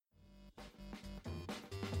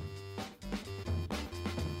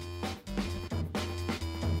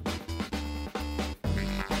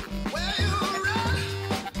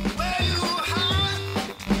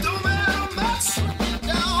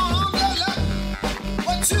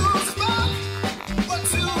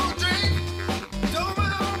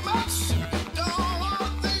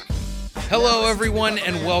Hello, everyone,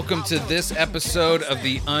 and welcome to this episode of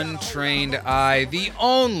The Untrained Eye, the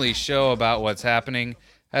only show about what's happening.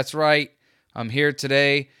 That's right, I'm here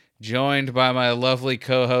today, joined by my lovely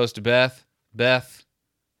co-host, Beth. Beth,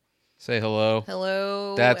 say hello.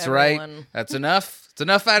 Hello, That's everyone. right. That's enough. It's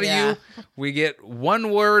enough out of you. We get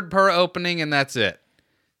one word per opening, and that's it.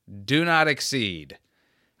 Do not exceed.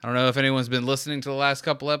 I don't know if anyone's been listening to the last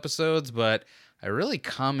couple episodes, but I really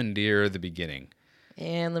commandeer the beginning.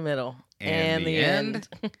 And the middle. And the end.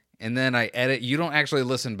 And then I edit. You don't actually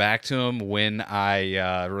listen back to them when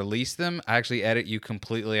I release them. I actually edit you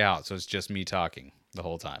completely out, so it's just me talking the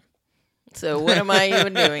whole time. So what am I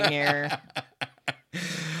even doing here?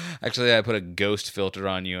 Actually, I put a ghost filter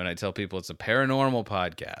on you, and I tell people it's a paranormal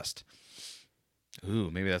podcast.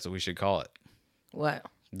 Ooh, maybe that's what we should call it. What?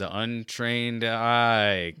 The Untrained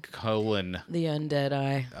Eye, The Undead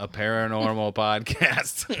Eye. a paranormal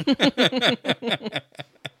podcast.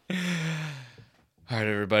 All right,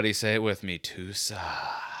 everybody, say it with me. Tusa.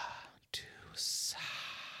 Tusa.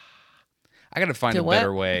 I got to find a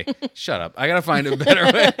better way. Shut up. I got to find a better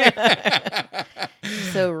way.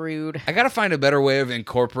 So rude. I got to find a better way of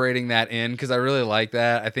incorporating that in because I really like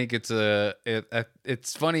that. I think it's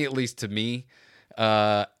funny, at least to me.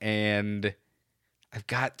 And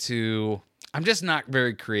I'm just not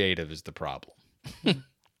very creative is the problem.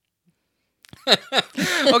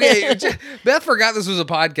 Okay, Beth forgot this was a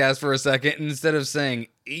podcast for a second. And instead of saying,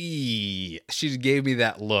 "ee," she gave me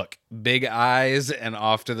that look. Big eyes and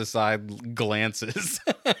off to the side glances.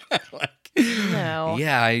 No.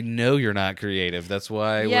 Yeah, I know you're not creative. That's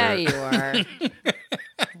why you are.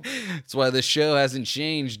 That's why the show hasn't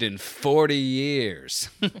changed in 40 years.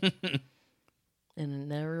 And it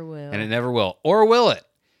never will. And it never will. Or will it?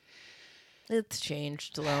 It's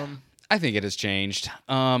changed, Loam. I think it has changed.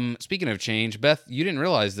 Speaking of change, Beth, you didn't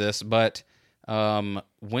realize this, but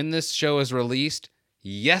when this show is released,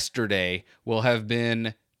 yesterday will have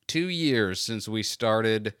been 2 years since we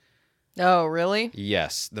started. Oh, really?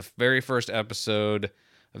 Yes. The very first episode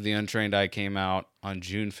of The Untrained Eye came out on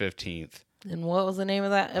June 15th. And what was the name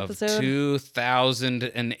of that episode? Of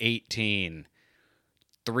 2018.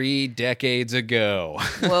 3 decades ago.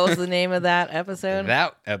 What was the name of that episode?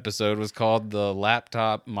 That episode was called The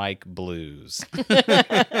Laptop Mic Blues.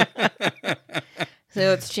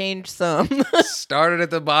 So it's changed some. Started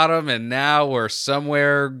at the bottom, and now we're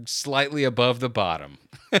somewhere slightly above the bottom.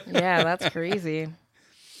 Yeah, that's crazy.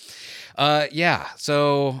 Yeah,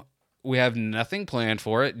 so we have nothing planned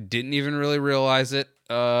for it. Didn't even really realize it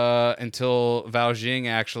until Val Jing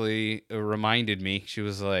actually reminded me. She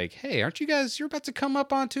was like, "Hey, aren't you guys, you're about to come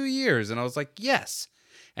up on 2 years?" And I was like, "Yes."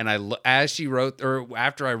 And as she wrote, or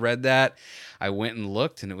after I read that, I went and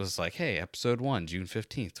looked, and it was like, "Hey, episode 1, June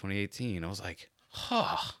 15th, 2018. I was like,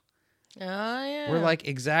 huh. Oh, yeah. We're like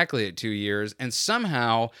exactly at 2 years. And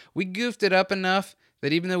somehow we goofed it up enough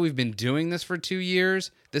that even though we've been doing this for 2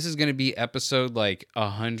 years, this is going to be episode like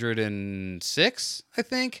 106, I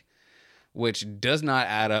think, which does not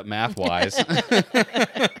add up math-wise.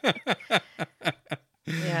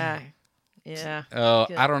 Yeah. Oh,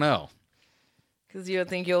 I don't know. Because you would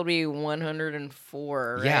think you'll be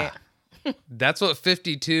 104, right? Yeah. That's what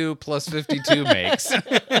 52 plus 52 makes.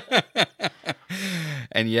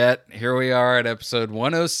 And yet, here we are at episode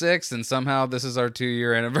 106, and somehow this is our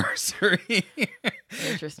 2-year anniversary.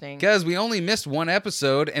 Interesting. Because we only missed one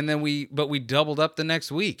episode, and then we doubled up the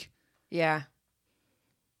next week. Yeah.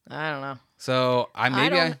 I don't know. So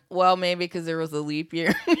maybe because there was a leap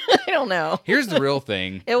year. I don't know. Here's the real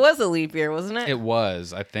thing. It was a leap year, wasn't it? It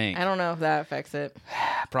was, I think. I don't know if that affects it.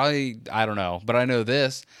 Probably, I don't know. But I know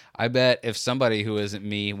this. I bet if somebody who isn't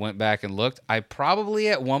me went back and looked, I probably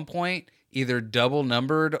at one point either double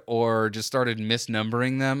numbered or just started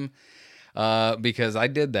misnumbering them because I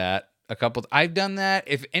did that I've done that.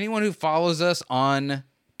 If anyone who follows us on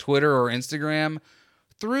Twitter or Instagram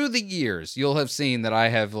through the years, you'll have seen that I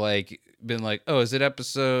have been like, "Oh, is it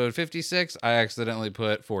episode 56? I accidentally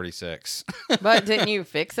put 46. But didn't you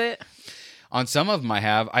fix it? On some of them I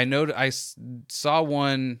have. I saw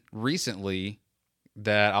one recently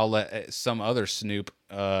that I'll let some other snoop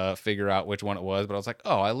figure out which one it was, but I was like,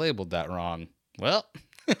 "Oh, I labeled that wrong." Well,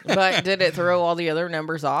 but did it throw all the other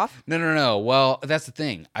numbers off? No. Well, that's the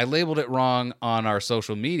thing. I labeled it wrong on our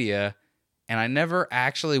social media, and I never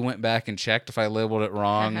actually went back and checked if I labeled it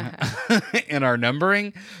wrong in our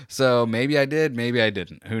numbering. So maybe I did, maybe I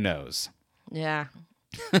didn't. Who knows? Yeah.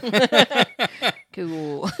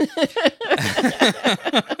 Cool.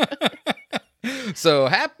 So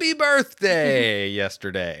happy birthday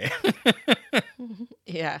yesterday.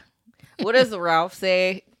 Yeah. What does Ralph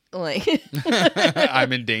say? Like,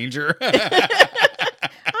 I'm in danger. I'm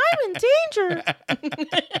in danger.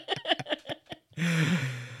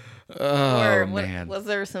 Oh, Or man. was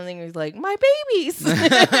there something he was like, my babies? Not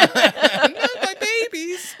my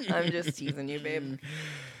babies. I'm just teasing you, babe.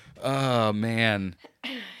 Oh, man.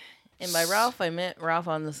 And by Ralph, I meant Ralph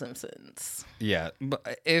on The Simpsons. Yeah.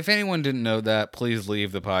 But if anyone didn't know that, please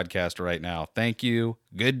leave the podcast right now. Thank you.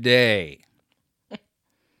 Good day.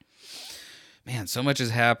 Man, so much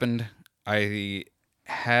has happened. I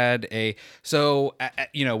had we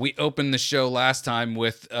opened the show last time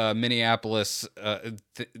with Minneapolis.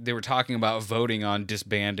 They were talking about voting on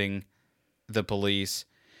disbanding the police.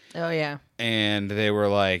 Oh, yeah. And they were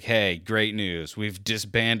like, hey, great news. We've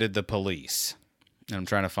disbanded the police. And I'm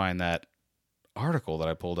trying to find that article that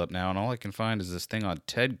I pulled up now, and all I can find is this thing on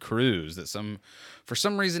Ted Cruz that for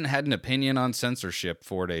some reason had an opinion on censorship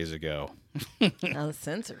 4 days ago. Oh,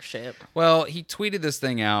 censorship. Well, he tweeted this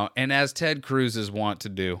thing out, and as Ted Cruz is wont to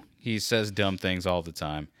do, he says dumb things all the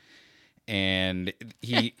time. And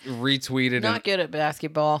he retweeted... Not good at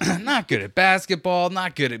basketball. Not good at basketball,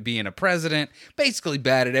 not good at being a president, basically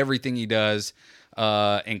bad at everything he does,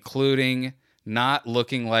 including not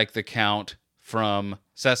looking like the Count from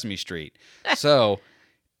Sesame Street. So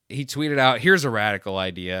he tweeted out, here's a radical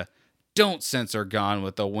idea. Don't censor Gone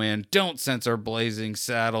with the Wind. Don't censor Blazing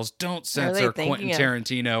Saddles. Don't censor Quentin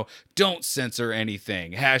Tarantino. Don't censor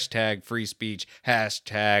anything. Hashtag free speech.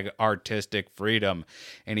 Hashtag artistic freedom.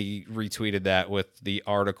 And he retweeted that with the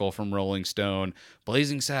article from Rolling Stone.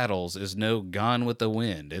 Blazing Saddles is no Gone with the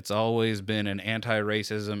Wind. It's always been an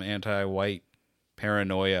anti-racism, anti-white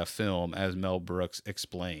paranoia film, as Mel Brooks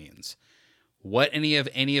explains. What any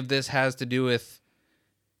of this has to do with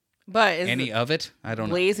any of it? I don't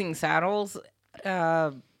know. Blazing Saddles,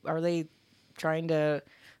 are they trying to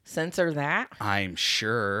censor that? I'm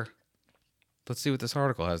sure. Let's see what this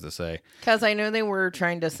article has to say. Because I know they were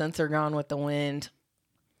trying to censor Gone with the Wind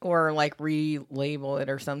or like relabel it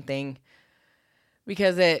or something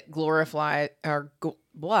because it glorifies. Yeah,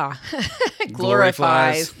 it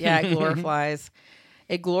glorifies.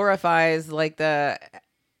 It glorifies like the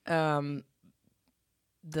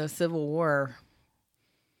Civil War.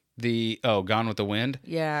 Gone with the Wind?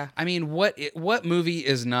 Yeah. I mean, what movie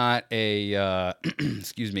is not a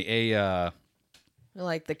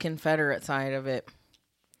like the Confederate side of it.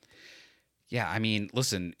 Yeah, I mean,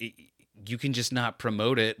 listen, you can just not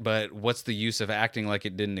promote it, but what's the use of acting like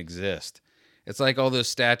it didn't exist? It's like all those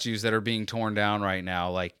statues that are being torn down right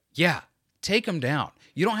now. Like, yeah, take them down.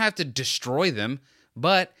 You don't have to destroy them,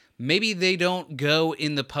 but maybe they don't go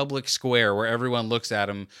in the public square where everyone looks at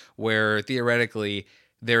them, where theoretically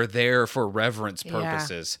they're there for reverence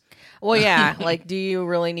purposes. Yeah. Well, yeah. Like, do you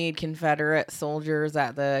really need Confederate soldiers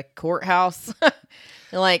at the courthouse?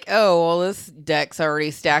 Like, oh, well, this deck's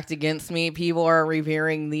already stacked against me. People are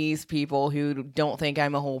revering these people who don't think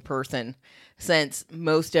I'm a whole person, since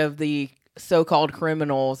most of the so-called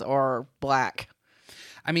criminals are black.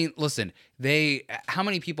 I mean, listen, how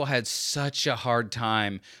many people had such a hard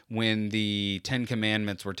time when the 10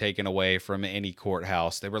 Commandments were taken away from any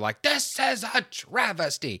courthouse? They were like, this is a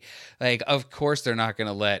travesty. Like, of course they're not going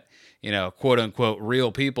to let, quote unquote,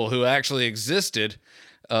 real people who actually existed.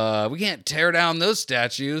 We can't tear down those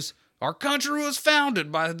statues. Our country was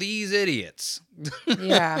founded by these idiots.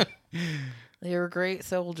 Yeah. They were great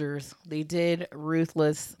soldiers. They did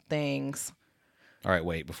ruthless things. All right,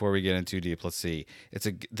 wait. Before we get in too deep, let's see.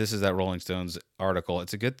 This is that Rolling Stones article.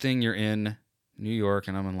 It's a good thing you're in New York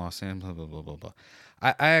and I'm in Los Angeles. Blah blah blah blah.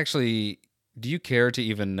 I actually, do you care to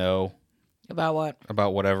even know about what?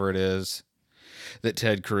 About whatever it is that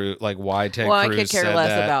Ted Cruz, like why Ted Cruz said that? Well, I could care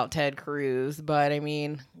less about Ted Cruz, but I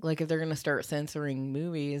mean, like if they're gonna start censoring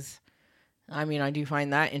movies, I mean, I do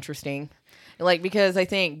find that interesting. Like, because I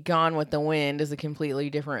think Gone with the Wind is a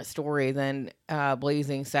completely different story than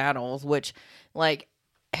Blazing Saddles, which, like,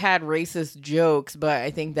 had racist jokes, but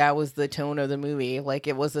I think that was the tone of the movie. Like,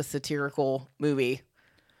 it was a satirical movie.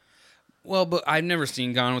 Well, but I've never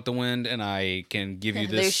seen Gone with the Wind, and I can give you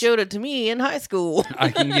this... They showed it to me in high school.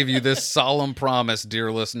 I can give you this solemn promise,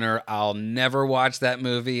 dear listener. I'll never watch that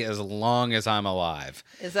movie as long as I'm alive.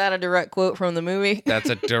 Is that a direct quote from the movie?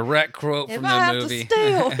 That's a direct quote from the movie. If I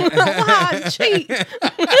have to steal, lie, and cheat,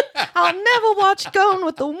 I'll never watch Gone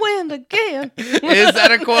with the Wind again. Is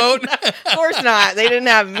that a quote? Of course not. They didn't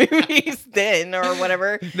have movies then or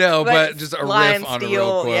whatever. No, but just a riff on a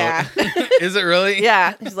real quote. Yeah. Is it really?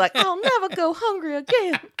 Yeah. He's like, I'll never go hungry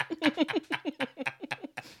again.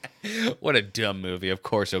 What a dumb movie. Of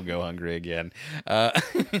course he'll go hungry again.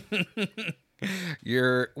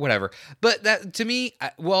 You're whatever. But that to me,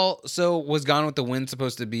 so was Gone with the Wind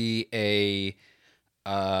supposed to be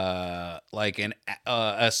like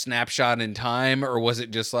a snapshot in time, or was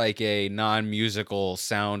it just like a non-musical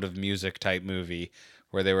Sound of Music type movie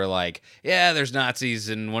where they were like, yeah, there's Nazis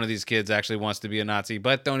and one of these kids actually wants to be a Nazi,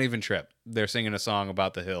 but don't even trip. They're singing a song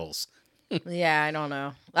about the hills. Yeah, I don't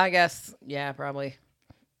know. I guess, yeah, probably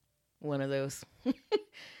one of those.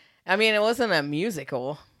 I mean, it wasn't a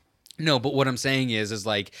musical. No, but what I'm saying is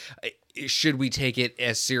like, should we take it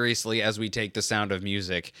as seriously as we take The Sound of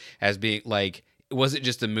Music as being like, was it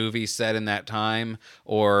just a movie set in that time,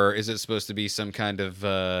 or is it supposed to be some kind of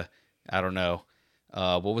I don't know,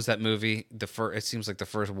 what was that movie? It seems like the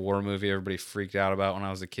first war movie everybody freaked out about when I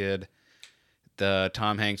was a kid. The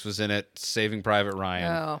Tom Hanks was in it, Saving Private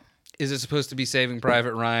Ryan. Oh. Is it supposed to be Saving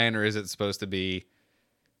Private Ryan, or is it supposed to be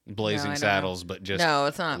Blazing No, Saddles, but just no,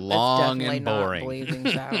 it's not. long It's definitely and boring? Not Blazing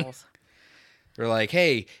Saddles. They're like,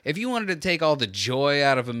 hey, if you wanted to take all the joy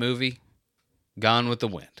out of a movie, Gone with the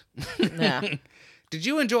Wind. Yeah. Did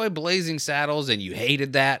you enjoy Blazing Saddles and you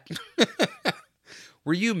hated that?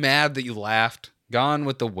 Were you mad that you laughed? Gone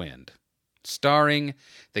with the Wind. Starring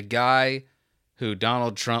the guy who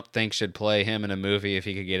Donald Trump thinks should play him in a movie if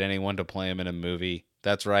he could get anyone to play him in a movie.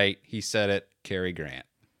 That's right. He said it. Cary Grant.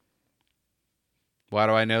 Why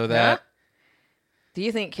do I know that? Yeah. Do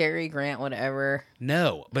you think Cary Grant would ever?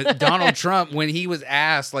 No, but Donald Trump, when he was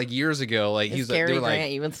asked like years ago, like Is they Cary were Grant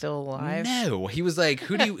like, even still alive? no, he was like,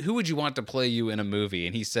 who would you want to play you in a movie?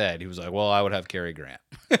 And he was like, well, I would have Cary Grant.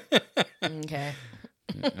 Okay.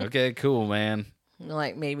 Okay, cool, man.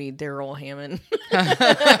 Like maybe Daryl Hammond.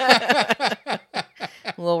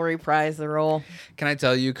 We'll reprise the role. Can I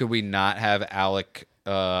tell you? Could we not have Alec?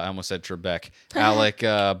 I almost said Trebek. Alec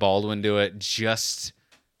Baldwin do it just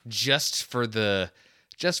for the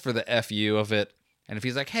fu of it. And if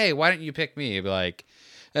he's like, hey, why didn't you pick me? He'd be like,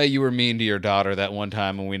 you were mean to your daughter that one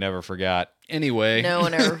time and we never forgot. Anyway. No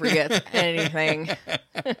one ever forgets anything.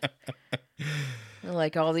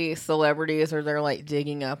 Like all these celebrities are they're like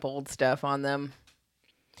digging up old stuff on them.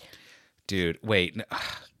 Dude, wait.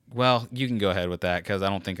 Well, you can go ahead with that because I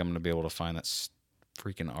don't think I'm going to be able to find that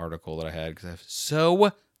freaking article that I had because I have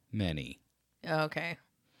so many. Okay.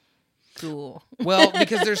 Cool. Well,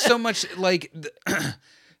 because there's so much like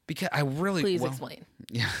because I really Please explain.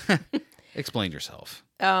 Yeah. Explain yourself.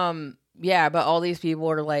 Yeah, but all these people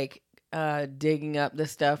are like digging up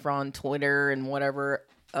this stuff on Twitter and whatever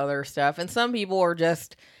other stuff. And some people are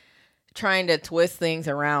just trying to twist things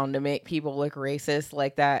around to make people look racist,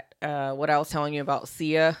 like that what I was telling you about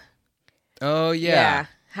Sia. Oh yeah.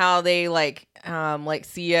 How they like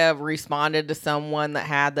Sia responded to someone that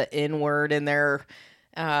had the N-word in their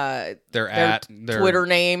Twitter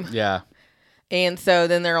name. Yeah. And so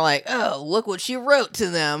then they're like, oh, look what she wrote to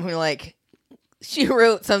them. We're like, she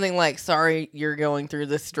wrote something like, sorry, you're going through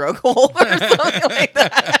this struggle or something like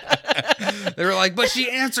that. They were like, but she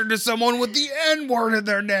answered to someone with the N-word in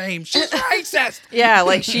their name. She's racist. Yeah,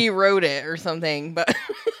 like she wrote it or something. But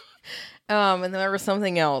and then there was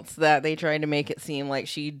something else that they tried to make it seem like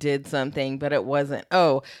she did something, but it wasn't.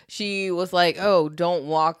 Oh, she was like, oh, don't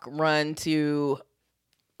run to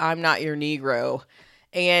I'm Not Your Negro.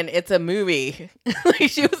 And it's a movie. Like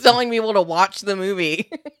she was telling people to watch the movie.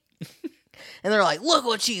 And they're like, look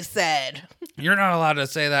what she said. You're not allowed to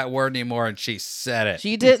say that word anymore. And she said it.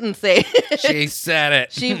 She didn't say it. She said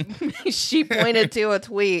it. She pointed to a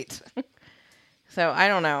tweet. So I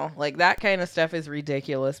don't know. Like that kind of stuff is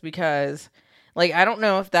ridiculous because like, I don't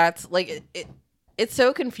know if that's like, it's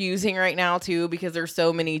so confusing right now too, because there's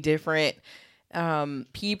so many different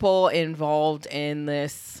people involved in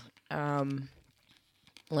this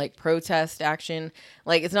like protest action.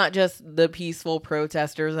 Like it's not just the peaceful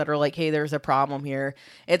protesters that are like, hey, there's a problem here.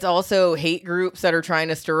 It's also hate groups that are trying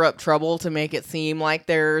to stir up trouble to make it seem like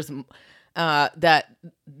there's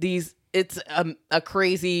it's a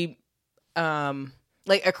crazy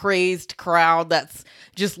like a crazed crowd that's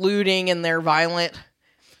just looting and they're violent.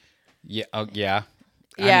 Yeah. Yeah.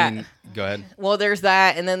 Yeah. I mean, go ahead. Well, there's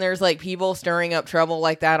that, and then there's like people stirring up trouble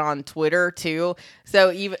like that on Twitter too.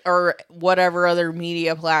 So even or whatever other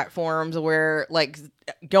media platforms where like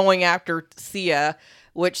going after Sia,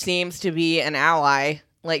 which seems to be an ally,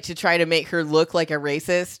 like to try to make her look like a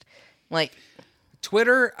racist. Like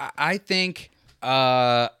Twitter, I think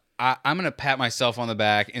I'm going to pat myself on the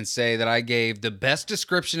back and say that I gave the best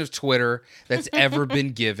description of Twitter that's ever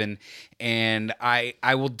been given. And I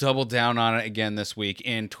will double down on it again this week.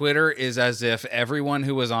 And Twitter is as if everyone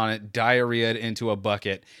who was on it diarrheaed into a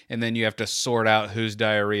bucket. And then you have to sort out whose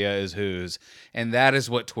diarrhea is whose. And that is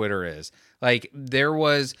what Twitter is. Like there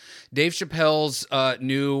was Dave Chappelle's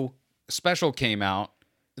new special came out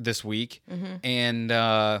this week. Mm-hmm. And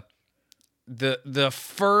the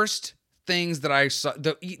first things that I saw,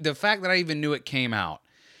 the fact that I even knew it came out,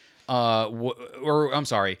 I'm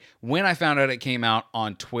sorry, when I found out it came out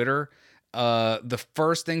on Twitter, the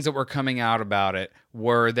first things that were coming out about it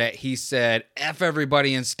were that he said, F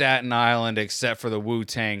everybody in Staten Island except for the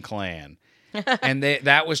Wu-Tang Clan. And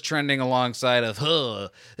that was trending alongside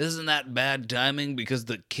of, isn't that bad timing because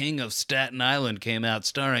the King of Staten Island came out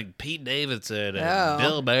starring Pete Davidson and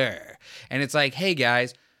Bill Burr. And it's like, hey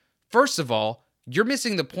guys, first of all, you're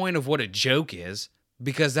missing the point of what a joke is,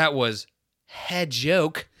 because that was head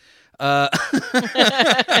joke.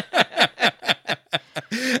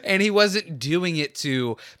 And he wasn't doing it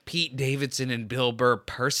to Pete Davidson and Bill Burr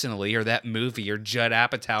personally, or that movie, or Judd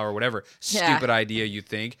Apatow, or whatever stupid idea you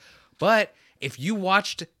think. But if you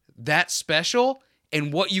watched that special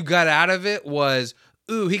and what you got out of it was,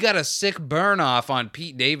 ooh, he got a sick burn off on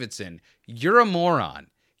Pete Davidson, you're a moron.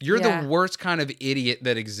 You're the worst kind of idiot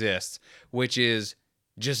that exists, which is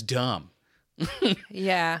just dumb.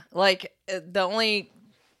 Yeah. Like,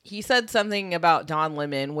 he said something about Don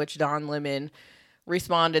Lemon, which Don Lemon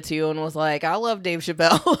responded to and was like, I love Dave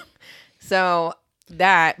Chappelle. So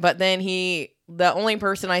but then the only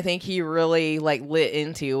person I think he really like lit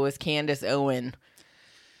into was Candace Owen.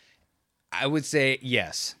 I would say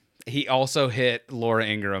yes. He also hit Laura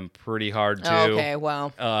Ingraham pretty hard too. Okay,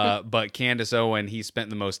 well. But Candace Owen, he spent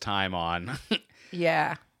the most time on.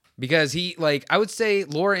 Yeah. Because I would say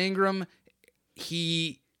Laura Ingraham,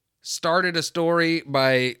 he started a story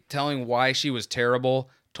by telling why she was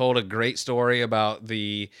terrible, told a great story about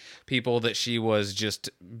the people that she was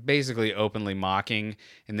just basically openly mocking,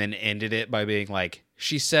 and then ended it by being like,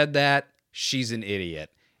 she said that, she's an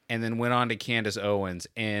idiot. And then went on to Candace Owens.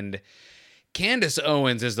 And Candace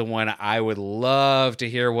Owens is the one I would love to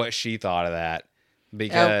hear what she thought of that.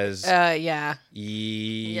 Because... yeah.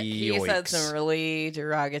 He said some really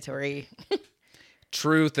derogatory...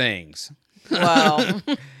 true things. Well...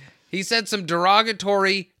 He said some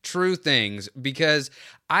derogatory true things, because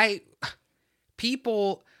I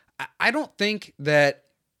don't think that,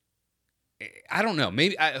 I don't know,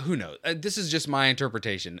 maybe, who knows? This is just my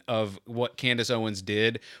interpretation of what Candace Owens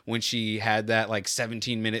did when she had that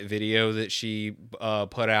 17-minute video that she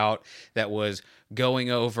put out that was going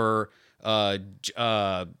over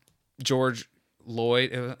George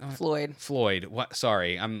Floyd. What?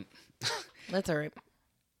 Sorry, That's all right.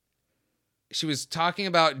 She was talking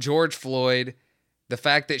about George Floyd, the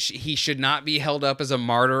fact that he should not be held up as a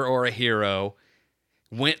martyr or a hero,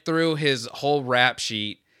 went through his whole rap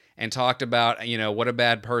sheet and talked about, what a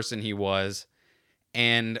bad person he was.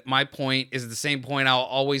 And my point is the same point I'll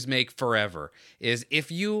always make forever, is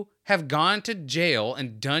if you have gone to jail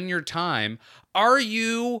and done your time, have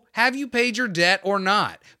you paid your debt or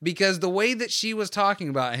not? Because the way that she was talking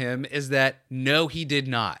about him is that, no, he did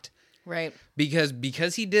not. Right.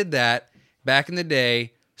 Because he did that, back in the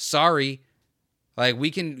day, sorry,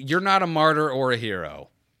 you're not a martyr or a hero.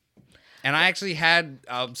 And I actually had,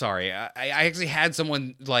 I actually had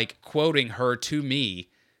someone quoting her to me.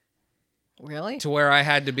 Really? To where I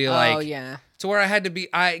had to be oh, yeah. To where I had to be,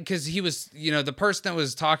 because he was, the person that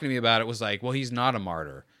was talking to me about it was like, well, he's not a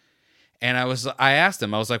martyr. And I asked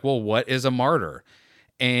him, I was like, well, what is a martyr?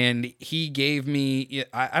 And he gave me,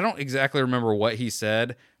 I don't exactly remember what he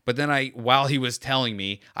said, but then while he was telling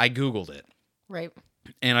me, I Googled it. Right.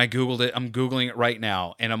 And I Googled it. I'm Googling it right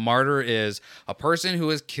now. And a martyr is a person who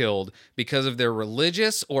is killed because of their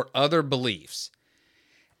religious or other beliefs.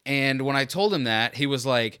 And when I told him that, he was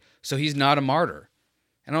like, so he's not a martyr.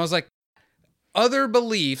 And I was like, other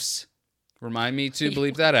beliefs, remind me to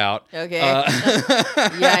bleep that out. Okay.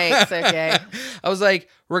 Yikes. Okay. I was like,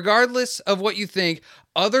 regardless of what you think,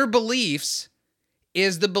 other beliefs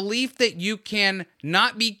is the belief that you can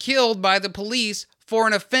not be killed by the police for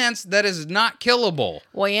an offense that is not killable.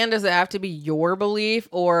 Well, and does it have to be your belief,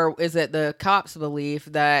 or is it the cop's belief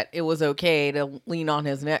that it was okay to lean on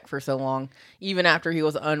his neck for so long, even after he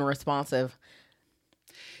was unresponsive?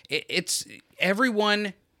 It's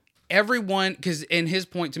everyone, because in his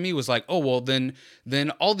point to me was like, oh, well, then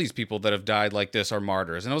all these people that have died like this are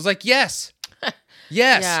martyrs. And I was like, yes.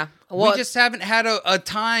 Yes. Yeah. Well, we just haven't had a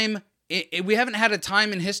time... we haven't had a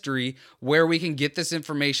time in history where we can get this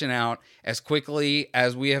information out as quickly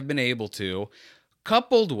as we have been able to,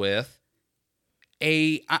 coupled with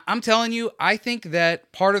I'm telling you, I think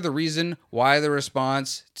that part of the reason why the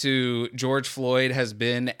response to George Floyd has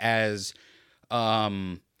been as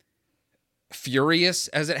furious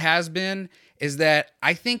as it has been is that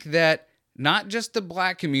I think that not just the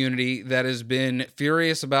black community that has been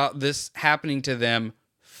furious about this happening to them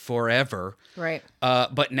forever. Right.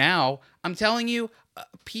 But now, I'm telling you,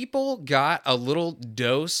 people got a little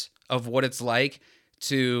dose of what it's like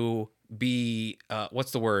to be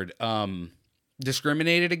what's the word?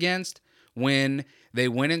 Discriminated against when they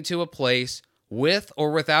went into a place with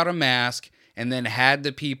or without a mask and then had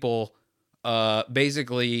the people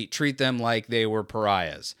basically treat them like they were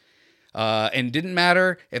pariahs. And didn't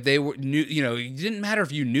matter if they were knew, it didn't matter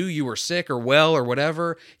if you knew you were sick or well or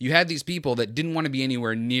whatever. You had these people that didn't want to be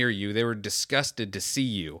anywhere near you. They were disgusted to see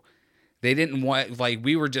you. They didn't want, like,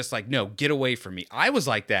 we were just like, no, get away from me. I was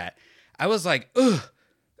like that. I was like,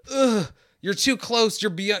 ugh, you're too close.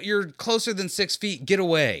 You're closer than 6 feet. Get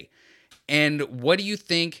away. And what do you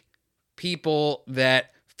think people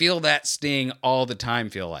that feel that sting all the time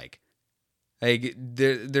feel like? Like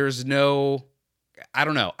there's no, I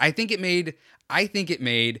don't know. I think it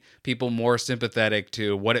made people more sympathetic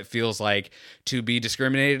to what it feels like to be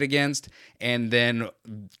discriminated against, and then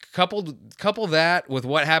couple that with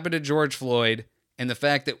what happened to George Floyd and the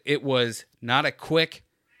fact that it was not a quick.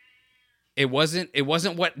 It wasn't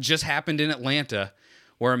what just happened in Atlanta,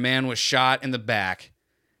 where a man was shot in the back.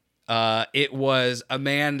 It was a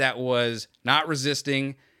man that was not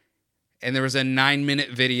resisting, and there was a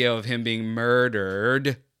 9-minute video of him being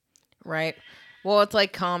murdered. Right. Well, it's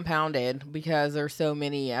like compounded because there's so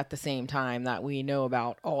many at the same time that we know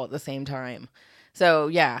about all at the same time. So,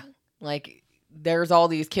 yeah, like there's all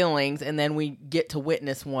these killings and then we get to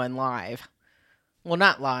witness one live. Well,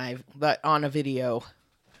 not live, but on a video.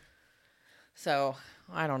 So,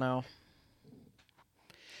 I don't know.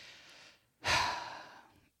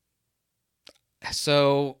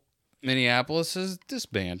 So, Minneapolis is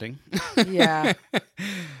disbanding. Yeah.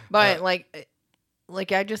 But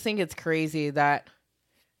like I just think it's crazy that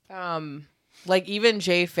like even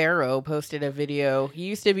Jay Farrow posted a video. He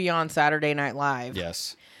used to be on Saturday Night Live.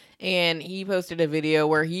 Yes. And he posted a video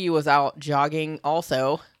where he was out jogging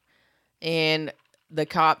also. And the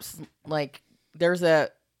cops, like, there's a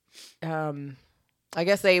I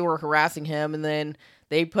guess they were harassing him and then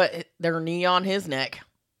they put their knee on his neck.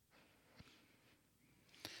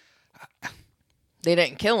 They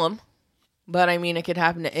didn't kill him. But, I mean, it could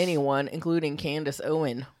happen to anyone, including Candace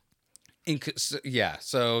Owen. Yeah,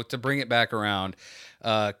 so to bring it back around,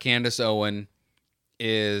 Candace Owen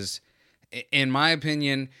is, in my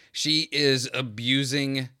opinion, she is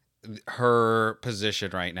abusing her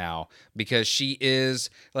position right now because she is,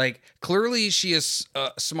 like, clearly she is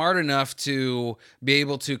smart enough to be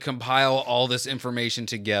able to compile all this information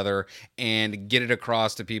together and get it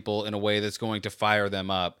across to people in a way that's going to fire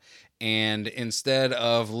them up. And instead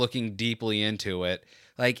of looking deeply into it,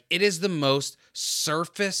 like, it is the most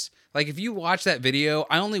surface. Like, if you watch that video,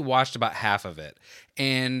 I only watched about half of it.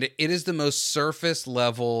 And it is the most surface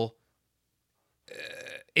level.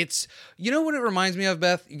 It's, you know what it reminds me of,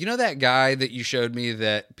 Beth? You know that guy that you showed me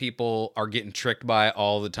that people are getting tricked by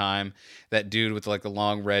all the time? That dude with, like, the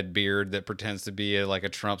long red beard that pretends to be like a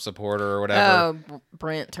Trump supporter or whatever.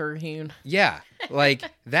 Brent Terhune. Yeah. Like,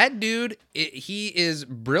 that dude, he is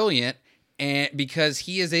brilliant, and because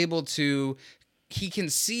he is able to, he can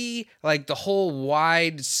see, like, the whole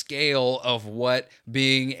wide scale of what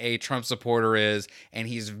being a Trump supporter is, and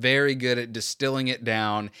he's very good at distilling it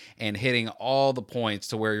down and hitting all the points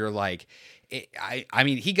to where you're like, I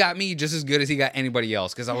mean, he got me just as good as he got anybody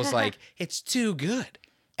else, because I was like, it's too good.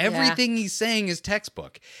 Everything he's saying is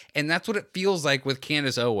textbook. And that's what it feels like with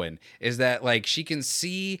Candace Owen, is that, like, she can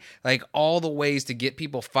see, like, all the ways to get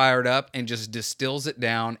people fired up and just distills it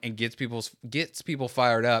down and gets people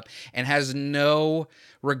fired up and has no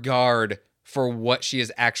regard for what she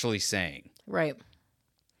is actually saying. Right.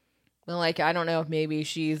 Well, like, I don't know if maybe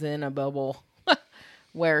she's in a bubble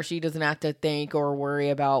where she doesn't have to think or worry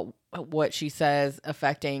about what she says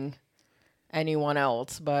affecting anyone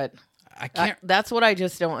else, but I can't. That's what I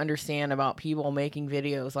just don't understand about people making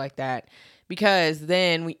videos like that, because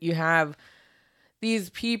then you have these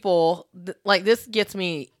people like, this gets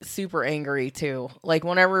me super angry too. Like,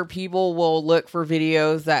 whenever people will look for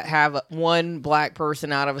videos that have one black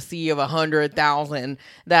person out of a sea of 100,000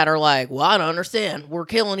 that are like, well, I don't understand. We're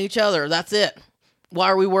killing each other. That's it. Why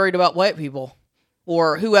are we worried about white people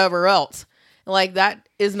or whoever else? Like, that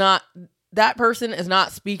person is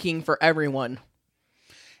not speaking for everyone.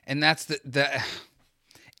 And that's the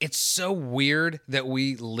it's so weird that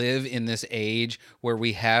we live in this age where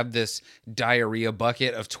we have this diarrhea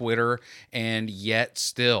bucket of Twitter, and yet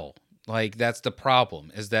still, like, that's the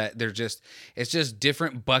problem, is that it's just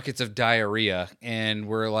different buckets of diarrhea, and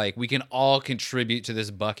we're like, we can all contribute to this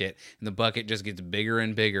bucket, and the bucket just gets bigger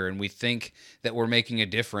and bigger, and we think that we're making a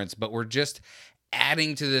difference, but we're just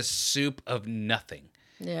adding to this soup of nothing.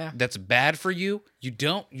 Yeah. That's bad for you. You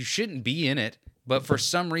shouldn't be in it. But for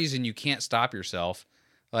some reason, you can't stop yourself.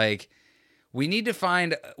 Like, We need to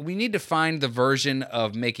find the version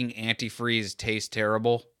of making antifreeze taste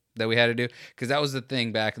terrible that we had to do, because that was the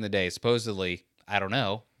thing back in the day. Supposedly, I don't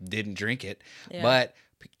know, didn't drink it, but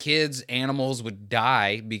kids, animals would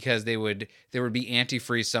die because there would be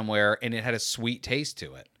antifreeze somewhere and it had a sweet taste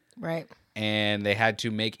to it. Right. And they had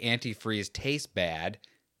to make antifreeze taste bad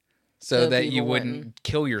so that you wouldn't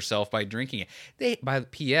kill yourself by drinking it. By the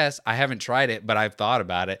PS, I haven't tried it, but I've thought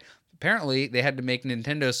about it. Apparently, they had to make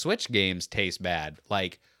Nintendo Switch games taste bad,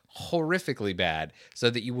 like horrifically bad, so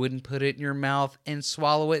that you wouldn't put it in your mouth and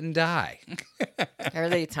swallow it and die. Are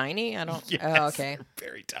they tiny? I don't. Yes, oh, okay.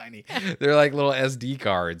 Very tiny. They're like little SD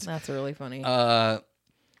cards. That's really funny.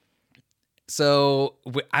 So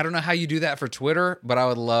I don't know how you do that for Twitter, but I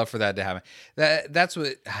would love for that to happen. That's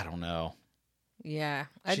what, I don't know. Yeah,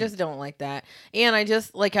 I just don't like that. And I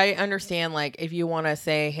just, like, I understand, like, if you want to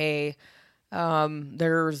say, hey,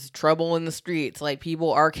 there's trouble in the streets, like,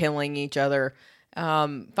 people are killing each other,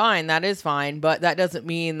 fine, that is fine, but that doesn't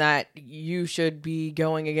mean that you should be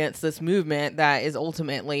going against this movement that is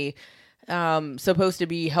ultimately supposed to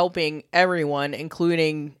be helping everyone,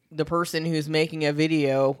 including the person who's making a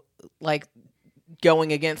video, like,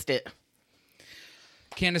 going against it.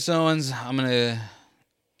 Candace Owens,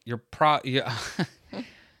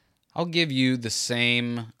 I'll give you the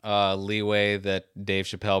same leeway that Dave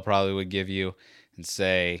Chappelle probably would give you and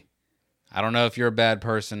say, I don't know if you're a bad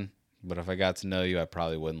person, but if I got to know you, I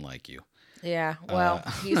probably wouldn't like you. Yeah, well,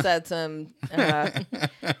 he said some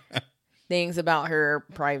things about her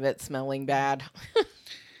private smelling bad.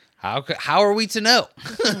 How are we to know?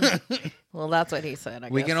 Well, that's what he said, I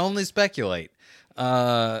guess. We can only speculate.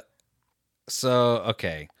 Okay.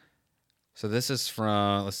 So this is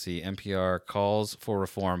from, let's see, NPR calls for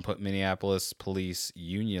reform, put Minneapolis police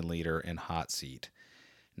union leader in hot seat.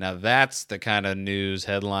 Now that's the kind of news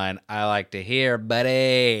headline I like to hear,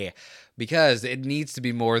 buddy, because it needs to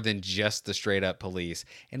be more than just the straight up police.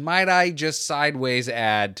 And might I just sideways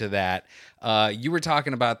add to that, you were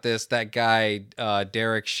talking about that guy,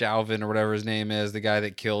 Derek Chauvin or whatever his name is, the guy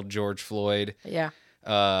that killed George Floyd. Yeah.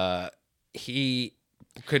 He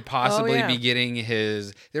could possibly be getting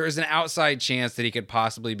there is an outside chance that he could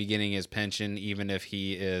possibly be getting his pension even if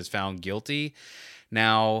he is found guilty.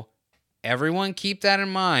 Now, everyone keep that in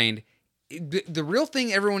mind. The real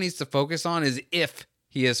thing everyone needs to focus on is if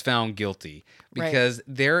he is found guilty, because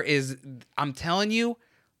I'm telling you,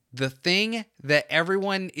 the thing that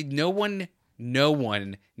no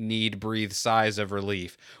one need breathe sighs of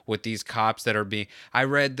relief with these cops that are being. I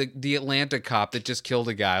read the Atlanta cop that just killed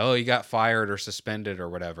a guy. Oh, he got fired or suspended or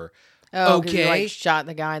whatever. Oh, okay. He, like, shot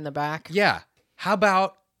the guy in the back. Yeah. How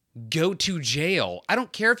about go to jail? I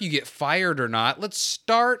don't care if you get fired or not. Let's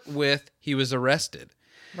start with he was arrested.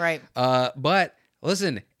 Right. But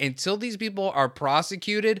listen, until these people are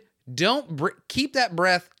prosecuted, don't keep that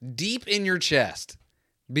breath deep in your chest,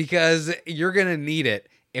 because you're going to need it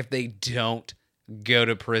if they don't go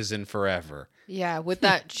to prison forever. Yeah, with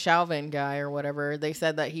that Chauvin guy or whatever, they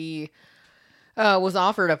said that he was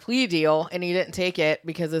offered a plea deal and he didn't take it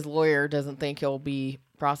because his lawyer doesn't think he'll be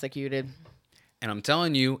prosecuted. And I'm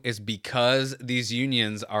telling you, it's because these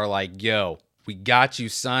unions are like, yo, we got you,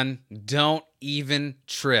 son. Don't even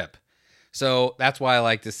trip. So that's why I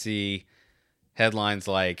like to see headlines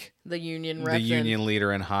like the union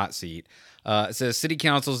leader in hot seat. It says city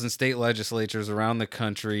councils and state legislatures around the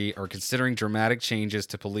country are considering dramatic changes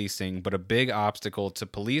to policing, but a big obstacle to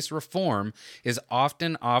police reform is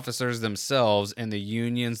often officers themselves and the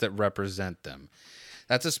unions that represent them.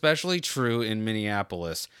 That's especially true in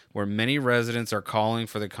Minneapolis, where many residents are calling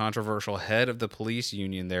for the controversial head of the police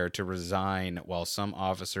union there to resign, while some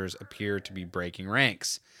officers appear to be breaking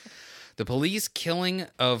ranks. The police killing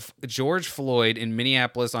of George Floyd in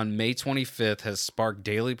Minneapolis on May 25th has sparked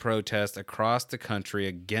daily protests across the country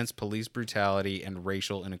against police brutality and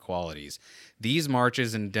racial inequalities. These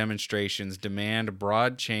marches and demonstrations demand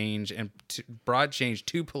broad change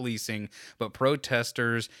to policing, but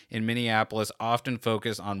protesters in Minneapolis often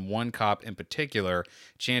focus on one cop in particular,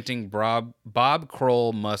 chanting Bob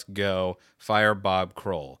Kroll must go, fire Bob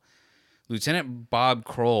Kroll. Lieutenant Bob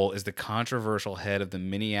Kroll is the controversial head of the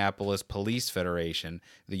Minneapolis Police Federation,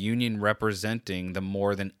 the union representing the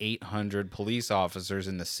more than 800 police officers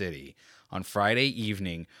in the city. On Friday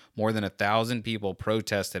evening, more than 1,000 people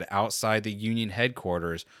protested outside the union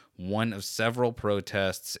headquarters, one of several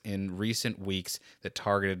protests in recent weeks that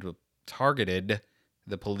targeted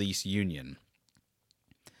the police union.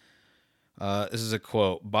 This is a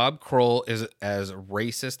quote. Bob Kroll is as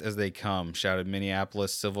racist as they come, shouted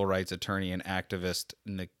Minneapolis civil rights attorney and activist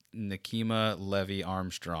Nakima Levy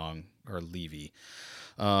Armstrong, or Levy.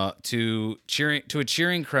 to a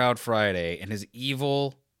cheering crowd Friday, and his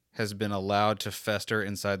evil has been allowed to fester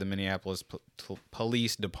inside the Minneapolis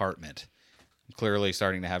Police Department. I'm clearly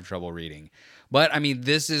starting to have trouble reading. But, I mean,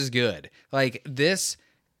 this is good. Like, this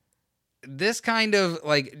kind of,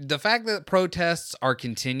 like, the fact that protests are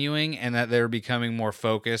continuing and that they're becoming more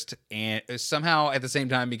focused and somehow at the same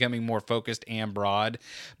time becoming more focused and broad,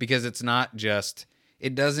 because it's not just,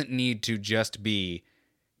 it doesn't need to just be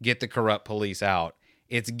get the corrupt police out.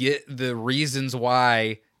 It's get the reasons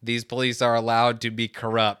why these police are allowed to be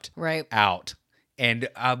corrupt out. And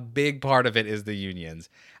a big part of it is the unions.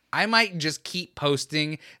 I might just keep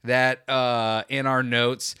posting that in our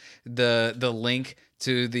notes, the link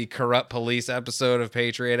to the corrupt police episode of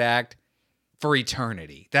Patriot Act for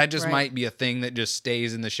eternity. That just might be a thing that just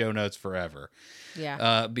stays in the show notes forever.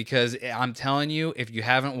 Yeah. Because I'm telling you, if you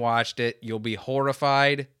haven't watched it, you'll be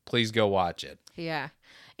horrified. Please go watch it. Yeah.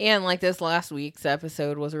 And like this last week's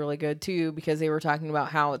episode was really good too, because they were talking about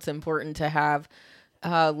how it's important to have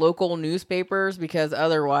local newspapers, because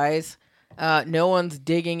otherwise no one's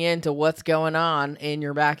digging into what's going on in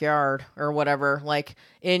your backyard or whatever, like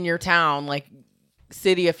in your town, like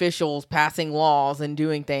city officials passing laws and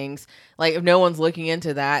doing things. Like if no one's looking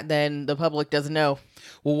into that, then the public doesn't know.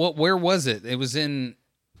 Well, where was it? It was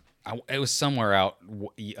somewhere out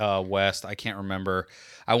west. I can't remember.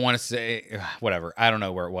 I want to say whatever. I don't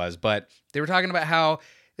know where it was, but they were talking about how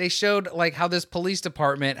they showed like how this police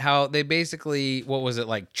department, how they basically, what was it,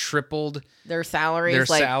 like tripled their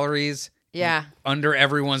salaries. Yeah. Under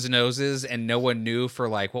everyone's noses, and no one knew for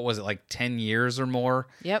like, what was it, like 10 years or more?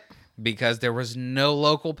 Yep. Because there was no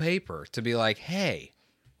local paper to be like, hey,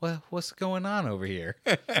 what's going on over here?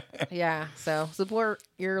 Yeah, so support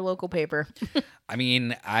your local paper. I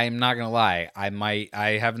mean, I'm not gonna lie.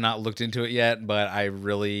 I have not looked into it yet, but I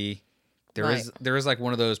really there is like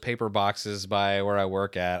one of those paper boxes by where I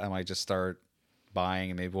work at. I might just start buying,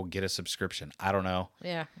 and maybe we'll get a subscription. I don't know.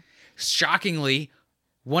 Yeah. Shockingly,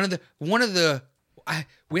 I'm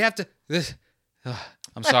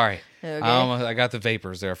sorry. Okay. I got the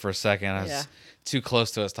vapors there for a second. I was too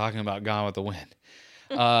close to us talking about Gone with the Wind.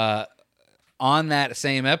 On that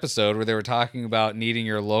same episode where they were talking about needing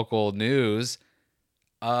your local news,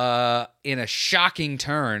 in a shocking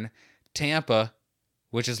turn, Tampa,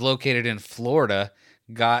 which is located in Florida,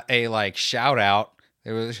 got a like shout out.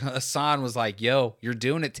 Hassan was like, yo, you're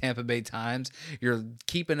doing it, Tampa Bay Times. You're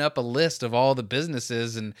keeping up a list of all the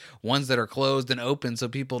businesses and ones that are closed and open so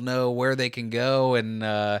people know where they can go. And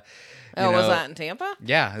was that in Tampa?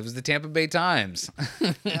 Yeah, it was the Tampa Bay Times.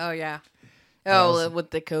 Oh, yeah. Oh, with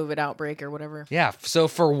the COVID outbreak or whatever. Yeah, so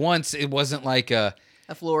for once, it wasn't like a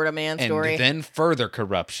Florida man story. And then further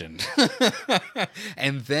corruption.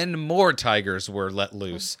 And then more tigers were let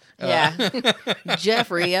loose. Yeah.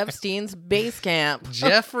 Jeffrey Epstein's base camp.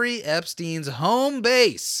 Jeffrey Epstein's home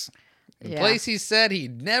base. The place he said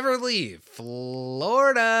he'd never leave.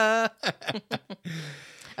 Florida.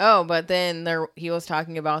 Oh, but then he was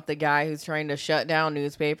talking about the guy who's trying to shut down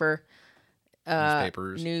newspapers.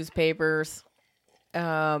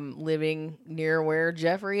 Living near where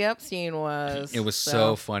Jeffrey Epstein was. It was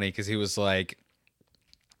so funny because he was like,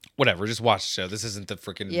 whatever, just watch the show. This isn't the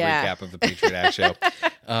freaking recap of the Patriot Act show.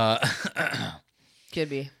 Could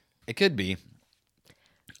be. It could be.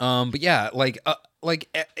 But yeah,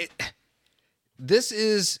 this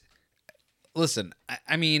is, listen,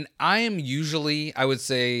 I mean, I am usually, I would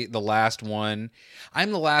say, the last one.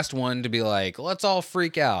 I'm the last one to be like, let's all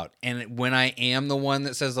freak out. And when I am the one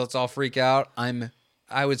that says let's all freak out,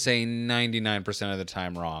 I would say 99% of the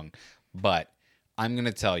time wrong. But I'm going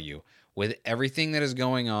to tell you, with everything that is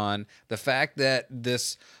going on, the fact that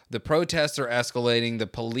the protests are escalating, the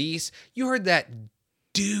police, you heard that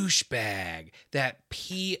douchebag, that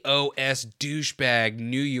POS douchebag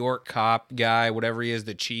New York cop guy, whatever he is,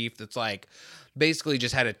 the chief, that's like basically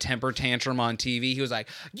just had a temper tantrum on TV. He was like,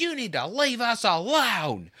 you need to leave us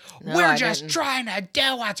alone. No, We're just trying to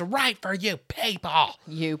do what's right for you people.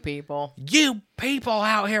 You people. You people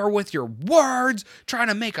out here with your words trying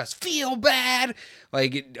to make us feel bad.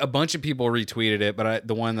 Like, a bunch of people retweeted it, but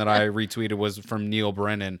the one that I retweeted was from Neil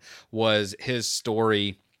Brennan, was his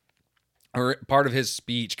story or part of his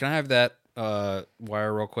speech. Can I have that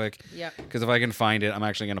wire real quick? Yeah. Because if I can find it, I'm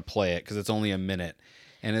actually going to play it because it's only a minute.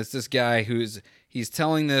 And it's this guy he's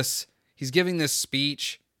giving this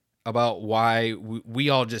speech about why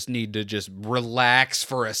we all just need to just relax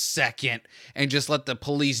for a second and just let the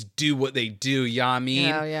police do what they do. You know what I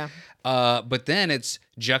mean? Oh, yeah. But then it's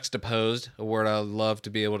juxtaposed, a word I love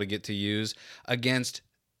to be able to get to use, against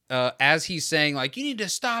as he's saying, like, you need to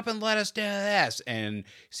stop and let us do this, and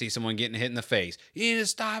see someone getting hit in the face. You need to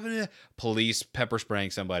stop and police pepper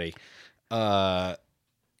spraying somebody.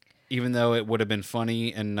 Even though it would have been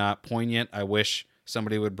funny and not poignant, I wish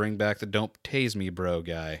somebody would bring back the "don't tase me, bro"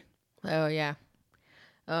 guy. Oh, yeah.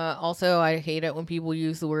 Also, I hate it when people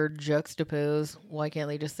use the word juxtapose. Why can't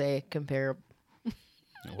they just say compare?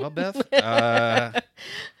 Well, Beth, I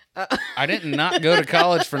did not go to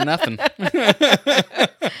college for nothing.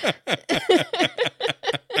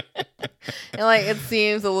 And, like, it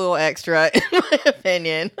seems a little extra, in my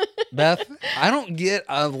opinion. Beth, I don't get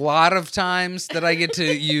a lot of times that I get to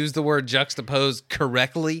use the word juxtapose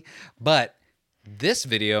correctly, but this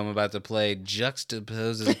video I'm about to play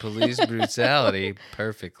juxtaposes police brutality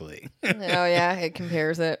perfectly. Oh, yeah, it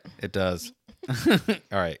compares it. It does. All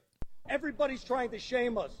right. Everybody's trying to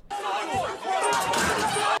shame us.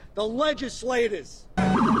 The legislators.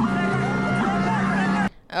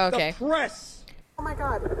 Okay. The press. Oh my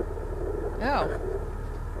God. Oh.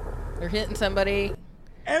 They're hitting somebody.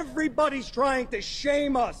 Everybody's trying to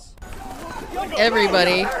shame us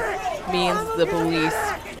Everybody means the police.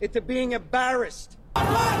 into being embarrassed. Oh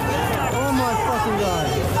my fucking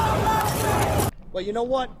God. Well, you know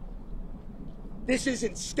what? This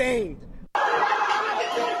isn't stained.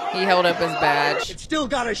 He held up his badge. It's still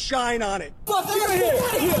got a shine on it.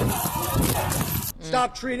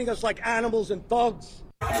 Stop treating us like animals and thugs.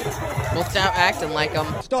 Well, stop acting like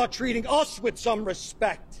them. Start treating us with some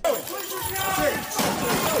respect.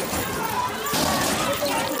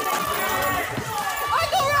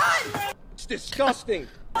 It's disgusting.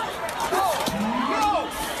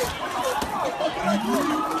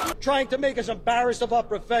 Trying to make us embarrassed of our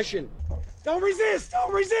profession. Don't resist!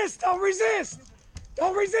 Don't resist! Don't resist!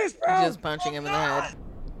 Don't resist, bro! Just punching him in the head.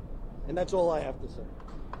 And that's all I have to say.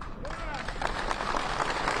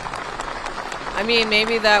 I mean,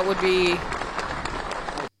 maybe that would be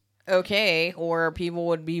okay, or people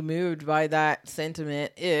would be moved by that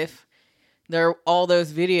sentiment if all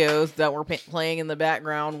those videos that were playing in the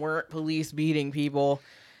background weren't police beating people,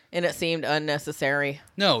 and it seemed unnecessary.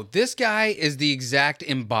 No, this guy is the exact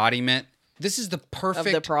embodiment. This is the perfect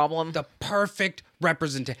Of the problem. The perfect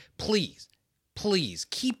representation. Please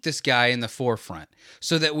keep this guy in the forefront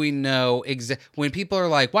so that we know when people are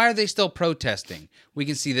like, why are they still protesting? We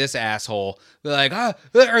can see this asshole be like,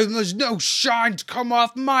 there's no shine to come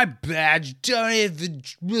off my badge. Don't even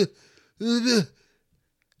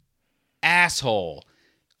asshole.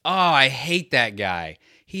 Oh, I hate that guy.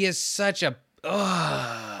 He is such a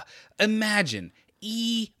imagine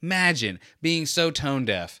being so tone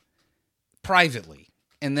deaf privately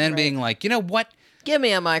and then being like, you know what? Give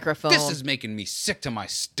me a microphone. This is making me sick to my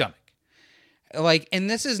stomach. Like, and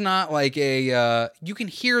this is not like a, you can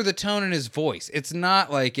hear the tone in his voice. It's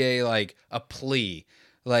not like a plea.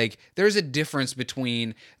 Like, there's a difference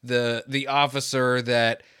between the officer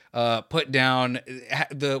that put down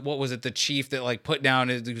the chief that like put down,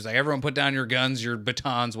 he was like, everyone put down your guns, your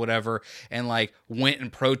batons, whatever, and like went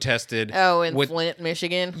and protested. Oh, in Flint,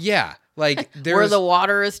 Michigan? Yeah. Like, where the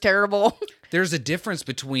water is terrible. There's a difference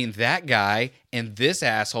between that guy and this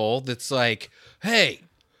asshole that's like, hey,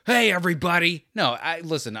 everybody. No,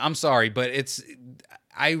 listen, I'm sorry, but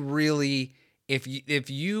I really, if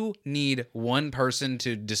you need one person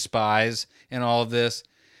to despise in all of this,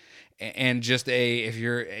 and just if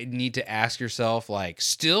you need to ask yourself, like,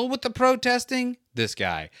 still with the protesting, this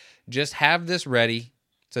guy, just have this ready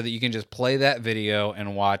so that you can just play that video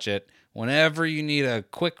and watch it whenever you need a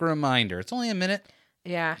quick reminder. It's only a minute.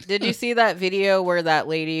 Yeah. Did you see that video where that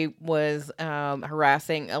lady was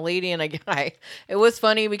harassing a lady and a guy? It was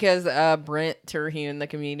funny because Brent Terhune, the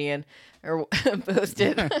comedian,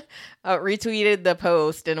 retweeted the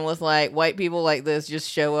post and was like, white people like this just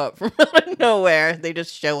show up from out of nowhere. They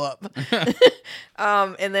just show up.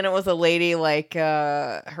 And then it was a lady like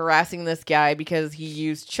harassing this guy because he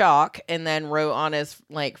used chalk and then wrote on his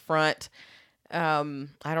like front, I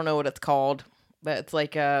don't know what it's called, but it's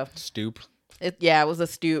like a stoop. It was a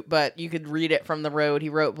stoop, but you could read it from the road. He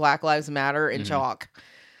wrote Black Lives Matter in chalk.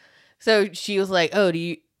 So she was like, oh, do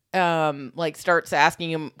you, starts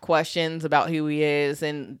asking him questions about who he is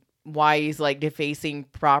and why he's, like, defacing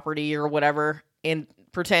property or whatever, and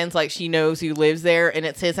pretends like she knows who lives there, and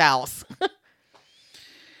it's his house.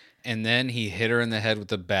 And then he hit her in the head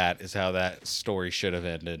with a bat is how that story should have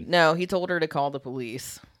ended. No, he told her to call the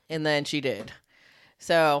police, and then she did.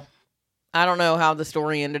 So I don't know how the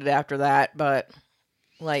story ended after that, but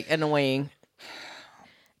like annoying.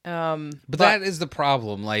 But that is the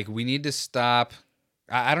problem. Like, we need to stop.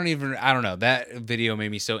 I don't know. That video made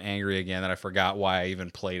me so angry again that I forgot why I even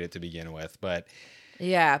played it to begin with. But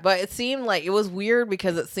Yeah, but it seemed like it was weird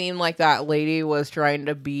because it seemed like that lady was trying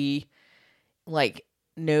to be like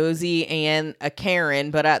nosy and a Karen,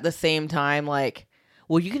 but at the same time, like,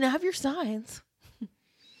 well, you can have your signs.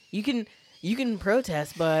 You can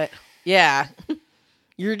protest, but yeah,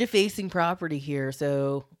 you're defacing property here.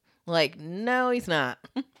 So, like, no, he's not.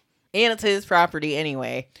 And it's his property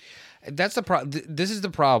anyway. That's the this is the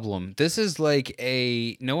problem. This is like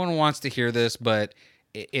no one wants to hear this, but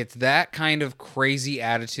it's that kind of crazy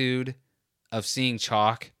attitude of seeing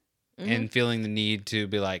chalk and feeling the need to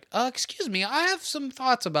be like, excuse me, I have some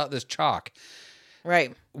thoughts about this chalk.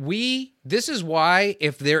 Right. This is why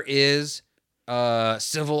if there is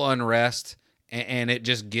civil unrest and it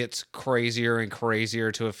just gets crazier and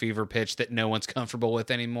crazier to a fever pitch that no one's comfortable with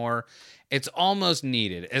anymore, it's almost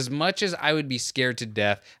needed. As much as I would be scared to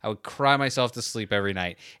death, I would cry myself to sleep every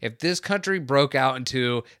night. If this country broke out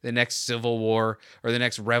into the next civil war or the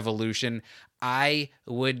next revolution, I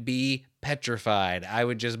would be petrified. I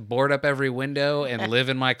would just board up every window and live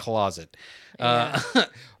in my closet. Yeah.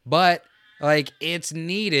 But, like, it's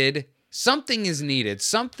needed. Something is needed.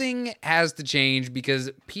 Something has to change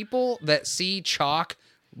because people that see chalk,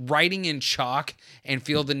 writing in chalk, and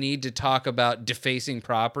feel the need to talk about defacing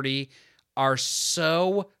property are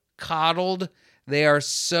so coddled. They are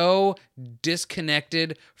so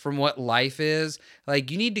disconnected from what life is. Like,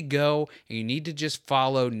 you need to go and you need to just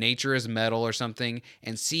follow Nature is Metal or something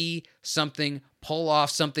and see something pull off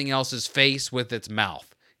something else's face with its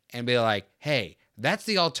mouth and be like, hey, that's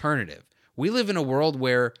the alternative. We live in a world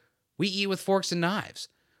where we eat with forks and knives.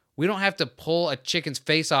 We don't have to pull a chicken's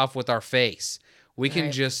face off with our face. We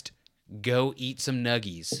can just go eat some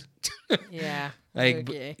nuggies. Yeah. Like,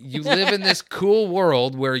 okay. You live in this cool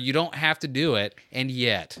world where you don't have to do it, and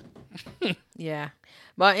yet. Yeah.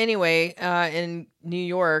 But anyway, in New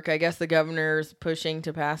York, I guess the governor's pushing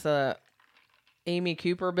to pass a Amy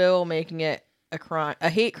Cooper bill, making it a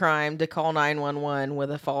hate crime to call 911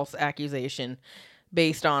 with a false accusation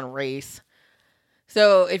based on race.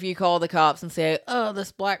 So if you call the cops and say, oh,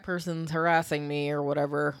 this black person's harassing me or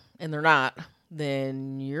whatever, and they're not,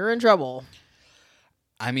 then you're in trouble.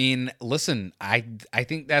 I mean, listen, I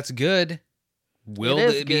think that's good. Will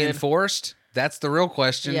it be good. enforced? That's the real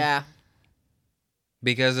question. Yeah.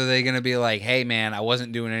 Because are they going to be like, hey, man, I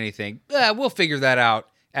wasn't doing anything. We'll figure that out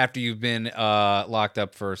after you've been locked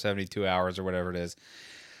up for 72 hours or whatever it is.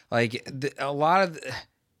 Like, a lot of...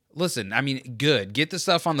 Listen, I mean, good. Get the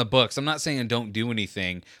stuff on the books. I'm not saying don't do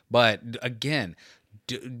anything. But, again,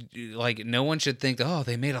 like, no one should think, oh,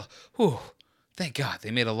 they made thank God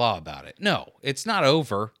they made a law about it. No, it's not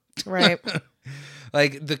over. Right.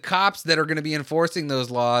 Like, the cops that are going to be enforcing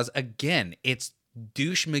those laws, again, it's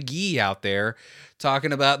douche McGee out there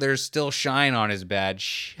talking about there's still shine on his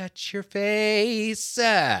badge. Shut your face.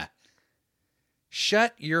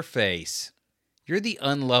 Shut your face. You're the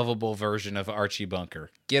unlovable version of Archie Bunker.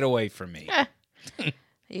 Get away from me.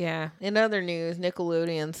 Yeah. In other news,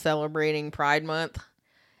 Nickelodeon's celebrating Pride Month.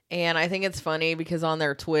 And I think it's funny because on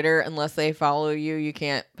their Twitter, unless they follow you, you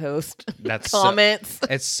can't post comments.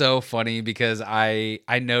 It's so funny because I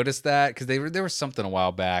noticed that because there was something a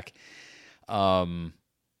while back.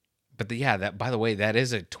 But that, by the way, that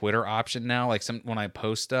is a Twitter option now. Like when I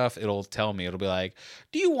post stuff, it'll tell me, it'll be like,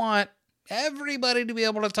 do you want everybody to be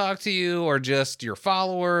able to talk to you or just your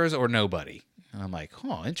followers or nobody? And I'm like,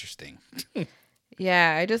 oh, interesting.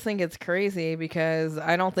 Yeah, I just think it's crazy because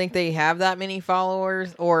I don't think they have that many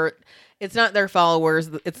followers, or it's not their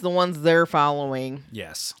followers, it's the ones they're following.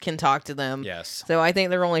 Yes. Can talk to them. Yes. So I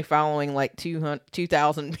think they're only following like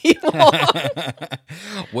 2,000 people.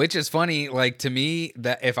 Which is funny, like, to me,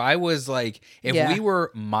 that if I was like, we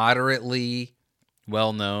were moderately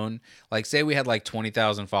well known, like say we had like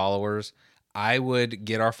 20,000 followers, I would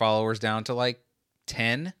get our followers down to like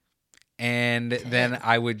 10. And then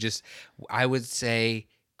I would say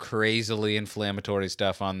crazily inflammatory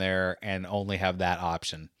stuff on there and only have that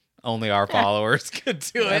option. Only our followers could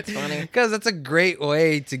do it. That's funny. Because that's a great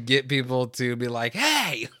way to get people to be like,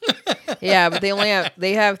 hey. Yeah, but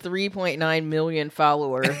they have 3.9 million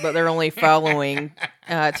followers, but they're only following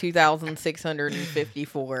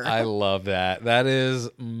 2,654. I love that. That is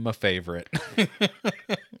my favorite.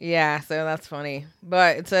 Yeah, so that's funny.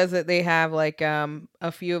 But it says that they have like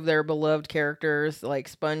a few of their beloved characters,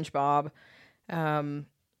 like SpongeBob.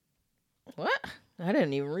 What? I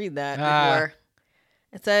didn't even read that before.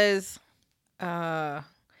 It says,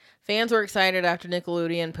 fans were excited after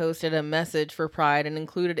Nickelodeon posted a message for Pride and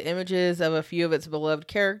included images of a few of its beloved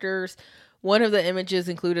characters. One of the images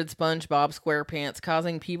included SpongeBob SquarePants,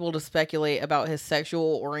 causing people to speculate about his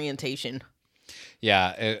sexual orientation.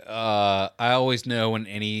 Yeah, I always know when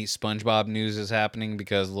any SpongeBob news is happening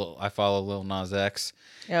because I follow Lil Nas X.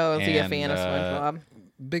 Oh, is he a And, fan of SpongeBob?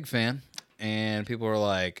 Big fan. And people were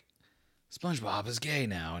like, SpongeBob is gay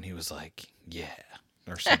now. And he was like, yeah,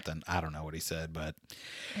 or something. I don't know what he said, but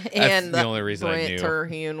that's And the only reason I Brent knew.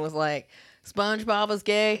 Terhune was like, SpongeBob is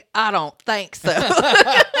gay? I don't think so.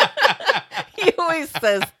 He always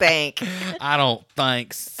says thank. I don't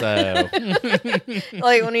think so.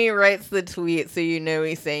 Like when he writes the tweet, so you know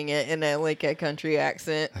he's saying it in a country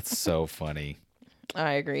accent. That's so funny.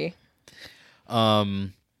 I agree.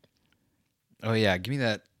 Oh yeah, give me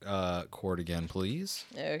that chord again, please.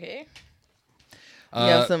 Okay. You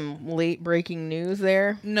have some late breaking news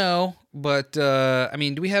there? No, but I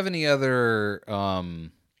mean, do we have any other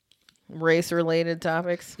Race related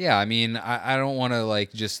topics? Yeah, I mean, I don't want to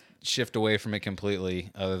like just shift away from it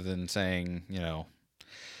completely, other than saying,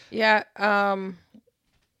 Yeah, I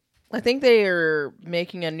think they are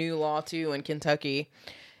making a new law too in Kentucky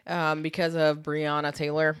because of Breonna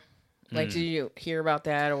Taylor. Like, did you hear about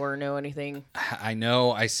that or know anything? I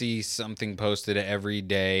know I see something posted every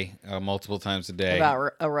day, multiple times a day.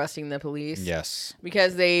 About arresting the police? Yes.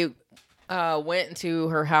 Because they went into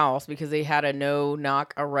her house because they had a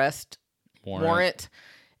no-knock arrest warrant.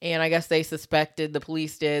 And I guess they suspected, the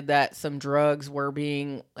police did, that some drugs were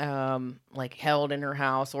being held in her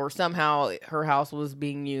house, or somehow her house was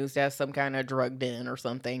being used as some kind of drug den or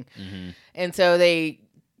something. Mm-hmm. And so they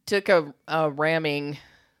took a ramming,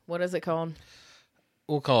 what is it called?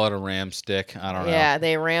 We'll call it a ram stick. I don't know. Yeah,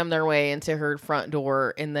 they rammed their way into her front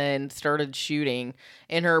door and then started shooting.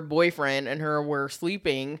 And her boyfriend and her were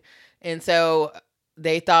sleeping. And so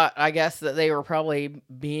they thought, I guess, that they were probably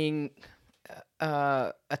being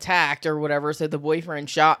attacked or whatever, so the boyfriend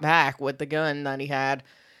shot back with the gun that he had,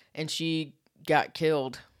 and she got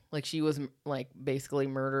killed. Like, she was basically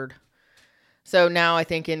murdered. So now I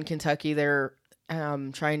think in Kentucky they're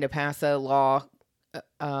trying to pass a law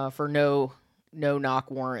for no knock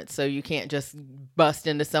warrants, so you can't just bust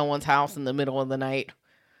into someone's house in the middle of the night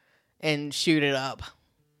and shoot it up.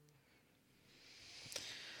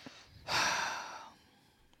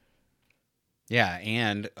 Yeah,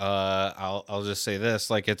 and I'll just say this,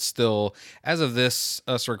 like, it's still, as of us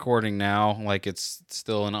recording now, like, it's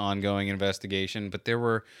still an ongoing investigation, but there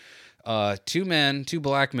were two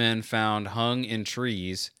black men found hung in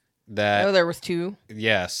trees that... Oh, there was two?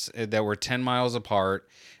 Yes, that were 10 miles apart,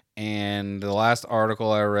 and the last article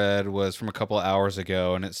I read was from a couple of hours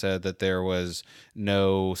ago, and it said that there was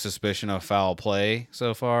no suspicion of foul play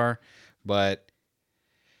so far, but...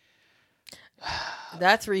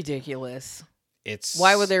 That's ridiculous.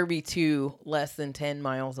 Why would there be two less than 10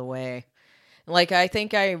 miles away? Like, I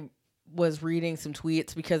think I was reading some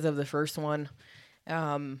tweets because of the first one.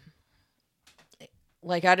 Like,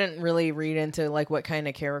 I didn't really read into, like, what kind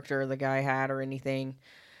of character the guy had or anything.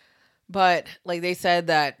 But, like, they said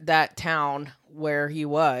that town where he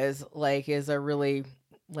was, like, is a really,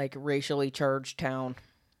 like, racially charged town.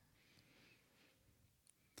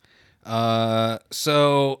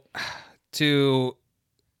 So, to...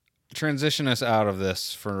 transition us out of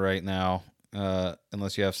this for right now,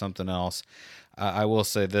 unless you have something else. I will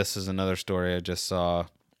say this is another story I just saw.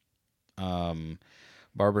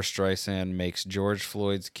 Barbara Streisand makes George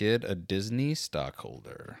Floyd's kid a Disney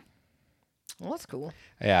stockholder. Well, that's cool.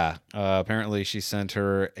 Yeah. Apparently she sent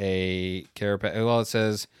her a care package. Well, it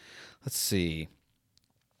says, let's see.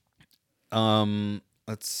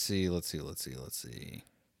 Let's see.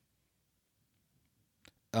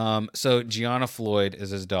 So Gianna Floyd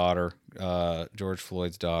is his daughter, George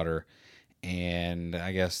Floyd's daughter, and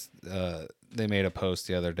I guess they made a post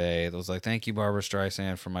the other day that was like, "Thank you, Barbara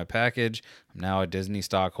Streisand, for my package. I'm now a Disney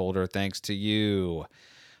stockholder thanks to you."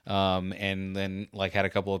 And then like had a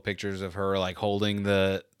couple of pictures of her like holding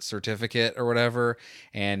the certificate or whatever,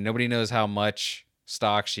 and nobody knows how much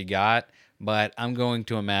stock she got. But I'm going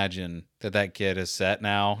to imagine that kid is set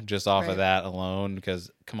now just off of that alone. Because,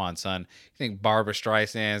 come on, son. You think Barbara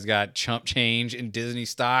Streisand's got chump change in Disney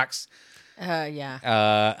stocks? Yeah.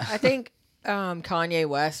 I think Kanye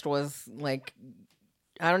West was like,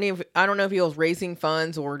 I don't know if he was raising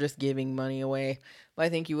funds or just giving money away. But I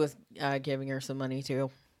think he was giving her some money too.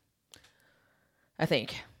 I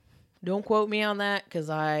think. Don't quote me on that because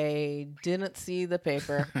I didn't see the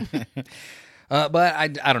paper. But I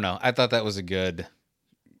don't know. I thought that was a good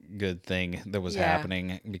thing that was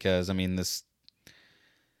happening because, I mean, this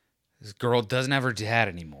girl doesn't have her dad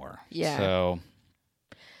anymore. Yeah.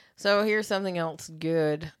 So here's something else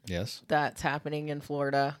good. Yes. That's happening in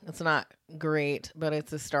Florida. It's not great, but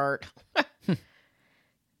it's a start.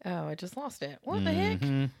 Oh, I just lost it. What the heck?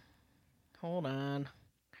 Hold on.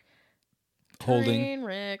 Holding. Train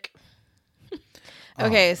wreck. Okay,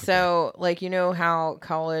 okay. so like how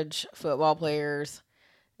college football players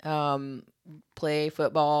play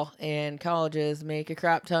football and colleges make a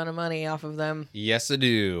crap ton of money off of them. Yes, I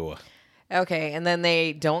do. Okay, and then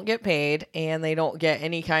they don't get paid and they don't get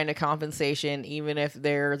any kind of compensation, even if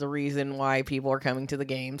they're the reason why people are coming to the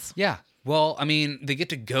games. Yeah. Well, I mean, they get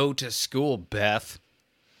to go to school, Beth.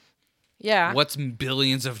 Yeah. What's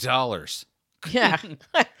billions of dollars? Yeah.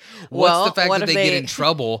 What's the fact what that if they get in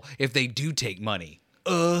trouble if they do take money?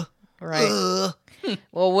 Right.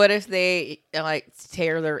 Well, what if they like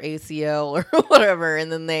tear their ACL or whatever,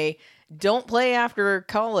 and then they don't play after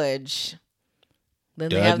college? Then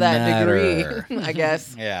they have that degree, I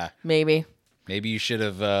guess. Yeah. Maybe you should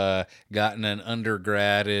have gotten an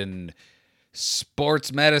undergrad in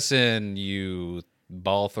sports medicine, you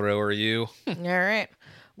ball thrower, you. All right.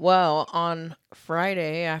 Well, on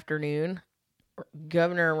Friday afternoon,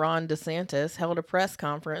 Governor Ron DeSantis held a press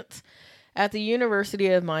conference at the University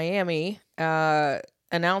of Miami,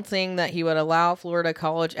 announcing that he would allow Florida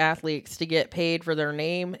college athletes to get paid for their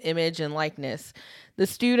name, image, and likeness. The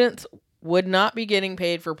students would not be getting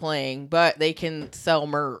paid for playing, but they can sell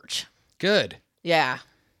merch. Good. Yeah.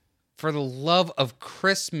 For the love of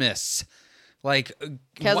Christmas. Like,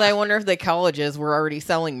 because I wonder if the colleges were already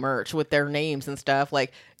selling merch with their names and stuff,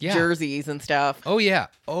 like jerseys and stuff. Oh, yeah.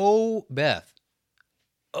 Oh, Beth.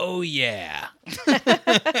 Oh, yeah.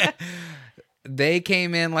 They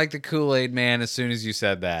came in like the Kool-Aid man as soon as you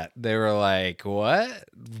said that. They were like, what?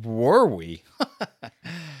 Were we?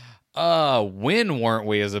 When weren't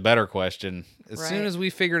we is a better question. As soon as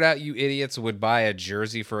we figured out you idiots would buy a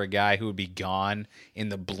jersey for a guy who would be gone in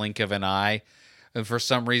the blink of an eye, and for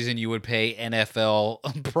some reason you would pay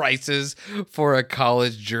NFL prices for a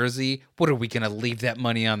college jersey, what are we going to leave that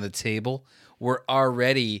money on the table? We're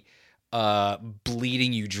already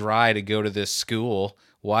bleeding you dry to go to this school.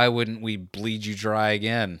 Why wouldn't we bleed you dry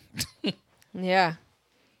again? Yeah.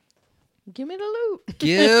 Give me the loot.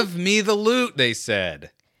 Give me the loot, they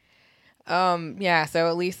said. Yeah, so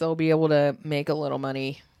at least they'll be able to make a little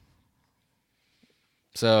money.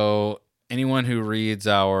 So anyone who reads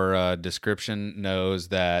our description knows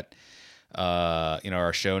that,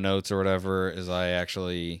 our show notes or whatever is I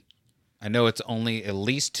know it's only at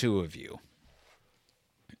least two of you.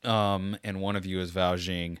 And one of you is Val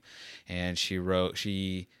Jing, and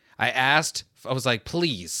I was like,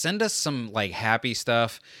 please send us some like happy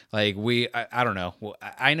stuff. Like I don't know. Well,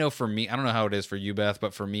 I know for me, I don't know how it is for you, Beth,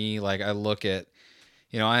 but for me, like I look at,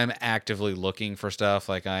 I am actively looking for stuff.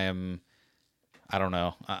 Like I don't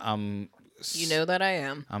know. I'm. You know that I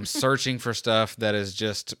am. I'm searching for stuff that is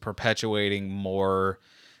just perpetuating more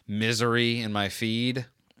misery in my feed.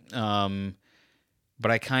 But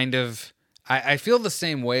I kind of. I feel the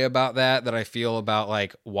same way about that I feel about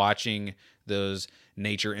like watching those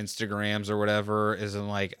nature Instagrams or whatever. Is I'm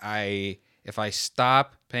like, if I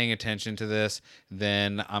stop paying attention to this,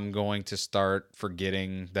 then I'm going to start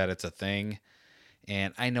forgetting that it's a thing.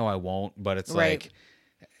 And I know I won't, but it's right. like,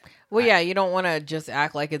 well, yeah, you don't want to just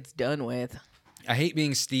act like it's done with. I hate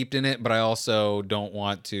being steeped in it, but I also don't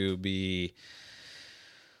want to be,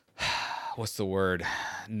 what's the word?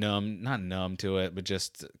 Not numb to it, but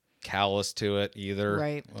just callous to it either.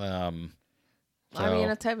 Right. I mean,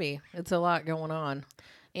 it's heavy. It's a lot going on.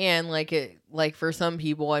 And like for some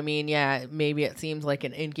people, I mean, yeah, maybe it seems like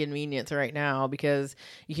an inconvenience right now because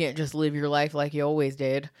you can't just live your life like you always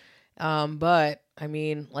did. But I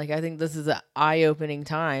mean, like, I think this is an eye-opening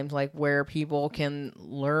time, like where people can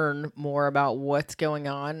learn more about what's going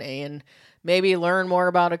on and maybe learn more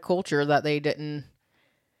about a culture that they didn't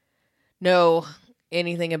know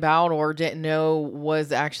anything about or didn't know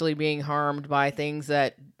was actually being harmed by things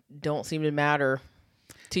that don't seem to matter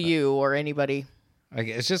to you or anybody. Like,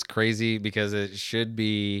 it's just crazy because this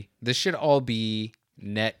should all be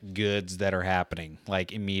net goods that are happening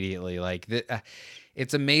like immediately. Like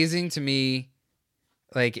it's amazing to me.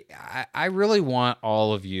 Like I really want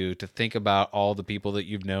all of you to think about all the people that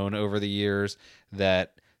you've known over the years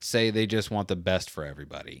that say they just want the best for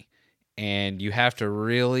everybody. And you have to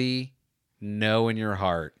really know in your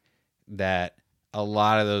heart that a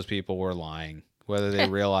lot of those people were lying, whether they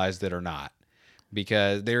realized it or not.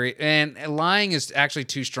 Because and lying is actually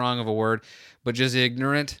too strong of a word, but just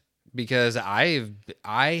ignorant. Because I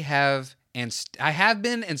have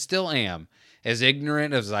been and still am as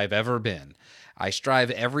ignorant as I've ever been. I strive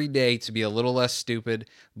every day to be a little less stupid,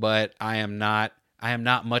 but I am not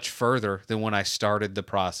much further than when I started the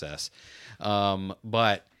process.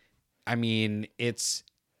 But I mean,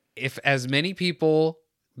 if as many people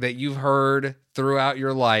that you've heard throughout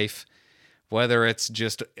your life whether it's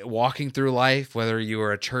just walking through life, whether you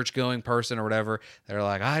are a church-going person or whatever, they're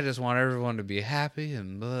like, I just want everyone to be happy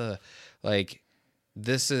and blah. Like,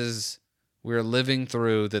 we're living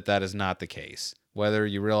through that is not the case. Whether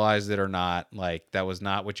you realize it or not, like, that was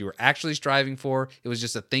not what you were actually striving for. It was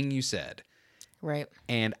just a thing you said. Right.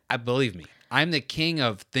 And believe me, I'm the king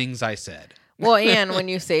of things I said. Well, and when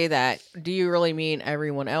you say that, do you really mean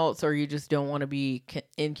everyone else, or you just don't want to be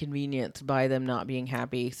inconvenienced by them not being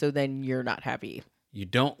happy, so then you're not happy? You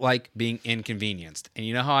don't like being inconvenienced. And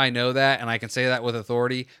you know how I know that? And I can say that with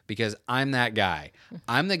authority because I'm that guy.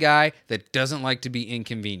 I'm the guy that doesn't like to be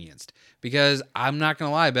inconvenienced. Because I'm not going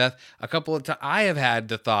to lie, Beth, a couple of times I have had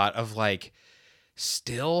the thought of like,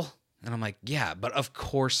 still? And I'm like, yeah, but of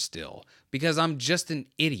course still. Because I'm just an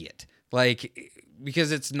idiot. Like,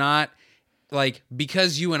 because it's not... Like,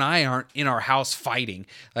 because you and I aren't in our house fighting,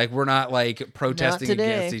 like, we're not, like, protesting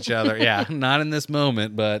against each other. Yeah, not in this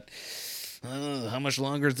moment, but how much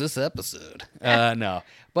longer is this episode? No.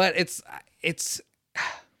 But it's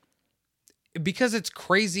because it's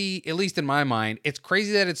crazy, at least in my mind, it's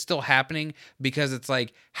crazy that it's still happening because it's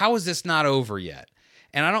like, how is this not over yet?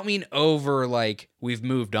 And I don't mean over like we've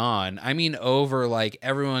moved on. I mean over like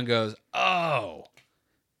everyone goes, oh,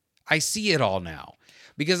 I see it all now.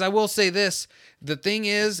 Because I will say this, the thing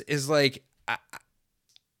is like,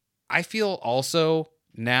 I feel also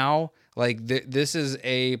now like this is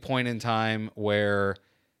a point in time where,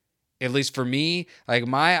 at least for me, like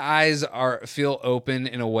my eyes feel open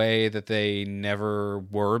in a way that they never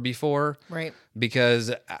were before. Right.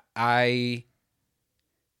 Because I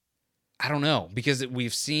don't know, because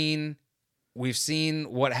we've seen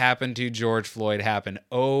what happened to George Floyd happen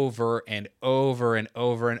over and over and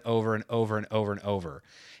over and over and over and over and over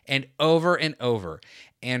and over and over.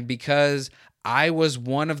 And because I was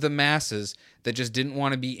one of the masses that just didn't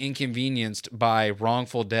want to be inconvenienced by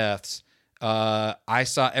wrongful deaths, I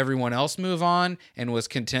saw everyone else move on and was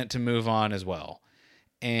content to move on as well.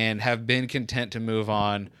 And have been content to move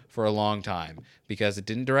on for a long time because it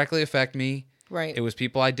didn't directly affect me. Right. It was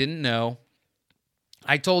people I didn't know.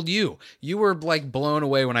 I told you were like blown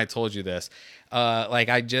away when I told you this. Like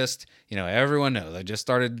I just, everyone knows I just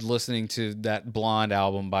started listening to that Blonde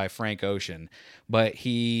album by Frank Ocean, but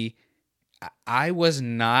I was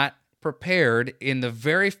not prepared in the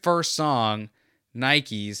very first song,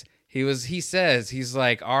 Nikes. He says, he's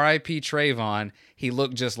like, R.I.P. Trayvon. He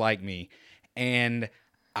looked just like me. And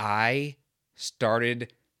I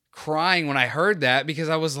started crying when I heard that because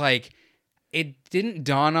I was like, it didn't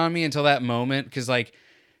dawn on me until that moment because, like,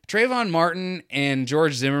 Trayvon Martin and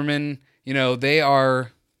George Zimmerman,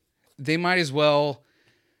 they might as well,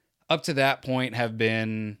 up to that point, have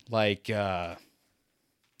been, like, I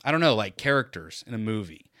don't know, like characters in a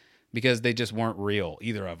movie because they just weren't real,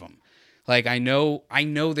 either of them. Like, I know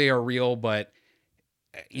they are real, but,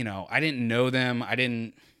 I didn't know them. I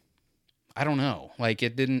don't know. Like, I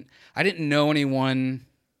didn't know anyone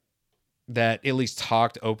that at least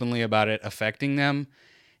talked openly about it affecting them.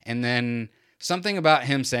 And then something about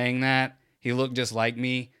him saying that he looked just like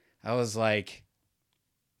me. I was like,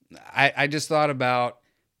 I just thought about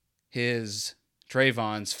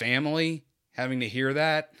Trayvon's family having to hear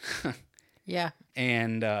that. Yeah.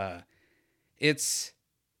 And I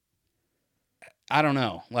don't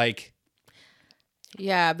know. Like,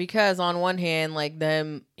 yeah, because on one hand, like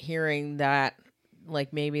them hearing that,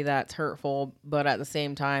 like maybe that's hurtful, but at the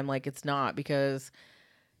same time, like it's not, because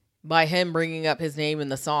by him bringing up his name in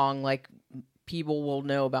the song, like people will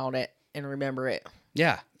know about it and remember it.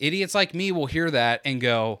 Yeah. Idiots like me will hear that and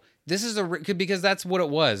go, this is because that's what it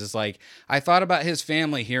was. It's like, I thought about his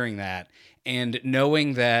family hearing that and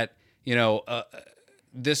knowing that,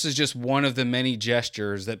 this is just one of the many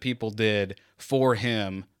gestures that people did for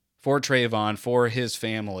him, for Trayvon, for his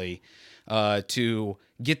family, to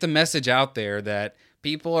get the message out there that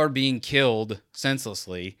people are being killed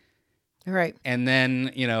senselessly. Right. And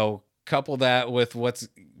then, couple that with what's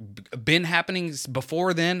been happening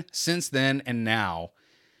before then, since then, and now.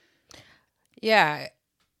 Yeah.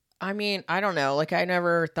 I mean, I don't know. Like, I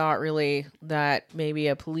never thought really that maybe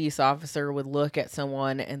a police officer would look at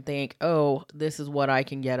someone and think, oh, this is what I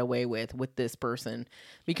can get away with this person,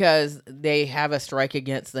 because they have a strike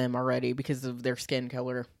against them already because of their skin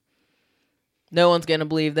color. No one's going to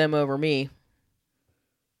believe them over me.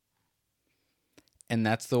 And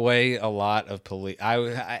that's the way a lot of police...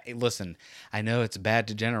 I listen, I know it's bad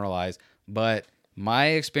to generalize, but my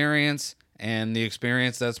experience and the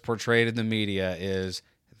experience that's portrayed in the media is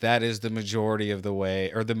that is the majority of the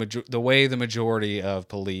way, or the way the majority of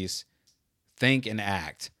police think and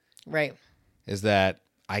act. Right. Is that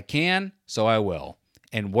I can, so I will.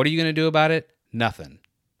 And what are you going to do about it? Nothing.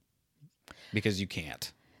 because you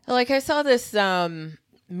can't. Like, I saw this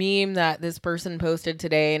meme that this person posted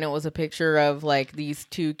today, and it was a picture of like these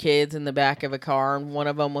two kids in the back of a car, and one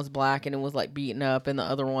of them was black and it was like beaten up, and the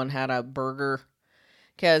other one had a burger.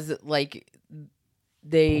 Because like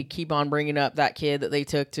they keep on bringing up that kid that they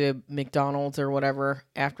took to McDonald's or whatever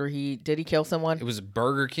after did he kill someone? It was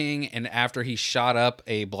Burger King, and after he shot up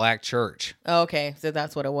a black church. Oh, okay, so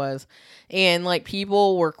that's what it was. And like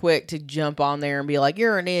people were quick to jump on there and be like,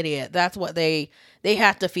 "You're an idiot." That's what they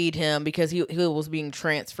have to feed him because he was being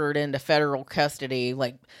transferred into federal custody.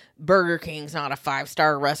 Like Burger King's not a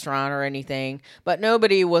 5-star restaurant or anything, but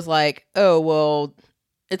nobody was like, "Oh, well,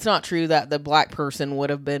 it's not true that the black person would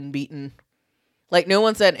have been beaten." Like, no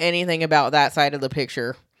one said anything about that side of the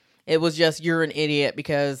picture. It was just, you're an idiot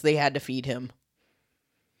because they had to feed him.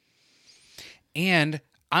 And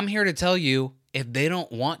I'm here to tell you, if they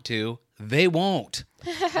don't want to, they won't.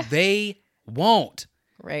 They won't.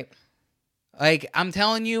 Right. Like, I'm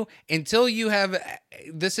telling you, until you have...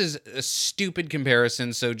 This is a stupid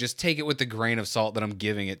comparison, so just take it with the grain of salt that I'm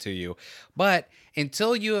giving it to you. But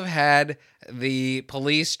until you have had the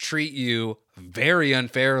police treat you very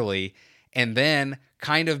unfairly... and then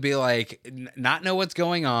kind of be like, not know what's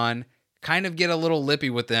going on, kind of get a little lippy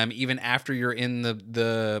with them even after you're in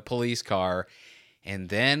the police car. And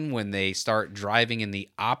then when they start driving in the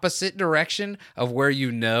opposite direction of where you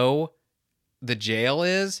know the jail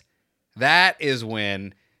is, that is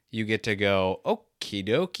when you get to go, okie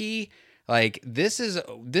dokie. Like, this is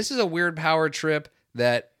a weird power trip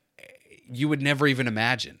that you would never even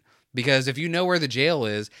imagine. Because if you know where the jail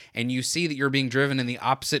is and you see that you're being driven in the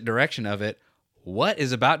opposite direction of it, what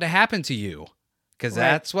is about to happen to you? Because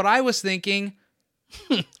that's what I was thinking.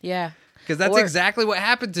 Yeah. Because that's exactly what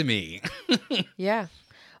happened to me. Yeah.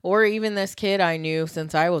 Or even this kid I knew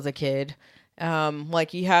since I was a kid. Like,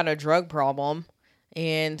 he had a drug problem.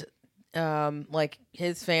 And, like,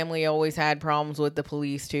 his family always had problems with the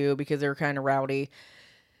police, too, because they were kind of rowdy.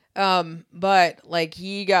 But like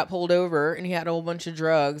he got pulled over and he had a whole bunch of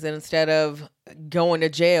drugs, and instead of going to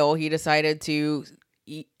jail, he decided to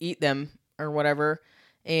eat them or whatever.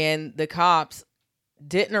 And the cops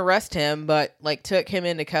didn't arrest him, but like took him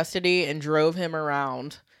into custody and drove him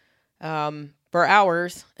around, for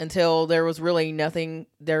hours until there was really nothing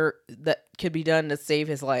there that could be done to save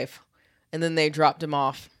his life. And then they dropped him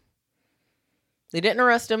off. They didn't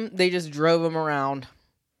arrest him. They just drove him around.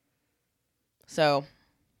 So,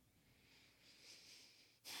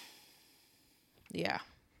 yeah.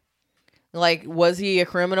 Like, was he a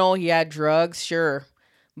criminal? He had drugs? Sure.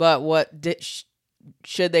 But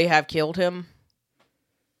should they have killed him?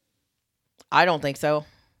 I don't think so.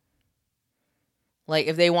 Like,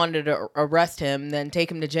 if they wanted to arrest him, then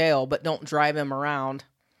take him to jail, but don't drive him around.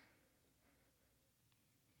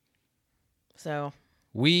 So.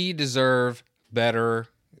 We deserve better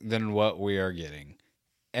than what we are getting.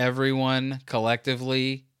 Everyone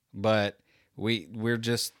collectively, but we're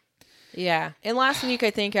just... Yeah. And last week,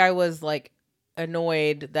 I think I was, like,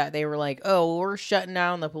 annoyed that they were like, oh, we're shutting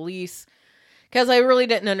down the police. Because I really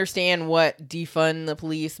didn't understand what defund the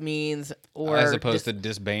police means. Or as opposed to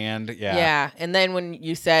disband. Yeah. Yeah. And then when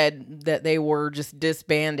you said that they were just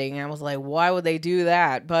disbanding, I was like, why would they do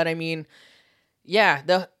that? But, I mean, yeah,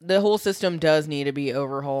 the whole system does need to be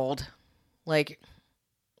overhauled. Like,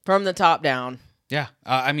 from the top down. Yeah.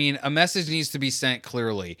 I mean, a message needs to be sent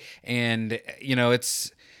clearly. And, you know,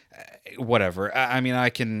 it's... whatever. I mean,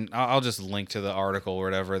 I'll just link to the article or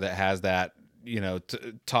whatever that has that, you know,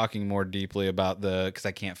 talking more deeply about because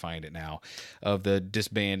I can't find it now, of the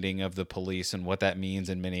disbanding of the police and what that means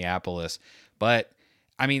in Minneapolis. But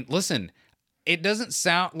I mean, listen, it doesn't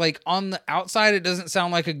sound like, on the outside, it doesn't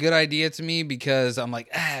sound like a good idea to me, because I'm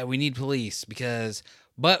like, we need police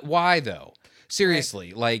but why though?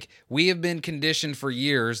 Seriously, like, we have been conditioned for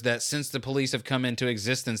years that since the police have come into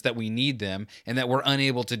existence that we need them, and that we're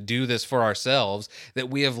unable to do this for ourselves, that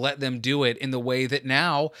we have let them do it in the way that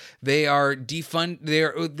now they are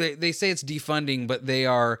they say it's defunding, but they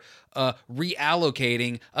are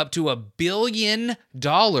reallocating up to $1 billion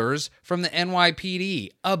from the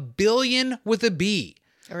NYPD. $1 billion with a B.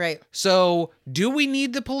 All right. So do we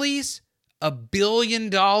need the police? $1 billion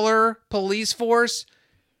police force?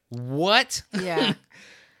 What? Yeah.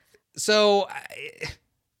 So,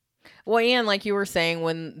 well, and like you were saying,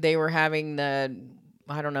 when they were having the,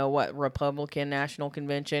 I don't know what, Republican National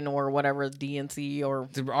Convention or whatever, DNC or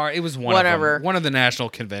it was one of the national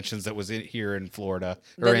conventions that was here in Florida.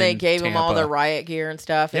 Then they gave them all the riot gear and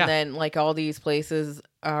stuff, and then like all these places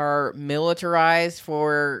are militarized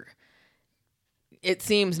for, it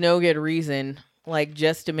seems, no good reason, like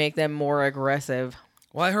just to make them more aggressive.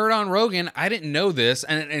 Well, I heard on Rogan, I didn't know this,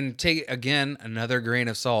 and take, again, another grain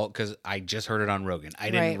of salt, because I just heard it on Rogan. I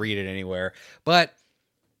didn't read it anywhere. But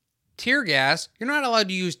tear gas, you're not allowed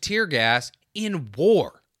to use tear gas in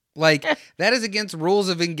war. Like, that is against rules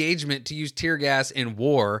of engagement to use tear gas in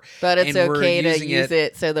war. But it's okay to use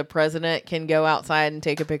it so the president can go outside and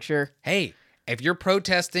take a picture. Hey, if you're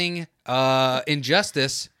protesting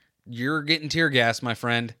injustice, you're getting tear gas, my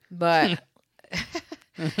friend. But...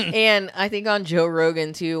 And I think on Joe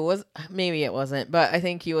Rogan too, maybe it wasn't, but I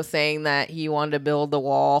think he was saying that he wanted to build the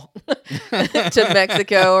wall to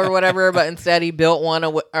Mexico or whatever, but instead he built one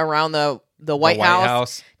around the White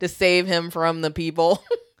House to save him from the people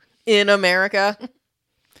in America.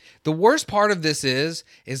 The worst part of this is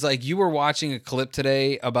like, you were watching a clip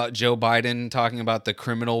today about Joe Biden talking about the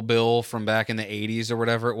criminal bill from back in the 80s or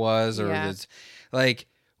whatever it was, or it's like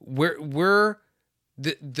we're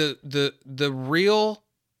the real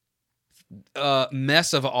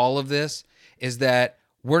mess of all of this is that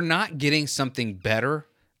we're not getting something better,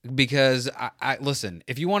 because I listen,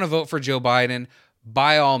 if you want to vote for Joe Biden,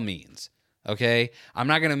 by all means, okay? I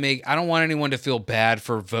don't want anyone to feel bad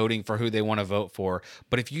for voting for who they want to vote for,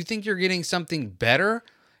 but if you think you're getting something better,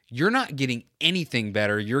 you're not getting anything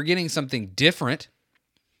better. You're getting something different.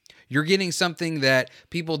 You're getting something that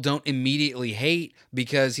people don't immediately hate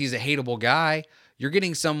because he's a hateable guy. You're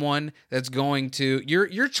getting someone that's going to...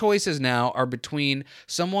 Your choices now are between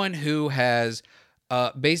someone who has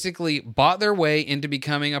basically bought their way into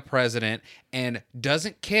becoming a president and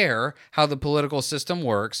doesn't care how the political system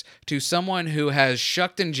works, to someone who has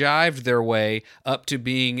shucked and jived their way up to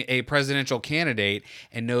being a presidential candidate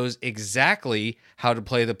and knows exactly how to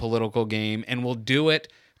play the political game and will do it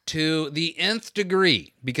to the nth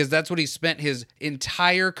degree, because that's what he spent his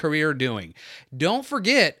entire career doing. Don't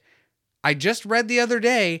forget, I just read the other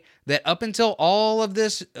day that up until all of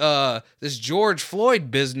this this George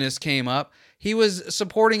Floyd business came up, he was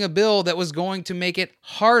supporting a bill that was going to make it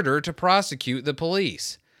harder to prosecute the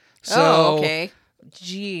police. So, okay.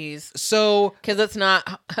 Jeez. So, because it's not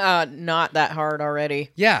that hard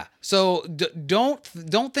already. Yeah. So don't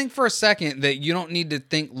think for a second that you don't need to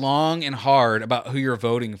think long and hard about who you're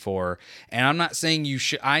voting for. And I'm not saying you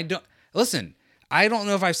should. Listen, I don't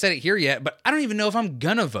know if I've said it here yet, but I don't even know if I'm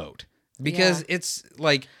gonna vote. Because it's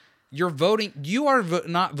like, you're voting, you are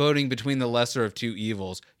not voting between the lesser of two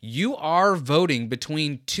evils. You are voting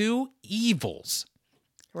between two evils.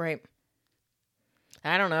 Right.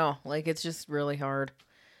 I don't know. Like, it's just really hard.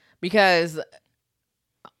 Because,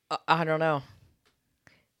 I don't know.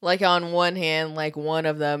 Like, on one hand, like, one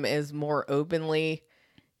of them is more openly,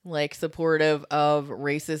 like, supportive of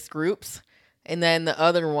racist groups. And then the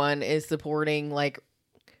other one is supporting, like,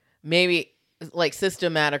 maybe... like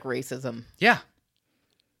systematic racism. Yeah.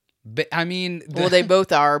 But I mean, well, they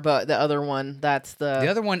both are, but the other one, the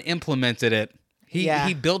other one implemented it.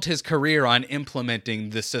 He built his career on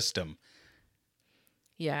implementing the system.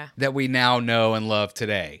 Yeah. That we now know and love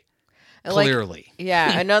today. Clearly.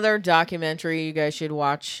 Yeah. Another documentary you guys should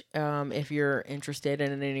watch, if you're interested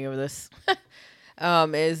in any of this,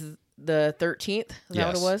 is the 13th. Is that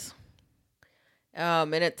what it was?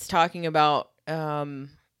 And it's talking about,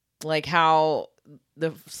 like how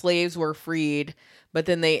the slaves were freed, but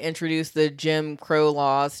then they introduced the Jim Crow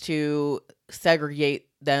laws to segregate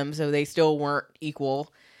them, so they still weren't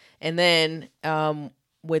equal. And then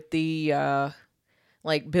with the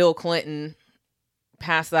like Bill Clinton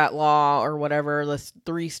passed that law or whatever, the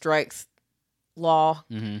 3 strikes law.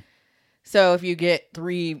 Mm-hmm. So if you get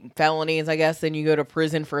 3 felonies, I guess, then you go to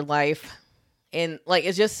prison for life. And like,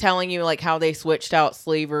 it's just telling you like how they switched out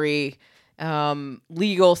slavery,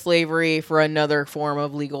 legal slavery for another form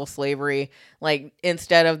of legal slavery. Like,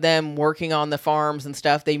 instead of them working on the farms and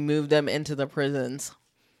stuff, they moved them into the prisons.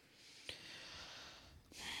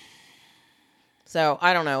 So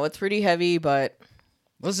I don't know. It's pretty heavy, but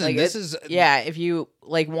listen, like, this is if you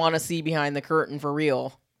like want to see behind the curtain for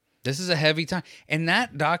real. This is a heavy time. And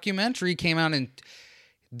that documentary came out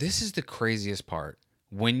this is the craziest part.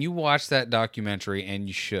 When you watch that documentary, and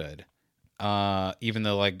you should, even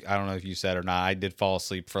though, like, I don't know if you said or not, I did fall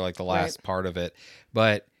asleep for like the last part of it.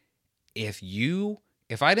 But if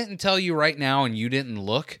I didn't tell you right now and you didn't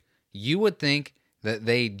look, you would think that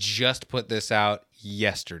they just put this out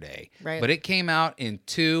yesterday. Right. But it came out in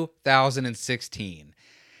 2016.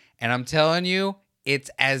 And I'm telling you,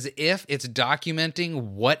 it's as if it's documenting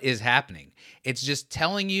what is happening. It's just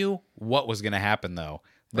telling you what was going to happen, though.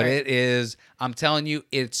 But it is, I'm telling you,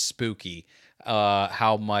 it's spooky.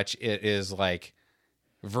 How much it is like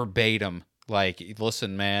verbatim. Like,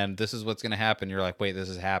 listen, man, this is what's going to happen. You're like, wait, this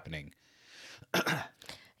is happening.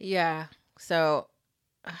 Yeah. So,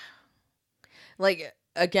 like,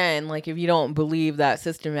 again, like if you don't believe that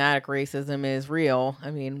systematic racism is real,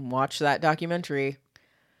 I mean, watch that documentary.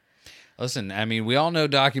 Listen, I mean, we all know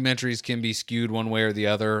documentaries can be skewed one way or the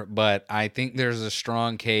other, but I think there's a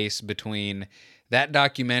strong case between that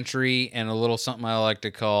documentary and a little something I like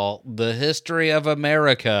to call the history of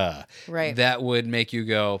America. Right. That would make you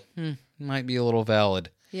go, might be a little valid.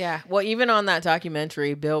 Yeah. Well, even on that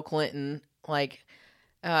documentary, Bill Clinton, like,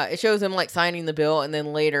 it shows him like signing the bill and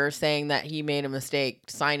then later saying that he made a mistake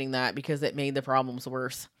signing that because it made the problems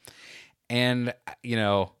worse. And, you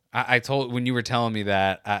know, I told, when you were telling me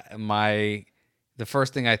that, the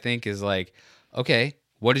first thing I think is like, okay,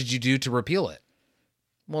 what did you do to repeal it?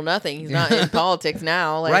 Well, nothing. He's not in politics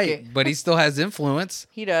now. Like, right. But he still has influence.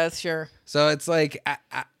 He does, sure. So it's like,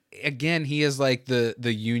 again, he is like the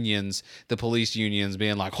unions, the police unions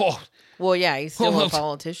being like, oh. Well, yeah, he's still a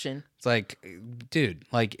politician. It's like, dude,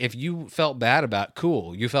 like if you felt bad about,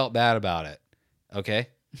 cool, you felt bad about it. Okay.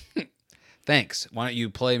 Thanks. Why don't you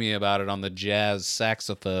play me about it on the jazz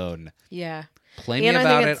saxophone? Yeah. Play me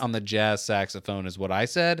about it on the jazz saxophone is what I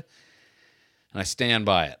said. And I stand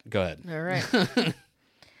by it. Go ahead. All right.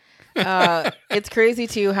 It's crazy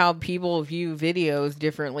too how people view videos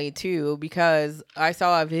differently too, because I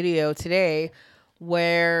saw a video today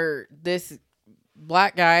where this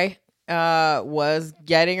black guy was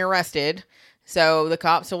getting arrested. So the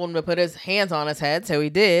cops told him to put his hands on his head. So he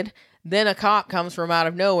did. Then a cop comes from out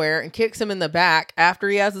of nowhere and kicks him in the back after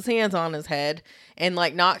he has his hands on his head and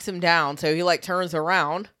like knocks him down. So he like turns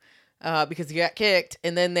around because he got kicked,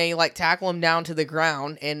 and then they like tackle him down to the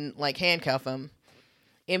ground and like handcuff him.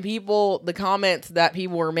 And the comments that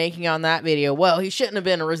people were making on that video, well, he shouldn't have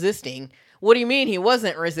been resisting. What do you mean he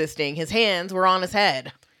wasn't resisting? His hands were on his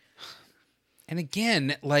head. And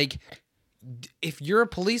again, like, if you're a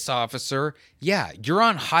police officer, yeah, you're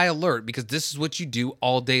on high alert because this is what you do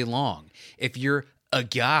all day long. If you're a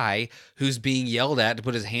guy who's being yelled at to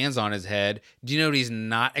put his hands on his head, do you know what he's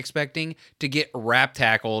not expecting? To get rap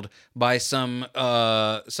tackled by some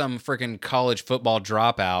freaking college football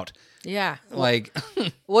dropout. Yeah. Like,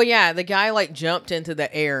 well, yeah, the guy like jumped into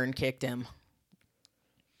the air and kicked him.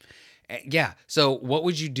 Yeah. So what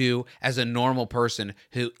would you do as a normal person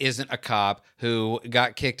who isn't a cop, who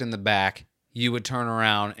got kicked in the back? You would turn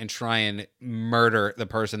around and try and murder the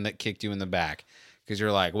person that kicked you in the back. Because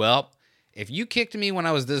you're like, well, if you kicked me when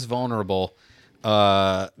I was this vulnerable,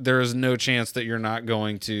 there is no chance that you're not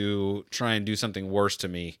going to try and do something worse to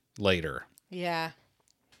me later. Yeah.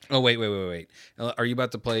 Oh, wait. Are you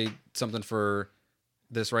about to play something for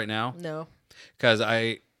this right now? No. Because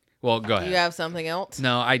well, go ahead. You have something else?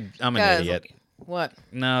 No, I'm an idiot. What?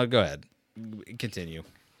 No, go ahead. Continue.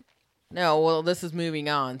 No, well, this is moving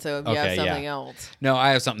on, so if you have something else. No, I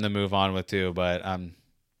have something to move on with too, but okay.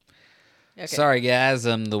 Sorry, guys,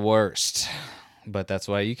 I'm the worst. But that's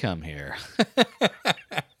why you come here.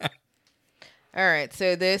 All right,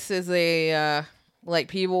 so this is like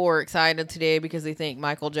people were excited today because they think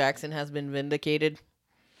Michael Jackson has been vindicated.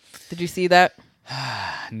 Did you see that?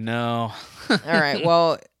 No. All right,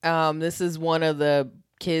 well, this is one of the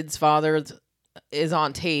kids' fathers is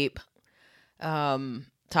on tape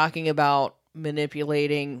talking about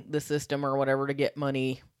manipulating the system or whatever to get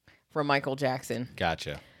money from Michael Jackson.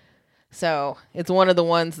 Gotcha. So it's one of the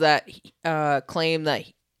ones that claim that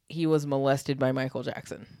he was molested by Michael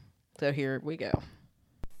Jackson. So here we go.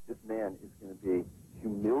 This man is going to be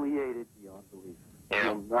humiliated beyond belief. He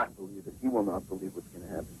will not believe it. He will not believe what's going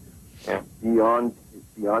to happen. Yeah. Beyond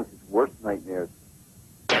his worst nightmares.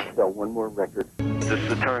 Sell one more record. This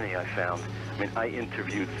attorney I found, I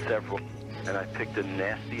interviewed several, and I picked the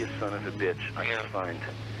nastiest son of a bitch I could find.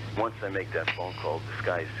 Once I make that phone call, this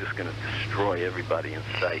guy is just going to destroy everybody in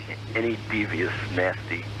sight. Any devious,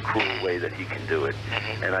 nasty, cruel way that he can do it.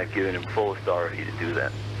 And I've given him full authority to do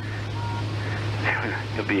that.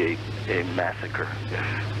 It'll be a massacre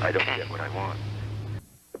if I don't get what I want.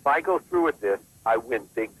 If I go through with this, I win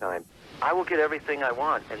big time. I will get everything I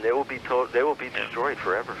want, and they will be destroyed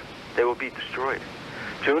forever. They will be destroyed.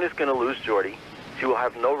 June is going to lose Jordy. She will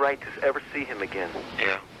have no right to ever see him again.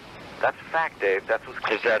 Yeah. That's a fact, Dave. That's what's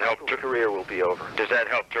going to happen. Michael's career will be over. Does that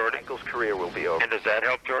help Jordy? Michael's career will be over. And does that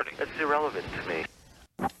help Jordy? That's irrelevant to me.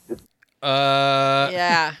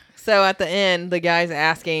 Yeah. So at the end, the guy's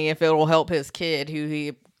asking if it will help his kid, who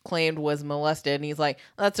he claimed was molested, and he's like,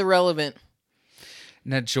 "That's irrelevant."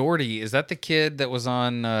 Now, Jordy, is that the kid that was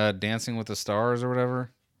on Dancing with the Stars or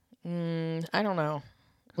whatever? I don't know.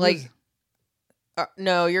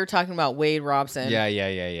 No, you're talking about Wade Robson.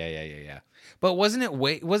 Yeah. But wasn't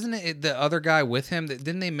it the other guy with him?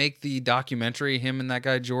 Didn't they make the documentary, him and that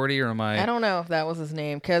guy Jordy, or am I? I don't know if that was his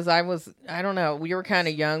name, because I don't know. We were kind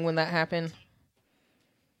of young when that happened.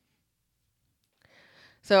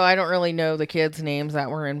 So I don't really know the kids' names that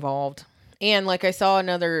were involved. And like I saw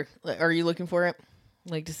another. Are you looking for it?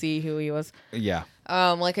 Like to see who he was? Yeah.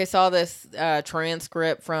 Like I saw this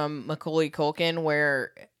transcript from Macaulay Culkin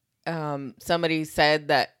where somebody said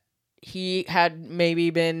that he had maybe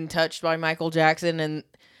been touched by Michael Jackson, and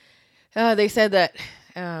they said that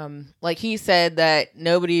like he said that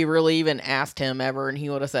nobody really even asked him ever, and he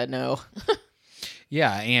would have said no.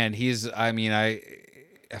 Yeah, and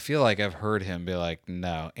I feel like I've heard him be like,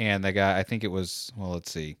 no. And the guy, I think it was, well, let's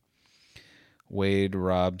see, Wade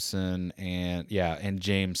Robson and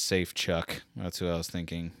James Safechuck. That's who I was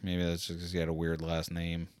thinking. Maybe that's just because he had a weird last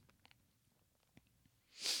name.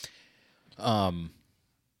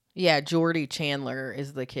 Yeah, Jordy Chandler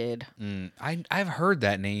is the kid. I've heard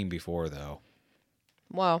that name before, though.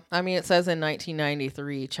 Well, I mean, it says in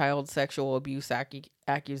 1993, child sexual abuse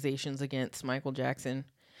accusations against Michael Jackson.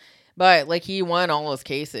 But, like, he won all his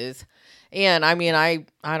cases. And, I mean, I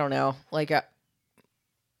don't know. Like,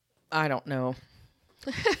 I don't know.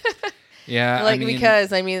 Yeah, like, because,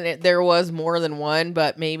 there was more than one,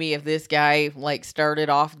 but maybe if this guy, like, started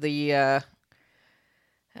off the,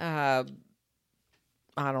 I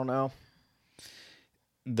don't know.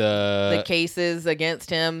 The cases against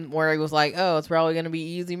him where he was like, oh, it's probably going to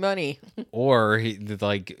be easy money. Or you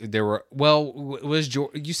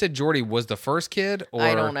said Jordy was the first kid? Or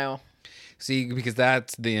I don't know. See, because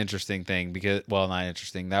that's the interesting thing. Not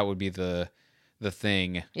interesting. That would be the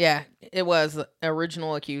thing. Yeah, it was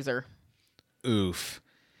original accuser. Oof.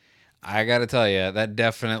 I got to tell you, that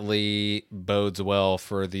definitely bodes well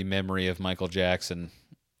for the memory of Michael Jackson.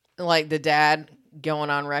 Like the dad going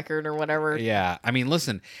on record or whatever. Yeah. I mean,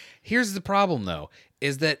 listen, here's the problem, though,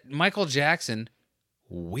 is that Michael Jackson,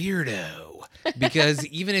 weirdo. Because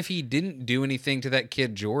even if he didn't do anything to that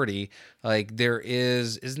kid Jordy, like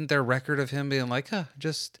isn't there record of him being like, we're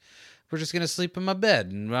just gonna sleep in my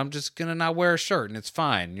bed and I'm just gonna not wear a shirt and it's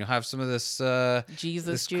fine. You'll have some of this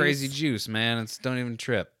Jesus juice. Crazy juice, man. Don't even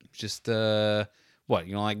trip. Just what,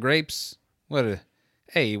 you don't like grapes?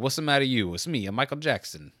 Hey, what's the matter you? It's me, I'm Michael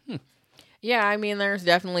Jackson. Yeah, I mean there's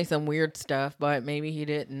definitely some weird stuff, but maybe he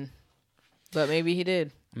didn't. But maybe he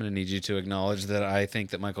did. I'm going to need you to acknowledge that I think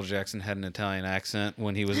that Michael Jackson had an Italian accent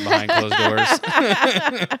when he was behind closed doors.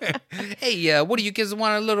 Hey, what do you kids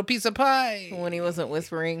want, a little piece of pie? When he wasn't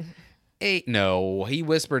whispering. Hey, no, he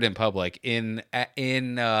whispered in public. In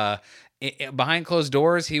behind closed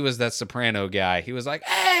doors, he was that soprano guy. He was like,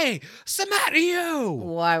 hey, what's the matter you?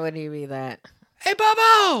 Why would he be that? Hey,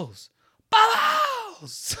 Bubbles!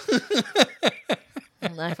 Bubbles!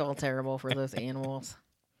 I felt terrible for those animals.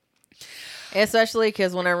 Especially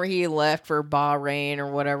because whenever he left for Bahrain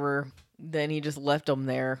or whatever, then he just left them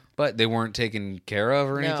there. But they weren't taken care of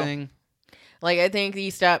or anything? Like, I think he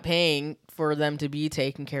stopped paying for them to be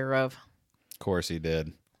taken care of. Of course he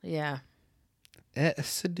did. Yeah.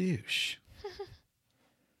 It's a douche.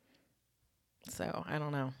 So, I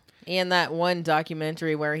don't know. And that one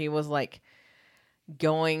documentary where he was, like,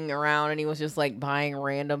 going around and he was just, like, buying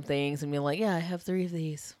random things and being like, yeah, I have 3 of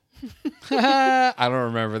these. I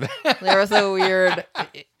don't remember that. They were so weird.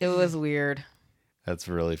 It was weird. That's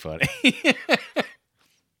really funny.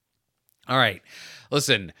 All right.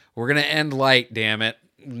 Listen, we're going to end light, damn it.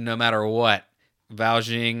 No matter what.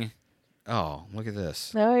 Vaojing. Oh, look at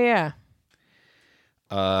this. Oh, yeah.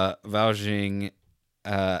 Vaojing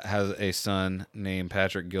has a son named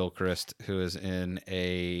Patrick Gilchrist who is in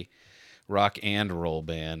a rock and roll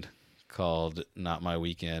band called Not My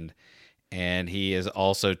Weekend. And he is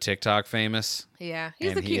also TikTok famous. Yeah,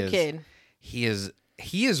 he's a cute kid. He is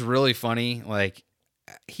really funny. Like,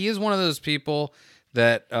 he is one of those people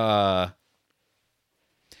that,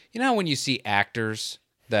 you know, when you see actors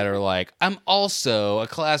that are like, I'm also a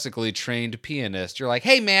classically trained pianist. You're like,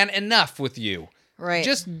 hey, man, enough with you. Right.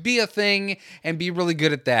 Just be a thing and be really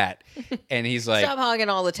good at that. And he's like, stop hogging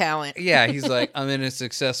all the talent. Yeah, he's like, I'm in a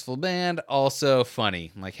successful band, also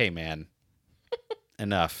funny. I'm like, hey, man.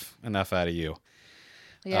 Enough out of you.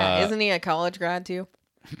 Yeah, isn't he a college grad too?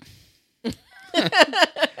 Are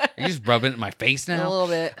you just rubbing it in my face now? A little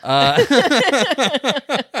bit.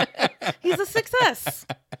 He's a success.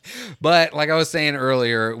 But like I was saying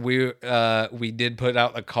earlier, we did put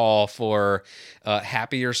out a call for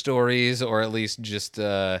happier stories, or at least just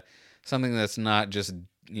something that's not just,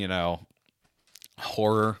 you know,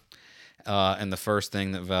 horror. And the first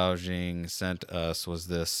thing that Vaojing sent us was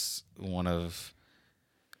this one of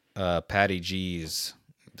Patty G's.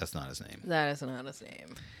 That's not his name. That is not his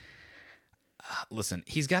name. Listen,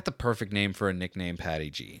 he's got the perfect name for a nickname, Patty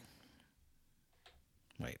G.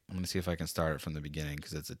 Wait, I'm going to see if I can start it from the beginning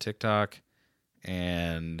because it's a TikTok.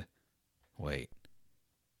 And wait,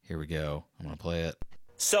 here we go. I'm going to play it.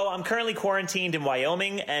 So I'm currently quarantined in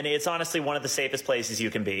Wyoming, and it's honestly one of the safest places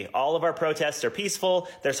you can be. All of our protests are peaceful.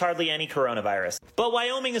 There's hardly any coronavirus. But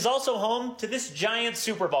Wyoming is also home to this giant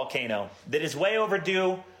supervolcano that is way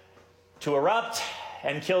overdue to erupt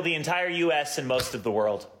and kill the entire U.S. and most of the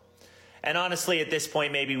world. And honestly, at this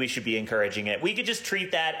point, maybe we should be encouraging it. We could just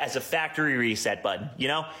treat that as a factory reset button, you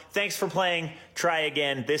know? Thanks for playing. Try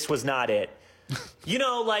again. This was not it. You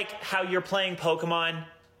know, like how you're playing Pokemon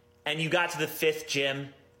and you got to the 5th gym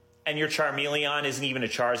and your Charmeleon isn't even a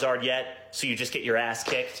Charizard yet, so you just get your ass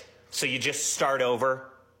kicked. So you just start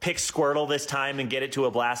over, pick Squirtle this time and get it to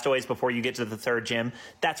a Blastoise before you get to the 3rd gym.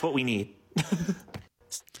 That's what we need.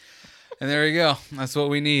 And there you go. That's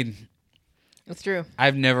what we need. It's true.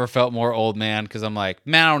 I've never felt more old man because I'm like,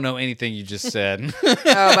 man, I don't know anything you just said.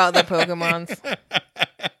 Oh, about the Pokemons?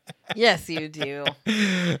 Yes, you do.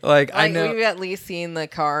 Like I know we've at least seen the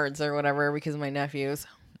cards or whatever because of my nephews.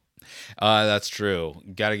 That's true.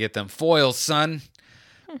 Got to get them foils, son.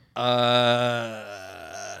 But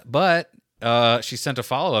she sent a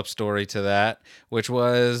follow-up story to that, which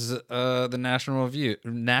was the National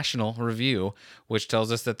Review, which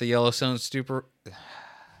tells us that the Yellowstone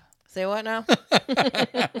Say what now?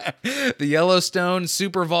 the Yellowstone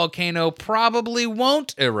supervolcano probably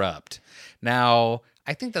won't erupt. Now,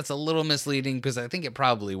 I think that's a little misleading because I think it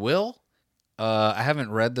probably will. I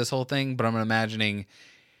haven't read this whole thing, but I'm imagining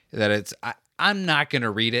that it's... I'm not going to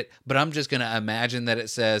read it, but I'm just going to imagine that it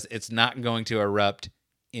says it's not going to erupt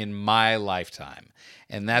in my lifetime.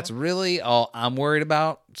 And that's really all I'm worried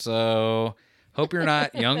about. So... hope you're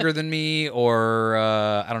not younger than me or,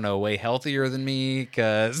 I don't know, way healthier than me,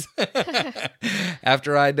 because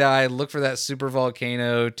after I die, look for that super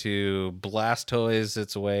volcano to Blastoise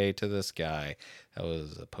its way to the sky. That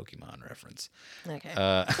was a Pokemon reference. Okay.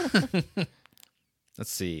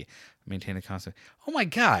 Let's see. Maintain a constant... Oh, my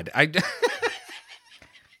God.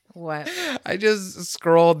 What? I just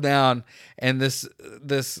scrolled down, and this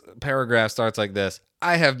paragraph starts like this.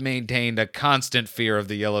 I have maintained a constant fear of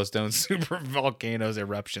the Yellowstone supervolcano's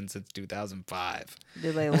eruption since 2005.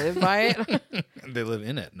 Do they live by it? They live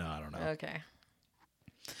in it. No, I don't know. Okay.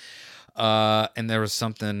 And there was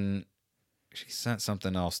something... She sent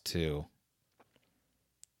something else, too.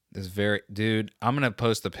 Dude, I'm going to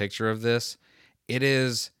post the picture of this. It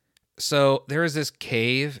is... So, there is this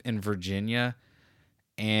cave in Virginia...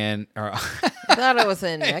 I thought it was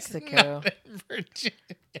in Mexico. In Virginia.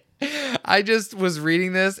 I just was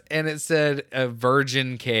reading this and it said a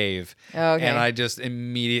virgin cave. Okay. And I just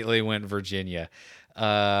immediately went Virginia.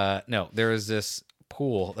 No, there is this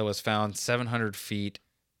pool that was found 700 feet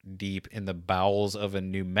deep in the bowels of a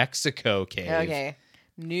New Mexico cave. Okay.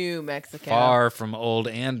 New Mexico. Far from old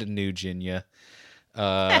and New Virginia.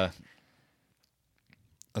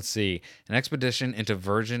 Let's see. An expedition into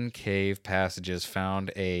virgin cave passages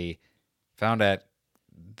found at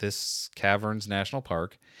this Caverns National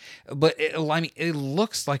Park. But it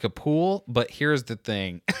looks like a pool, but here's the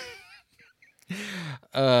thing.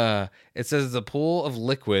 It says the pool of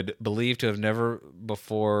liquid believed to have never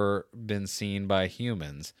before been seen by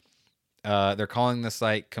humans. They're calling the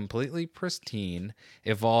site completely pristine,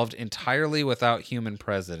 evolved entirely without human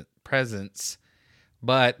presence.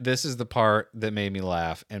 But this is the part that made me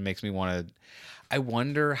laugh and makes me want to... I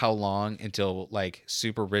wonder how long until, like,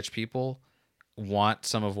 super rich people want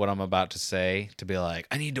some of what I'm about to say to be like,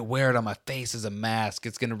 I need to wear it on my face as a mask.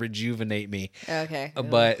 It's going to rejuvenate me. Okay.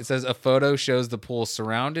 But it says a photo shows the pool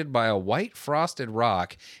surrounded by a white frosted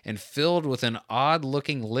rock and filled with an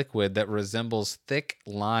odd-looking liquid that resembles thick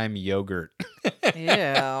lime yogurt.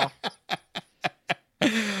 Yeah.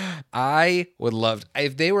 I would love...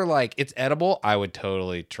 If they were like, it's edible, I would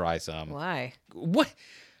totally try some. Why? What?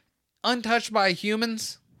 Untouched by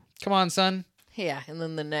humans? Come on, son. Yeah, and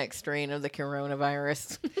then the next strain of the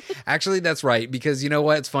coronavirus. Actually, that's right, because you know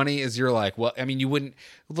what's funny is you're like, well, I mean, you wouldn't...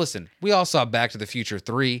 Listen, we all saw Back to the Future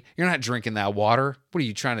 3. You're not drinking that water. What are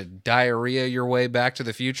you, trying to diarrhea your way back to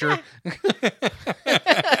the future?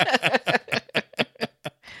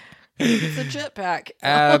 It's a jetpack.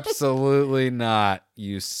 Absolutely not,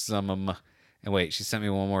 you summum. And wait, she sent me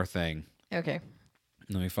one more thing. Okay.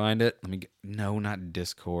 Let me find it. No, not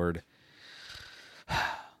Discord.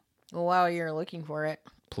 Well, while you're looking for it,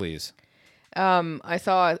 Please. I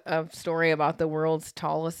saw a story about the world's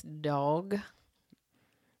tallest dog.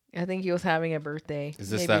 I think he was having a birthday. Is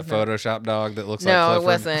this Maybe that he's not. Photoshop dog that looks No, like it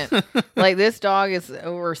Clifford? wasn't. Like, this dog is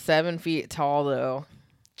over 7 feet tall, though.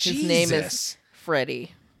 His name is Jesus.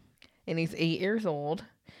 Freddie, and he's 8 years old,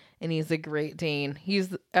 and he's a Great Dane. He's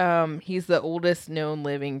the oldest known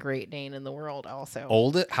living Great Dane in the world. Also,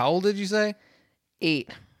 How old did you say? 8.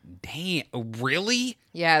 Damn, really?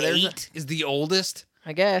 Yeah, there's 8 is the oldest?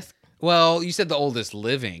 I guess. Well, you said the oldest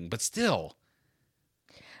living, but still.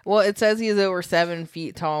 Well, it says he's over 7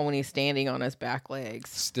 feet tall when he's standing on his back legs.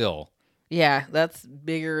 Still. Yeah, that's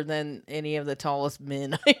bigger than any of the tallest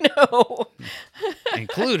men I know.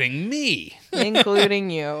 Including me. Including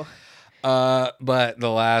you. But the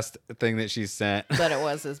last thing that she sent But it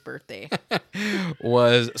was his birthday.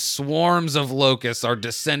 was swarms of locusts are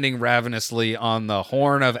descending ravenously on the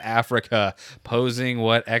Horn of Africa, posing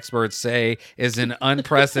what experts say is an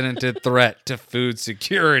unprecedented threat to food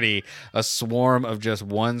security. A swarm of just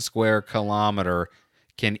 1 square kilometer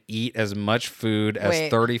can eat as much food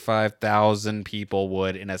as 35,000 people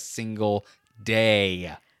would in a single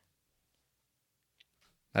day.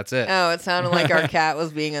 That's it. Oh, it sounded like our cat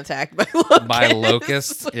was being attacked by locusts. By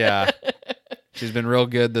locusts? Yeah. She's been real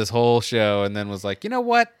good this whole show and then was like, you know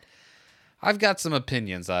what? I've got some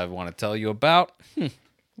opinions I want to tell you about.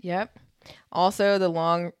 Yep. Also, the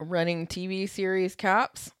long-running TV series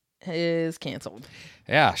Cops is canceled.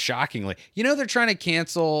 Yeah, shockingly. You know they're trying to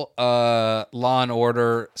cancel Law and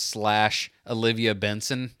Order / Olivia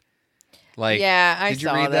Benson? Like, yeah, I did you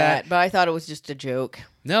saw read that, but I thought it was just a joke.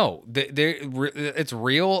 No, it's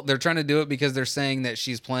real. They're trying to do it because they're saying that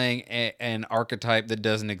she's playing an archetype that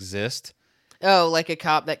doesn't exist. Oh, like a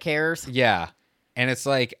cop that cares? Yeah. And it's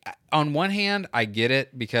like, on one hand, I get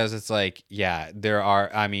it because it's like, yeah, there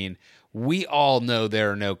are, I mean, we all know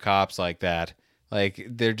there are no cops like that. Like,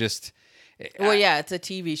 they're just... Well, yeah, it's a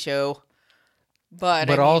TV show. But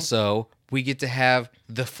I mean, also, we get to have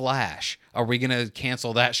The Flash. Are we going to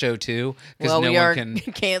cancel that show too? Well, we are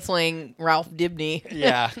canceling Ralph Dibny.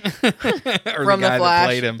 Yeah. Or from the guy The Flash. that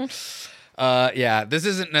played him. Yeah, this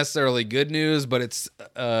isn't necessarily good news, but it's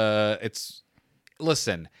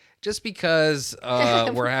listen, just because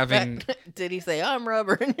we're having... Did he say, I'm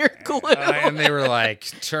rubber and you're glue? And they were like,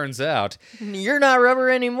 turns out... You're not rubber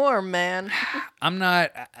anymore, man. I'm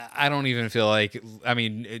not... I don't even feel like... I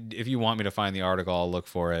mean, if you want me to find the article, I'll look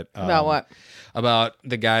for it. About what? About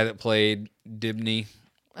the guy that played Dibny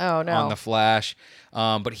on The Flash.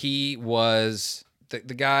 But he was...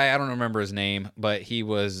 The guy, I don't remember his name, but he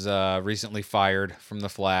was recently fired from The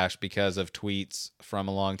Flash because of tweets from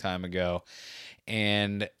a long time ago.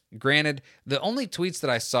 And granted, the only tweets that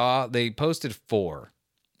I saw, they posted 4.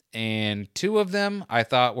 And 2 of them I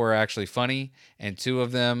thought were actually funny. And 2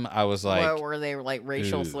 of them I was like... What, were they like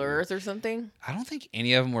racial slurs or something? I don't think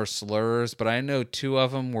any of them were slurs, but I know 2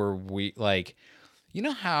 of them were like... You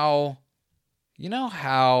know how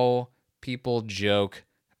people joke...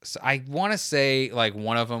 So I want to say like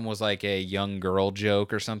one of them was like a young girl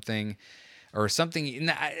joke or something. Or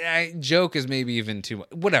something. Joke is maybe even too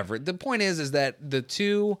much. Whatever. The point is that the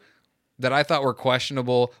 2 that I thought were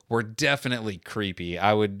questionable were definitely creepy.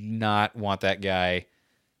 I would not want that guy.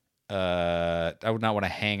 I would not want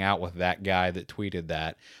to hang out with that guy that tweeted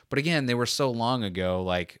that. But again, they were so long ago.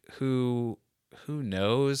 Like, who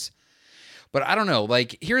knows? But I don't know.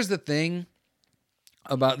 Like, here's the thing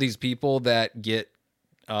about these people that get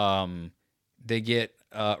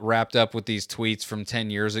wrapped up with these tweets from 10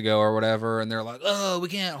 years ago or whatever, and they're like, oh, we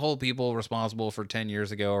can't hold people responsible for 10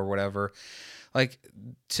 years ago or whatever. Like,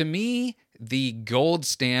 to me, the gold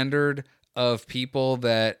standard of people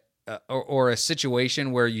that or a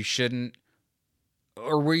situation where you shouldn't,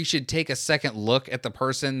 or where you should take a second look at the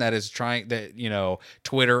person that is trying, that, you know,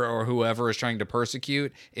 Twitter or whoever is trying to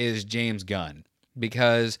persecute, is James Gunn.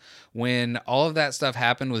 Because when all of that stuff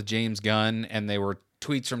happened with James Gunn and they were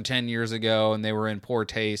tweets from 10 years ago and they were in poor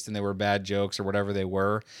taste and they were bad jokes or whatever they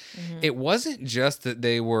were, it wasn't just that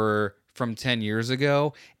they were from 10 years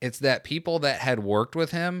ago. It's that people that had worked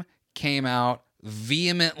with him came out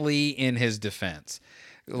vehemently in his defense.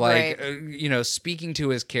 Like, right. You know, speaking to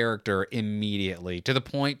his character immediately, to the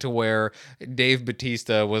point to where Dave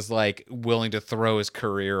Bautista was like willing to throw his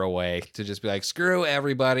career away, to just be like, screw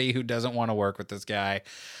everybody who doesn't want to work with this guy.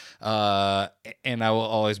 And I will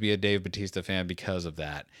always be a Dave Bautista fan because of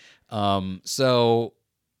that. So,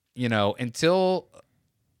 you know, until,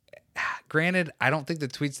 granted, I don't think the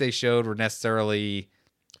tweets they showed were necessarily...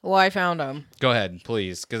 Well, I found them. Go ahead,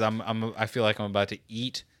 please, because I feel like I'm about to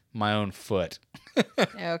eat my own foot.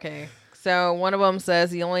 Okay. So one of them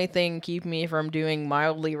says, the only thing keeping me from doing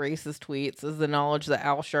mildly racist tweets is the knowledge that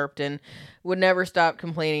Al Sharpton would never stop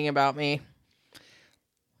complaining about me.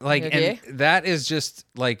 Like, okay? And that is just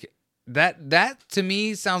like, that to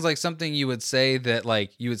me sounds like something you would say that,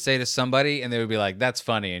 like, you would say to somebody and they would be like, that's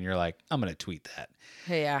funny. And you're like, I'm going to tweet that.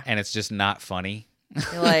 Yeah. And it's just not funny.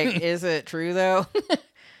 Like, is it true though?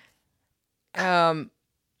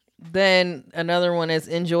 Then another one is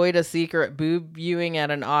enjoyed a secret boob viewing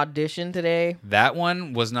at an audition today. That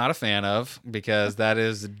one was not a fan of because that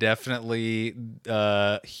is definitely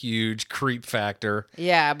a huge creep factor.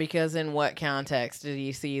 Yeah, because in what context did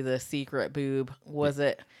you see the secret boob? Was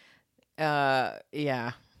it,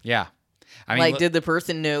 yeah. Yeah. I mean, Like, did the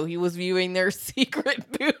person know he was viewing their secret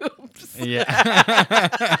boobs?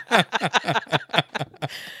 yeah.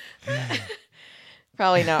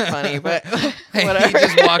 Probably not funny, but He whatever.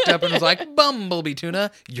 just walked up and was like, Bumblebee Tuna,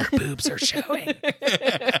 your boobs are showing.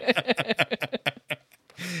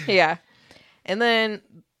 Yeah. And then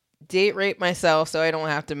date rape myself so I don't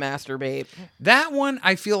have to masturbate. That one,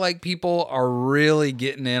 I feel like people are really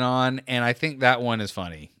getting in on, and I think that one is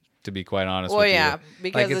funny, to be quite honest Well, with yeah, you.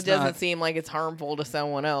 because Like, it it's doesn't not- seem like it's harmful to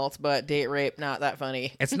someone else, but date rape, not that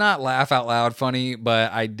funny. It's not laugh out loud funny,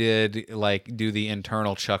 but I did like do the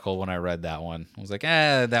internal chuckle when I read that one. I was like,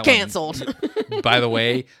 that Canceled. one. By the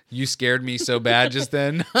way, you scared me so bad just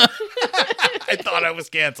then. I thought I was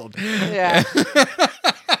canceled. Yeah.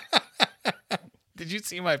 Did you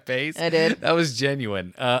see my face? I did. That was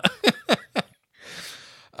genuine.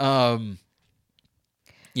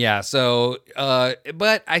 Yeah. So,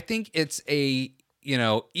 but I think it's a,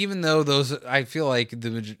 even though those, I feel like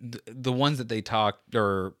the ones that they talked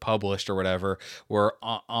or published or whatever were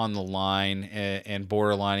on the line and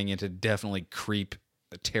borderlining into definitely creep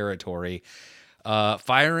territory.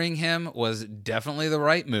 Firing him was definitely the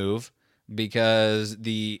right move because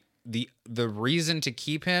the reason to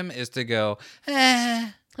keep him is to go,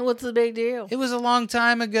 What's the big deal? it was a long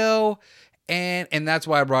time ago. And that's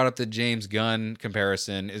why I brought up the James Gunn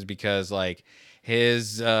comparison is because like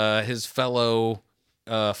his fellow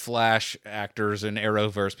Flash actors and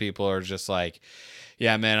Arrowverse people are just like,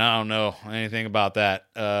 yeah, man, I don't know anything about that.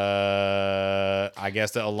 I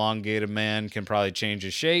guess the elongated man can probably change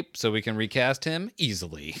his shape so we can recast him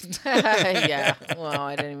easily. Yeah. Well,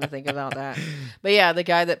 I didn't even think about that. But yeah, the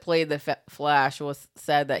guy that played the Flash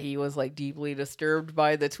said that he was like deeply disturbed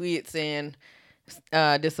by the tweets and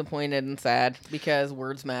disappointed and sad because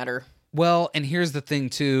words matter. Well, and here's the thing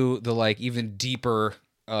too, the like even deeper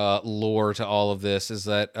lore to all of this is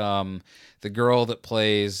that the girl that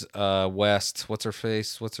plays West, what's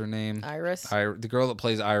her name? Iris. The girl that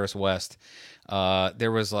plays Iris West,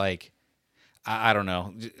 there was like I don't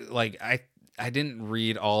know, like I didn't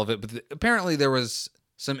read all of it, but apparently there was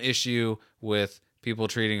some issue with people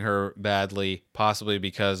treating her badly, possibly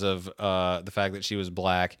because of the fact that she was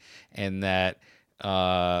black, and that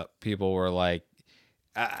people were like,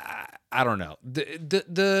 I don't know.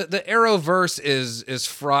 The Arrowverse is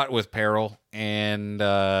fraught with peril, and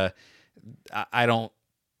I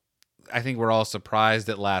think we're all surprised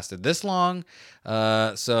it lasted this long.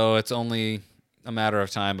 So it's only a matter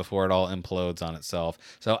of time before it all implodes on itself.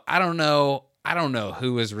 So I don't know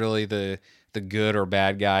who is really the good or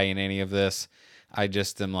bad guy in any of this. I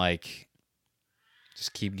just am like,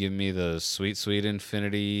 just keep giving me those sweet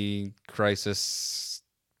Infinity Crisis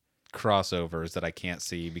crossovers that I can't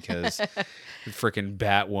see because freaking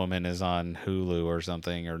Batwoman is on Hulu or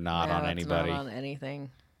something, or not No, on it's anybody. Not on anything.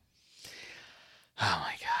 Oh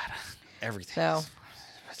my god, everything. So,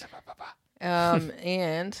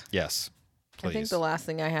 and Yes, please. I think the last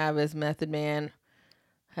thing I have is Method Man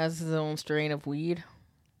has his own strain of weed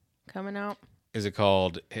coming out. Is it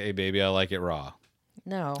called "Hey Baby, I Like It Raw"?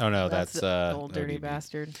 No. Oh no, that's the old dirty ODB.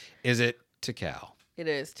 bastard. Is it Tikal? It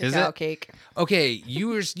is Is Tikal it? cake. Okay, you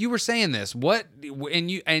were saying this. What and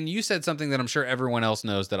you said something that I'm sure everyone else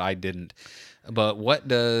knows that I didn't. But why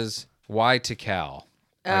Tikal?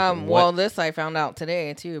 Well, this I found out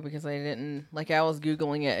today too because I didn't I was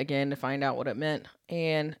Googling it again to find out what it meant,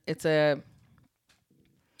 and it's an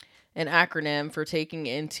acronym for taking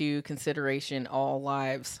into consideration all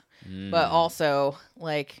lives, but also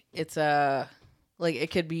it's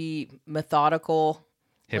it could be methodical,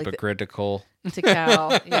 Hypocritical.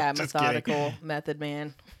 Tikal, yeah, Just methodical Method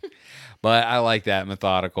Man. But I like that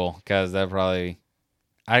methodical because that probably,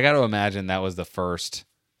 I got to imagine that was the first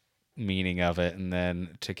meaning of it, and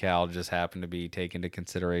then Tikal just happened to be taken into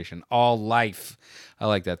consideration all life. I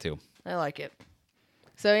like that too. I like it.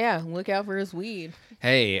 So yeah, look out for his weed.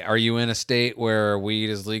 Hey, are you in a state where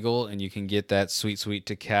weed is legal and you can get that sweet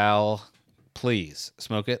Tikal? Please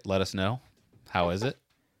smoke it. Let us know. How is it?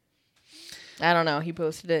 I don't know. He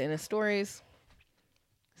posted it in his stories,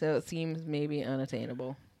 so it seems maybe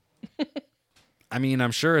unattainable. I mean,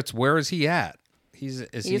 I'm sure it's. Where is he at? He's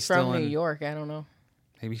still from in New York. I don't know.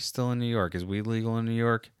 Maybe he's still in New York. Is weed legal in New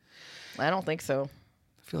York? I don't think so.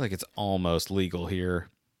 I feel like it's almost legal here.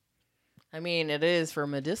 I mean, it is for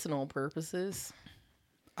medicinal purposes.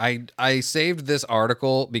 I saved this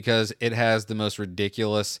article because it has the most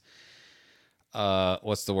ridiculous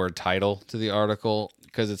what's the word title to the article,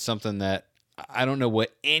 because it's something that I don't know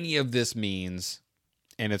what any of this means,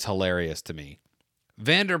 and it's hilarious to me.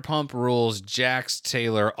 Vanderpump Rules Jax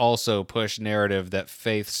Taylor also pushed narrative that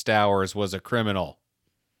Faith Stowers was a criminal.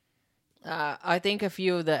 I think a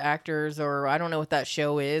few of the actors, or I don't know what that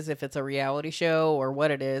show is, if it's a reality show or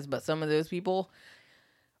what it is, but some of those people,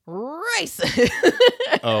 racist.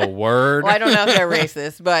 Oh, word? Well, I don't know if they're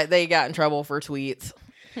racist, but they got in trouble for tweets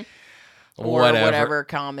or whatever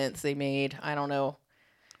comments they made. I don't know.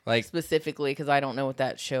 Like specifically, because I don't know what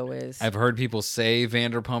that show is. I've heard people say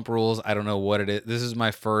Vanderpump Rules. I don't know what it is. This is my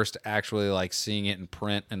first actually like seeing it in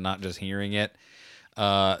print and not just hearing it.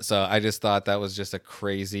 So I just thought that was just a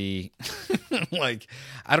crazy, like,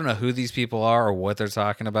 I don't know who these people are or what they're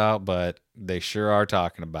talking about, but they sure are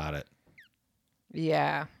talking about it.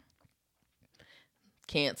 Yeah.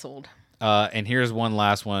 Canceled. And here's one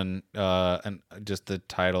last one, and just the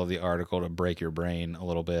title of the article to break your brain a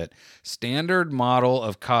little bit. Standard model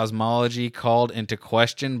of cosmology called into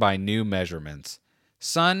question by new measurements.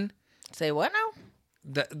 Son. Say what now?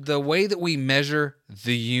 The way that we measure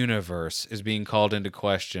the universe is being called into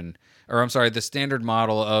question. Or I'm sorry, the standard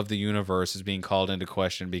model of the universe is being called into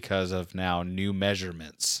question because of now new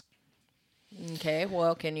measurements. Okay,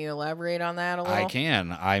 well, can you elaborate on that a little? I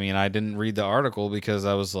can. I mean, I didn't read the article because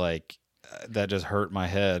I was like, that just hurt my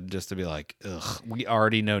head just to be like, ugh, we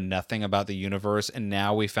already know nothing about the universe, and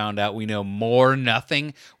now we found out we know more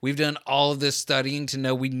nothing. We've done all of this studying to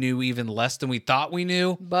know we knew even less than we thought we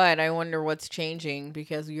knew. But I wonder what's changing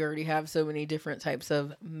because we already have so many different types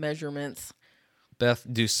of measurements. Beth,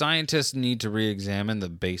 do scientists need to re-examine the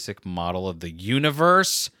basic model of the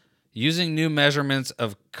universe? Using new measurements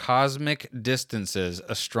of cosmic distances,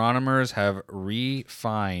 astronomers have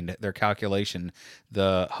refined their calculation,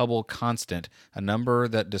 the Hubble constant, a number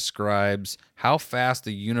that describes how fast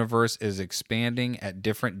the universe is expanding at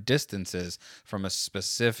different distances from a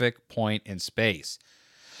specific point in space.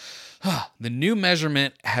 The new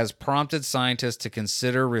measurement has prompted scientists to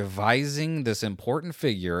consider revising this important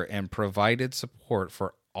figure and provided support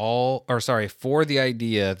for the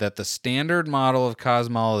idea that the standard model of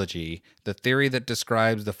cosmology, the theory that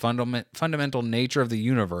describes the fundamental nature of the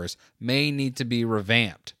universe, may need to be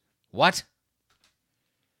revamped. What?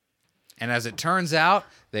 And as it turns out,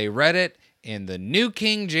 they read it in the New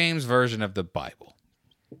King James Version of the Bible.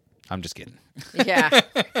 I'm just kidding. Yeah.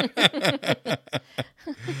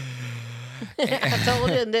 I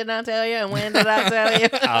told you, and didn't I tell you? And when did I tell you?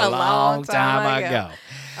 A long time ago.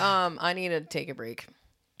 I need to take a break.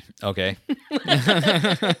 Okay.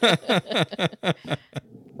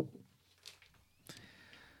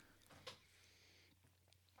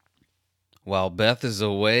 While Beth is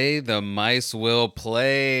away, the mice will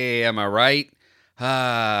play. Am I right? All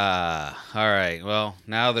right. Well,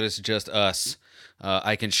 now that it's just us,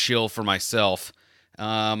 I can shill for myself.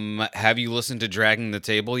 Have you listened to Dragging the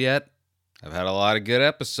Table yet? I've had a lot of good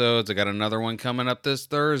episodes. I got another one coming up this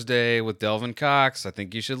Thursday with Delvin Cox. I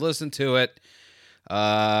think you should listen to it.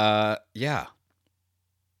 Yeah.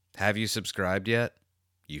 Have you subscribed yet?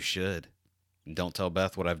 You should. Don't tell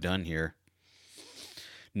Beth what I've done here.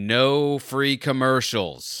 No free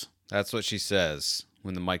commercials. That's what she says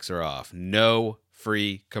when the mics are off. No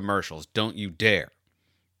free commercials. Don't you dare.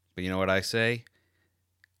 But you know what I say?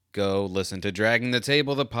 Go listen to Dragging the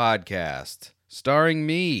Table, the podcast, starring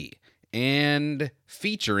me and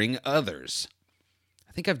featuring others.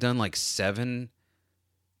 I think I've done like 7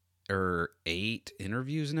 or 8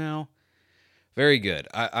 interviews now. Very good.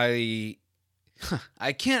 I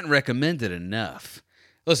can't recommend it enough.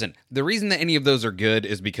 Listen, the reason that any of those are good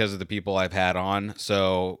is because of the people I've had on.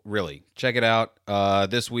 So really, check it out.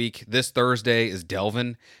 This week, this Thursday is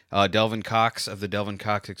Delvin Cox of the Delvin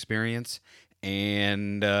Cox Experience.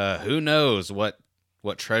 And who knows what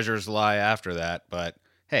treasures lie after that. But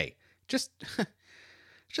hey, just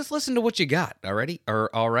listen to what you got already. Or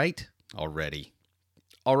all right already.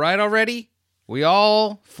 All right already? We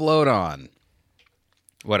all float on.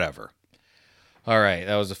 Whatever. All right,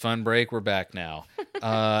 that was a fun break. We're back now.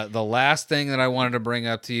 The last thing that I wanted to bring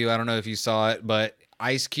up to you, I don't know if you saw it, but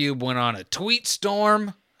Ice Cube went on a tweet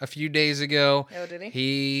storm a few days ago. Oh, did he?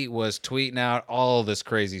 He was tweeting out all this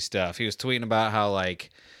crazy stuff. He was tweeting about how, like,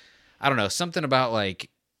 I don't know, something about, like,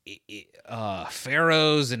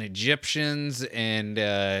 pharaohs and Egyptians, and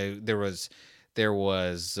there was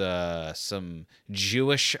some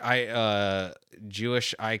Jewish icon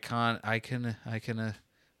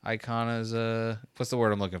is what's the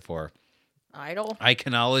word I'm looking for?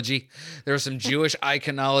 Iconology. There was some Jewish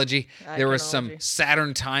iconology. There was some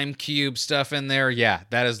Saturn time cube stuff in there. Yeah,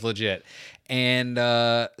 that is legit. And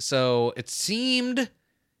so it seemed,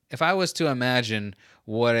 if I was to imagine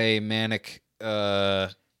what a manic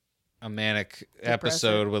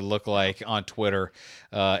episode would look like on Twitter,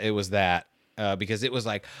 it was that. Because it was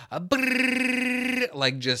like a bajillion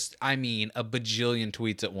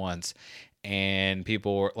tweets at once. And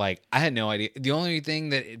people were like, I had no idea. The only thing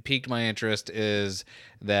that piqued my interest is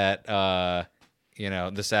that, the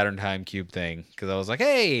Saturn Time Cube thing. Because I was like,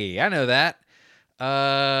 hey, I know that.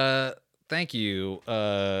 Thank you.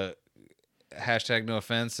 Hashtag no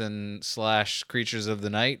offense and / creatures of the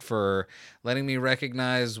night for letting me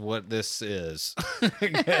recognize what this is. But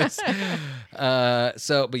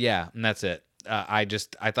yeah, and that's it. I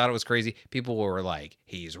thought it was crazy. People were like,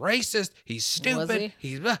 he's racist, he's stupid,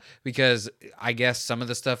 because I guess some of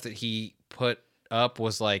the stuff that he put up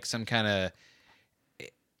was like some kind of,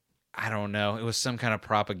 I don't know, it was some kind of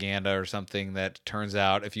propaganda or something that turns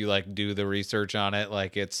out, if you like do the research on it,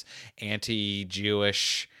 like it's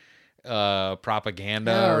anti-Jewish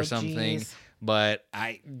propaganda or something. Geez. But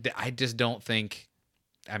I just don't think,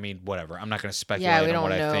 I mean, whatever. I'm not going to speculate on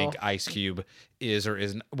what I think Ice Cube is or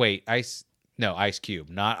isn't. Wait, Ice Cube,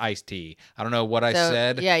 not Ice-T. I don't know what I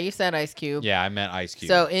said. Yeah, you said Ice Cube. Yeah, I meant Ice Cube.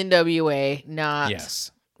 So NWA,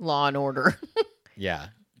 not Law and Order. Yeah.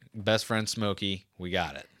 Best friend Smokey, we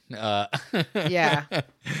got it. Yeah.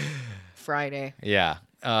 Friday. Yeah.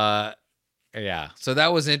 Yeah. So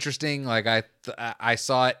that was interesting. Like I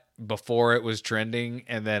saw it before it was trending,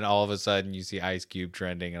 and then all of a sudden you see Ice Cube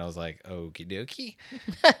trending, and I was like, okie dokie.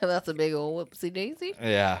 That's a big old whoopsie daisy.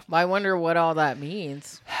 Yeah. I wonder what all that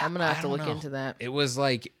means. I'm gonna have to look into that. It was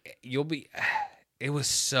like it was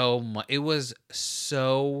so much. It was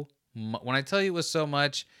so when I tell you it was so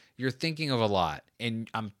much, you're thinking of a lot, and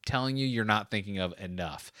I'm telling you, you're not thinking of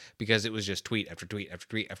enough, because it was just tweet after tweet after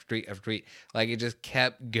tweet after tweet after tweet. Like, it just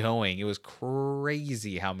kept going. It was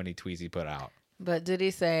crazy how many tweets he put out. But did he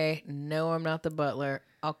say, "No, I'm not the butler.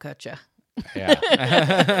 I'll cut you"? Yeah.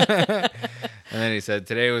 And then he said,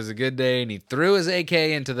 "Today was a good day," and he threw his AK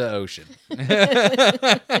into the ocean.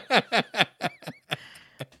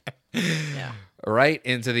 Yeah. Right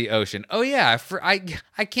into the ocean. Oh yeah,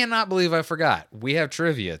 I cannot believe I forgot. We have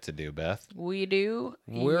trivia to do, Beth. We do.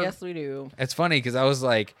 Yes, we do. It's funny because I was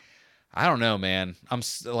like, I don't know, man. I'm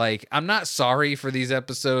not sorry for these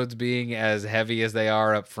episodes being as heavy as they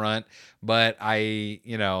are up front, but I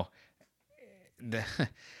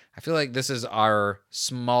feel like this is our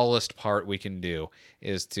smallest part we can do,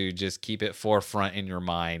 is to just keep it forefront in your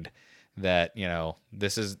mind that,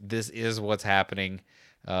 this is what's happening.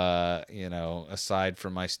 Aside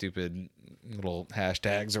from my stupid little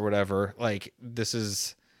hashtags or whatever, like, this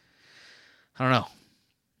is, I don't know.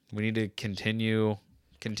 We need to continue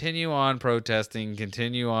on protesting,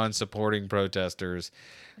 continue on supporting protesters.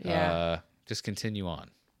 Yeah. Just continue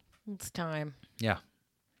on. It's time. Yeah.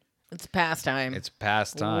 It's past time. It's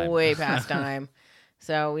past time. Way past time.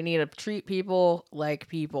 So we need to treat people like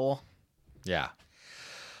people. Yeah.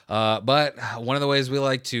 But one of the ways we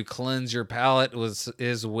like to cleanse your palate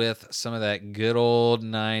is with some of that good old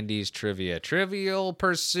 90s trivia. Trivial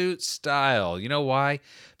Pursuit style. You know why?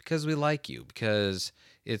 Because we like you. Because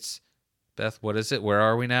it's... Beth, what is it? Where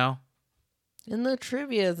are we now? In the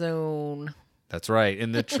trivia zone. That's right.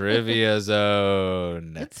 In the trivia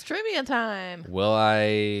zone. It's trivia time. Will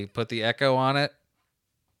I put the echo on it?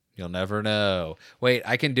 You'll never know. Wait,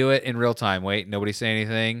 I can do it in real time. Wait, nobody say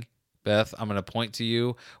anything. Beth, I'm going to point to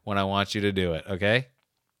you when I want you to do it, okay?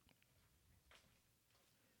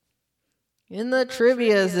 In the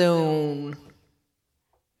trivia zone.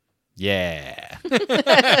 Yeah.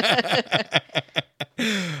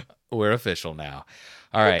 We're official now.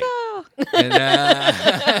 All right. And,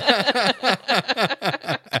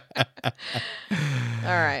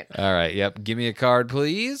 All right. Yep. Give me a card,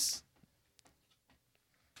 please.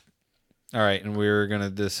 All right, and we're going to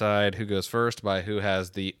decide who goes first by who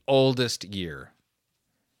has the oldest year.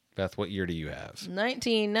 Beth, what year do you have?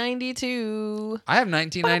 1992. I have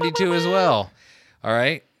 1992 as well. All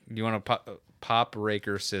right. You want to pop,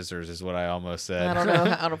 raker, scissors is what I almost said. I don't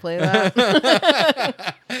know how to play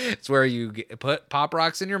that. It's where you put pop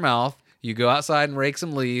rocks in your mouth, you go outside and rake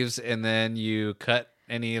some leaves, and then you cut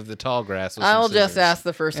any of the tall grass with I'll some scissors. just ask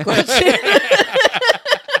the first question.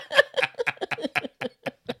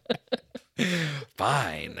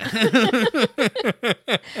 Fine.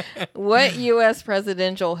 What U.S.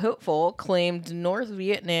 presidential hopeful claimed North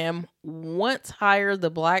Vietnam once hired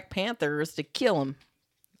the Black Panthers to kill him?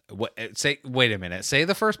 Wait a minute. Say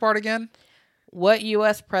the first part again. What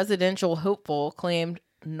U.S. presidential hopeful claimed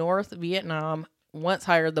North Vietnam once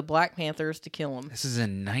hired the Black Panthers to kill him. This is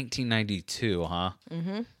in 1992, huh?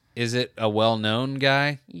 Mm-hmm. Is it a well-known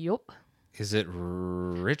guy? Yup. Is it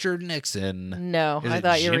Richard Nixon? No, Is I it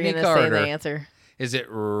thought you were Jimmy going to say Carter? the answer. Is it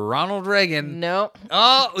Ronald Reagan? No.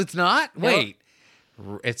 Oh, it's not? Nope. Wait.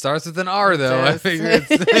 It starts with an R, though. I does. figure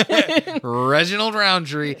it's Reginald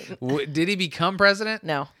Roundtree. Did he become president?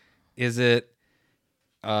 No. Is it...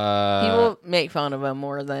 People make fun of him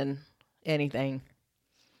more than anything.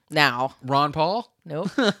 Now. Ron Paul? Nope.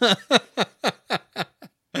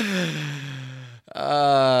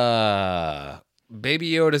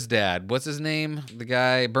 Baby Yoda's dad. What's his name? The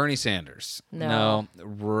guy, Bernie Sanders. No.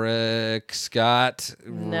 Rick Scott.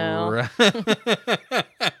 No.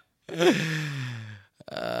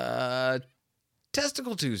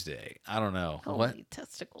 Testicle Tuesday. I don't know. Holy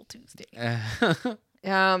Testicle Tuesday. What?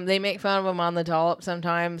 They make fun of him on the dollop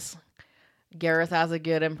sometimes. Gareth has a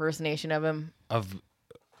good impersonation of him.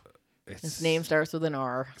 His name starts with an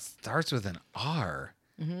R. Starts with an R.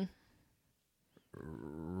 Mm-hmm.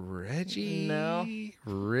 Reggie? No.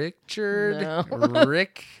 Richard? No.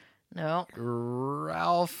 Rick? No.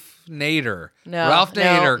 Ralph Nader. No. Ralph No,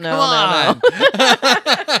 Nader. no,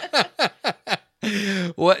 Come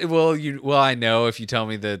on. What? Well, I know if you tell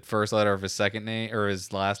me the first letter of his second name or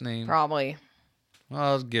his last name. Probably. Well,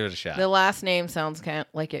 I'll give it a shot. The last name sounds kind of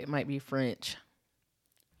like it might be French.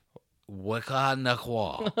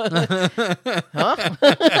 Wakanakwa. Huh?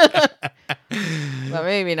 But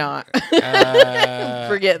maybe not.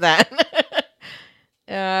 Forget that.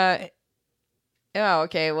 Oh,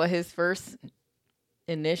 okay. Well, his first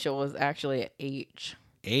initial was actually H.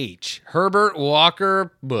 H. Herbert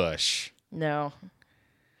Walker Bush. No.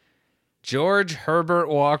 George Herbert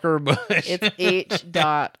Walker Bush. It's H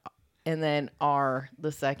dot and then R,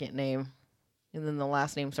 the second name. And then the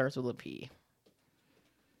last name starts with a P.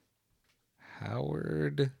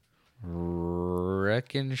 Howard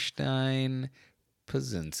Reckenstein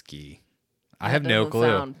Pazinski. I have no Doesn't clue.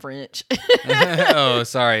 Sound French. Oh,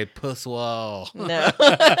 sorry. Pusswall. No.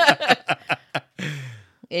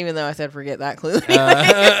 Even though I said forget that clue.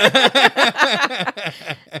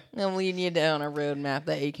 I'm leading you down a road map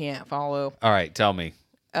that you can't follow. All right, tell me.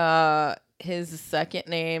 His second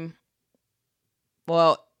name.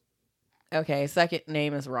 Well, okay. Second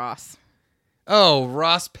name is Ross. Oh,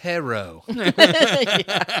 Ross Perot.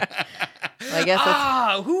 Yeah. I guess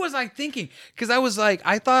that's who was I thinking? Because I was like,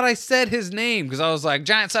 I thought I said his name because I was like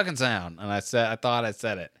giant sucking sound, and I thought I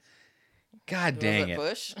said it. God dang it!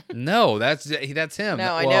 Bush. No, that's him.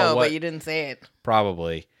 No, I Well, know, what- but you didn't say it.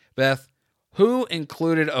 Probably. Beth, who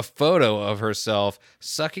included a photo of herself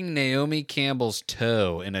sucking Naomi Campbell's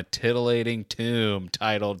toe in a titillating tomb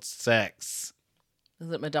titled Sex?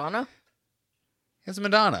 Is it Madonna? It's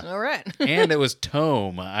Madonna. All right. And it was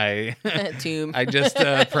tome. I Tomb. I just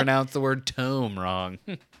pronounced the word tome wrong.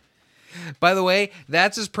 By the way,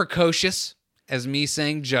 that's as precocious as me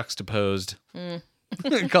saying juxtaposed.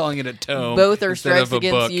 Calling it a tome. Both are instead of strikes a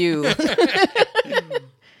against book. you.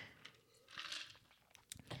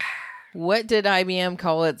 What did IBM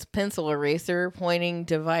call its pencil eraser pointing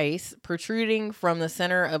device protruding from the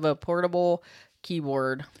center of a portable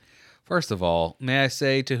keyboard? First of all, may I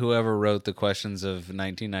say to whoever wrote the questions of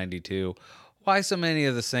 1992, why so many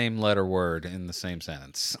of the same letter word in the same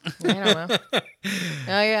sentence? I don't know. Oh,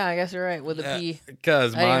 yeah, I guess you're right. With a P.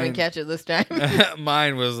 Because I didn't even catch it this time.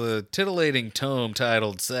 mine was a titillating tome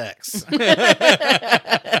titled Sex.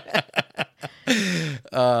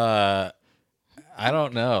 I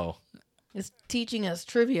don't know. It's teaching us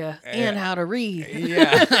trivia and how to read.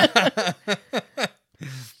 Yeah.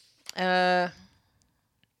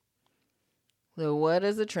 So what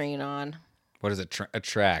is a train on? What is it? A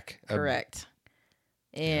track. Correct.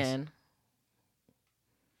 And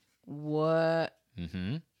what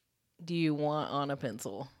do you want on a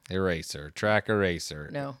pencil? Eraser. Track eraser.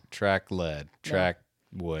 No. Track lead. Track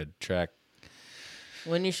wood. Track.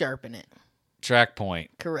 When you sharpen it. Track point.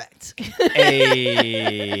 Correct.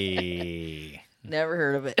 Hey. Never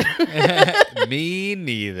heard of it. Me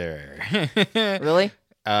neither. Really?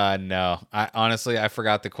 No. I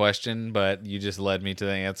forgot the question, but you just led me to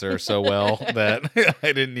the answer so well that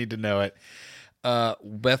I didn't need to know it.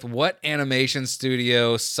 Beth, what animation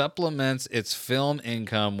studio supplements its film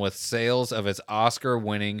income with sales of its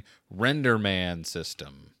Oscar-winning RenderMan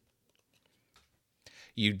system?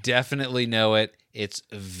 You definitely know it. It's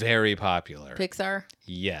very popular. Pixar?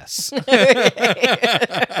 Yes.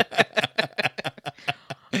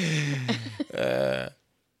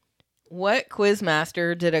 What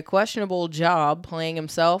quizmaster did a questionable job playing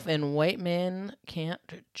himself in White Men Can't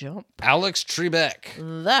Jump? Alex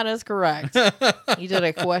Trebek. That is correct. He did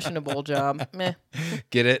a questionable job. Meh.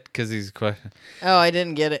 Get it? Because he's question. Oh, I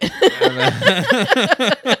didn't get it.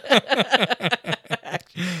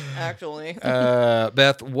 Actually.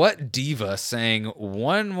 Beth, what diva sang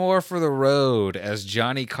 "One More for the Road" as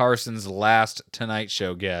Johnny Carson's last Tonight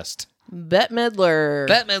Show guest? Bette Midler.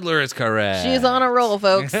 Bette Midler is correct. She's on a roll,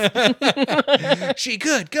 folks. She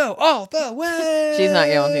could go all the way. She's not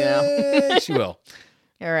going to now. She will.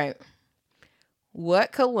 All right.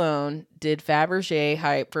 What cologne did Fabergé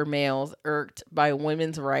hype for males irked by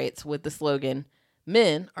women's rights with the slogan,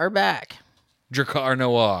 "Men are back"? Dracar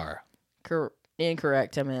Noir.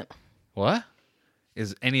 Incorrect, I meant. What?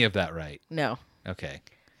 Is any of that right? No. Okay.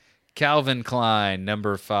 Calvin Klein,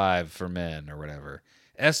 number 5 for men or whatever.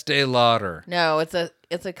 Estee Lauder. No, it's a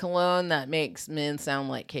cologne that makes men sound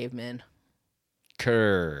like cavemen.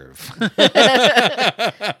 Curve.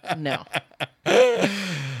 No.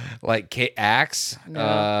 Like Axe?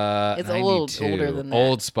 No. It's a little 92. older than that.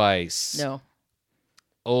 Old Spice. No.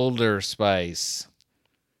 Older Spice.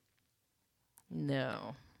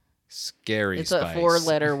 No. Scary It's Spice. a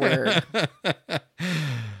 4-letter word.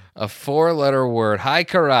 A 4-letter word. High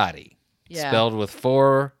karate. Yeah. Spelled with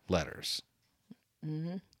 4 letters.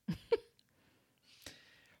 Mm-hmm.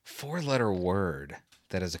 4-letter word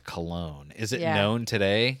that is a cologne. Is it Yeah. known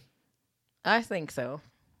today? I think so.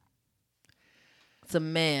 It's a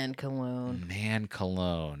man cologne. Man Or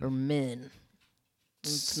cologne. men.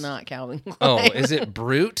 It's not Calvin Klein. Oh, is it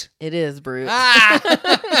Brute? It is Brute.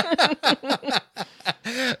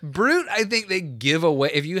 Brute, I think they give away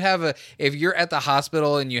if you're at the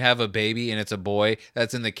hospital and you have a baby and it's a boy,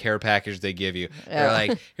 that's in the care package they give you. They're Yeah.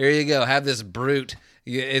 like, here you go, have this Brute.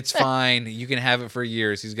 It's fine. You can have it for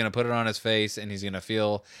years. He's gonna put it on his face and he's gonna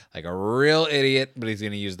feel like a real idiot, but he's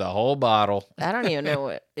gonna use the whole bottle. I don't even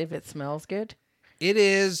know if it smells good. It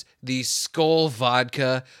is the Skull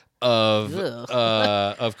vodka of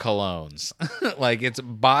colognes. Like it's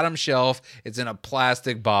bottom shelf. It's in a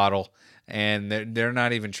plastic bottle. And they're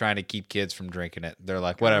not even trying to keep kids from drinking it. They're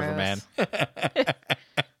like, whatever, man.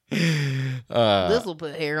 This will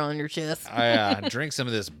put hair on your chest. Drink some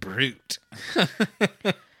of this Brute.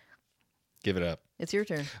 Give it up. It's your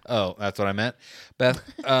turn. Oh, that's what I meant. Beth,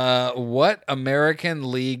 what American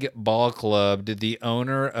League ball club did the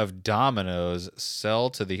owner of Domino's sell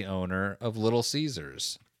to the owner of Little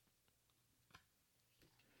Caesars?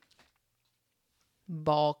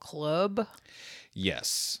 Ball club?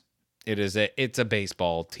 Yes. It's a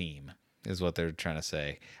baseball team, is what they're trying to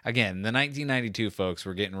say. Again, the 1992 folks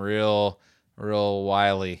were getting real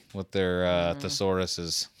wily with their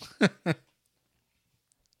thesauruses.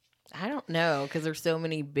 I don't know, because there's so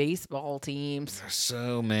many baseball teams. There's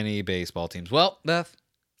so many baseball teams. Well, Beth,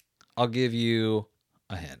 I'll give you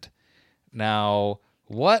a hint. Now,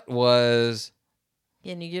 what was...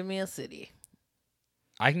 Can you give me a city?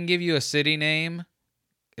 I can give you a city name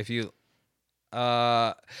if you...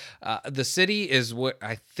 the city is what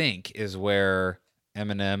I think is where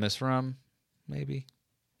Eminem is from, maybe.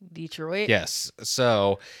 Detroit? Yes.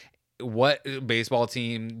 So, what baseball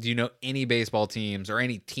team? Do you know any baseball teams or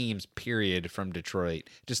any teams? Period from Detroit.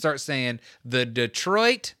 Just start saying the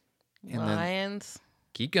Detroit. And then Lions?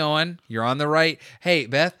 keep going. You're on the right. Hey,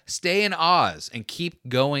 Beth, stay in Oz and keep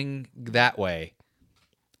going that way.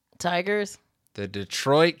 Tigers? The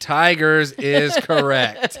Detroit Tigers is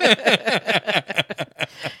correct.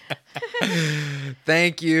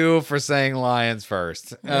 Thank you for saying Lions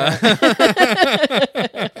first.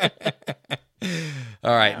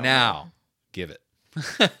 All right, now give it.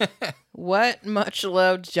 What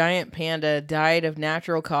much-loved giant panda died of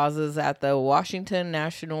natural causes at the Washington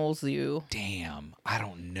National Zoo? Damn, I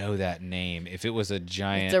don't know that name. If it was a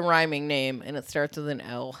giant, It's a rhyming name, and it starts with an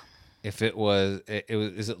L. if it was,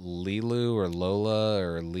 is it Lilu or Lola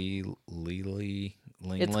or Lily?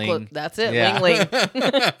 It's Ling. that's it. Yeah. Ling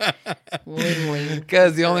Ling. Ling Ling.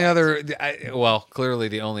 Because the only other, clearly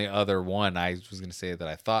the only other one I was going to say that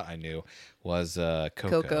I thought I knew was Coco.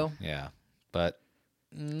 Coco. Yeah, but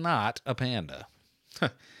not a panda. Yeah,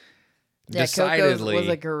 Decidedly Coco's was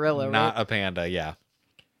a gorilla, right? not a panda. Yeah.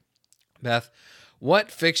 Beth, what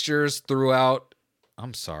fixtures throughout?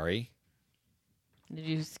 I'm sorry. Did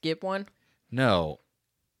you skip one? No.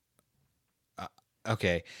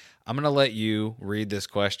 Okay. I'm going to let you read this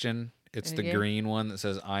question. It's the Okay. green one that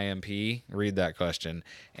says IMP. Read that question.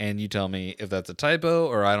 And you tell me if that's a typo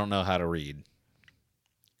or I don't know how to read.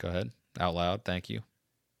 Go ahead. Out loud. Thank you.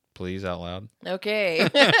 please, out loud. Okay.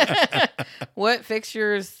 What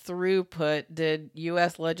fixture's throughput did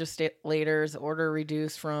U.S. legislators order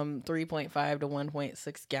reduced from 3.5 to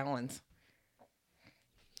 1.6 gallons?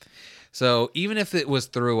 So even if it was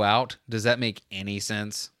throughout, does that make any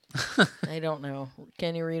sense? I don't know.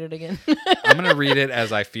 Can you read it again? I'm going to read it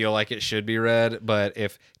as I feel like it should be read, but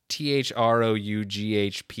if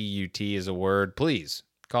THROUGHPUT is a word, please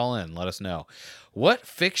call in. Let us know. What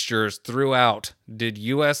fixtures throughout did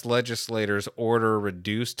U.S. legislators order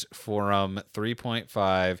reduced from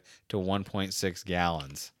 3.5 to 1.6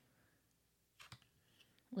 gallons?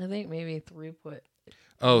 I think maybe throughput.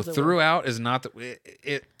 Oh, throughout is not the...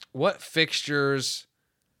 What fixtures...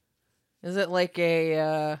 Is it like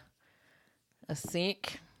a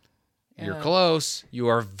sink? You're close. You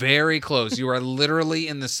are very close. You are literally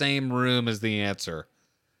in the same room as the answer.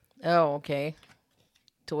 Oh, okay.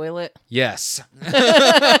 Toilet? Yes.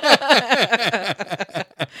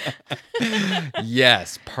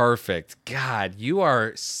 Yes, perfect. God, you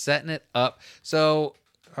are setting it up. So,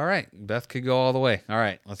 all right, Beth could go all the way. All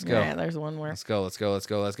right, let's go. Yeah, there's one more. Let's go. All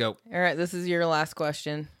right, this is your last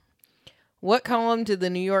question. What column did the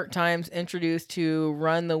New York Times introduce to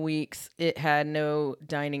run the weeks it had no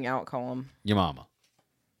dining out column? Your mama.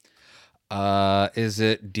 Is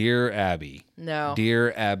it Dear Abby? No.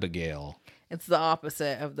 Dear Abigail. It's the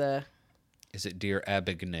opposite of the... Is it Dear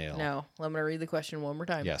Abigail? No. I'm going to read the question one more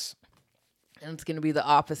time. Yes. And it's going to be the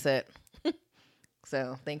opposite.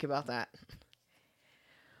 So think about that.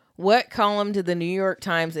 What column did the New York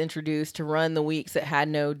Times introduce to run the weeks it had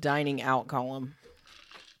no dining out column?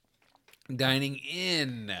 Dining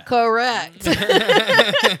in. Correct.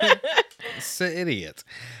 It's an idiot.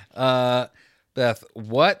 Beth,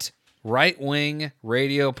 what right-wing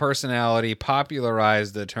radio personality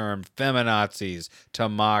popularized the term feminazis to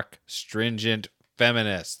mock stringent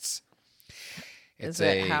feminists? Is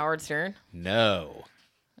it Howard Stern? No.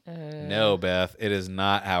 No, Beth. It is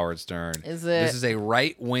not Howard Stern. Is it? This is a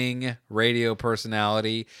right-wing radio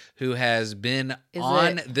personality who has been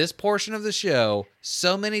on this portion of the show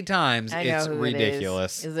so many times, it's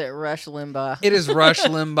ridiculous. Is it Rush Limbaugh? It is Rush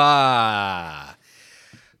Limbaugh.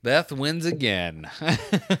 Beth wins again.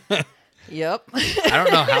 Yep. I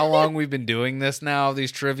don't know how long we've been doing this now,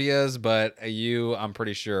 these trivias, but you, I'm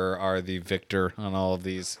pretty sure, are the victor on all of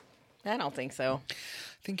these. I don't think so. I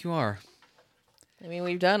think you are. I mean,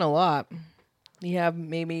 we've done a lot. You have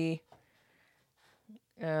maybe...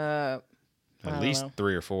 At least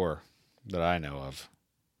 3 or 4 that I know of.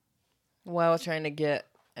 Well, I was trying to get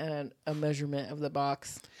a measurement of the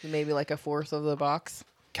box. Maybe like a fourth of the box.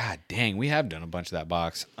 God dang, we have done a bunch of that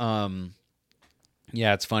box.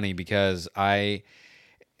 Yeah, it's funny because talking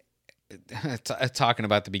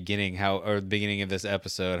about the beginning, the beginning of this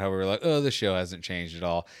episode, how we were like, oh, the show hasn't changed at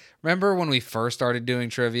all. Remember when we first started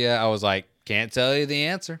doing trivia, I was like, can't tell you the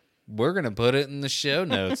answer. We're going to put it in the show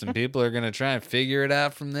notes and people are going to try and figure it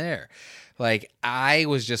out from there. Like, I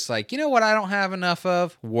was just like, you know what I don't have enough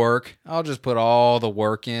of? Work. I'll just put all the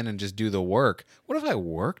work in and just do the work. What if I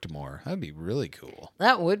worked more? That'd be really cool.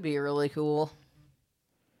 That would be really cool.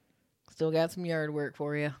 Still got some yard work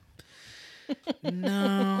for you. No,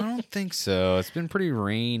 I don't think so. It's been pretty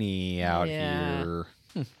rainy out here.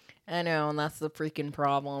 I know, and that's the freaking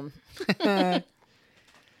problem.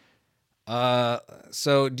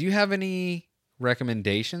 So do you have any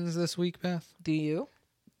recommendations this week, Beth? Do you?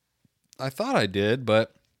 I thought I did,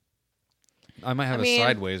 but I might have a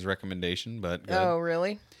sideways recommendation, but go Oh, ahead.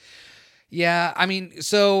 really? Yeah, I mean,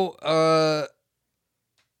 so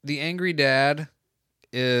The Angry Dad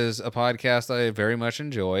is a podcast I very much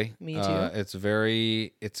enjoy. Me too. It's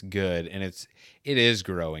good, and it is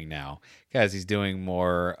growing now. Guys, he's doing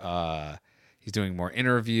more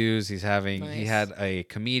interviews. He had a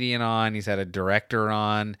comedian on, he's had a director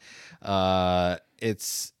on. I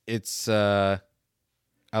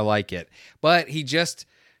like it. But Ben,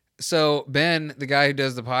 the guy who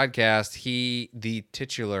does the podcast, the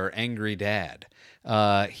titular Angry Dad,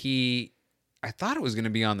 I thought it was going to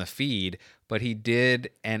be on the feed, but he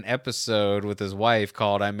did an episode with his wife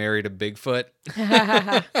called I Married a Bigfoot.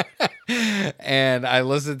 And I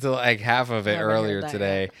listened to like half of it earlier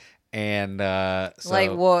today. Yet. And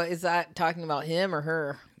is that talking about him or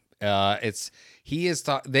her?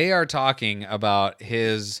 They are talking about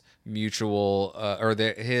his mutual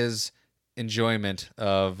his enjoyment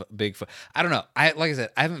of Bigfoot. I don't know. Like I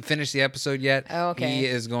said, I haven't finished the episode yet. Oh, okay. He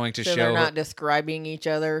is going to show. They're not describing each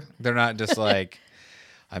other. They're not just like,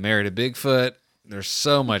 I married a Bigfoot. There's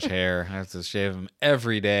so much hair. I have to shave him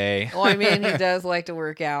every day. Well, I mean, he does like to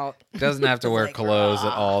work out. Doesn't have to wear clothes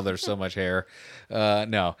at all. There's so much hair.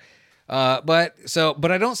 No. But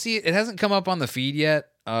I don't see it. It hasn't come up on the feed yet.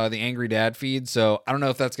 the Angry Dad feed, so I don't know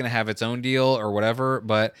if that's going to have its own deal or whatever,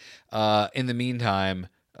 but in the meantime,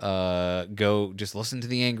 go just listen to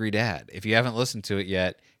the Angry Dad. If you haven't listened to it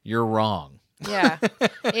yet, you're wrong. Yeah.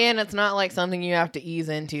 And it's not like something you have to ease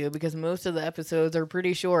into because most of the episodes are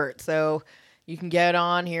pretty short. So you can get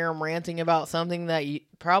on here and ranting about something that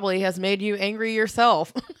probably has made you angry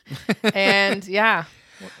yourself. And yeah.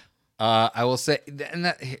 I will say, and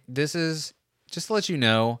that this is just to let you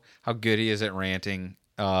know how good he is at ranting,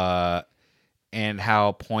 and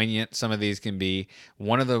how poignant some of these can be.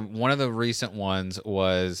 One of the recent ones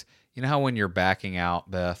was, you know how when you're backing out,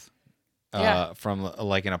 Beth, from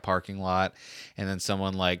like in a parking lot, and then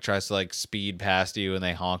someone like tries to like speed past you and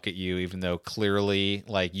they honk at you, even though clearly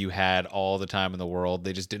like you had all the time in the world.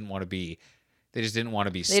 They just didn't want to be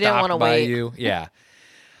stopped by you. Yeah.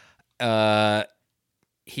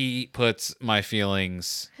 He puts my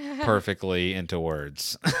feelings perfectly into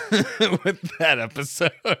words with that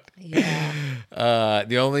episode. Yeah.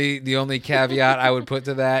 The only caveat I would put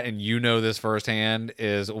to that, and you know this firsthand,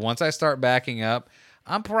 is once I start backing up,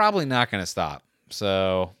 I'm probably not going to stop.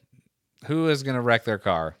 So who is going to wreck their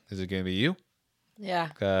car? Is it going to be you? Yeah.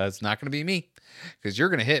 Because it's not going to be me. Because you're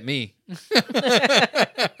going to hit me.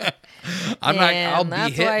 I'll be hit by you.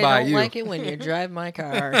 That's why I don't like it when you drive my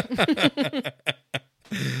car.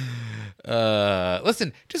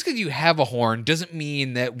 Listen, just because you have a horn doesn't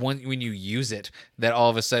mean that when you use it, that all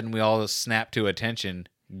of a sudden we all snap to attention,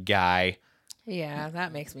 guy. Yeah,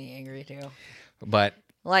 that makes me angry too. But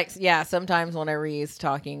like, yeah, sometimes whenever he's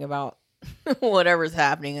talking about whatever's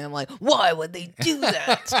happening, I'm like, why would they do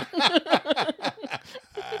that?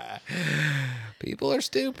 People are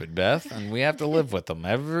stupid, Beth, and we have to live with them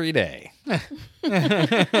every day.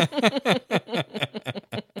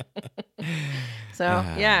 So,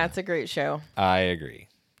 yeah, it's a great show. I agree.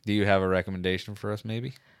 Do you have a recommendation for us,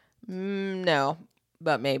 maybe? No,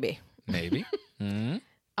 but maybe. Maybe. Mm-hmm.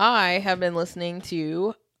 I have been listening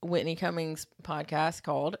to Whitney Cummings' podcast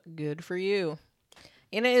called Good For You.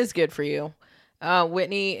 And it is good for you.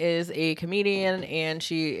 Whitney is a comedian, and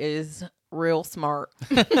she is real smart.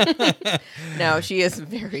 No, she is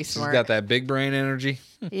very smart. She's got that big brain energy.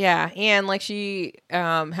 Yeah, and like she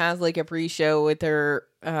has like a pre-show with her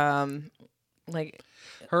like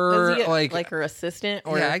her assistant,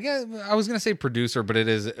 or yeah, I guess I was gonna say producer, but it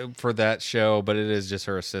is for that show, but it is just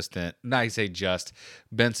her assistant. No, I say just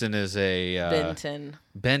Benson is a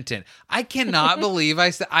Benton. I cannot believe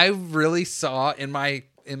I really saw in my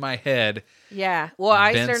head. Yeah, well,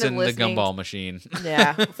 I Benson started listening the gumball machine.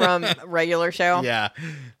 Yeah, from regular show. Yeah.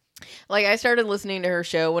 Like, I started listening to her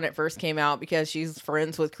show when it first came out because she's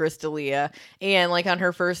friends with Chris D'Elia. And, like, on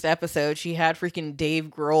her first episode, she had freaking Dave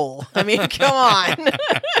Grohl. I mean, come on.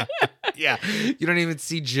 Yeah. You don't even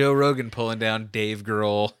see Joe Rogan pulling down Dave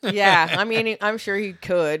Grohl. Yeah. I mean, I'm sure he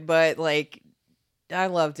could, but, like, I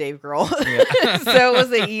love Dave Grohl. Yeah. So it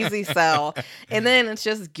was an easy sell. And then it's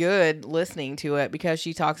just good listening to it because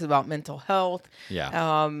she talks about mental health.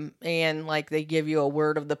 Yeah. And like they give you a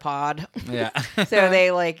word of the pod. Yeah. So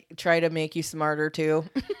they like try to make you smarter too.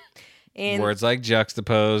 And words like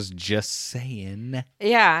juxtapose, just saying.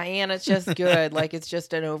 Yeah, and it's just good. Like it's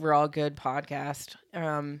just an overall good podcast.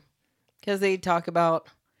 Because they talk about,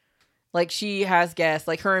 like, she has guests.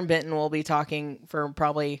 Like her and Benton will be talking for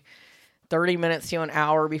probably 30 minutes to an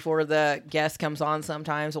hour before the guest comes on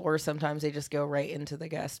sometimes, or sometimes they just go right into the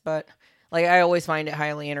guest. But like, I always find it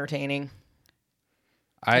highly entertaining.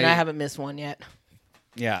 And I haven't missed one yet.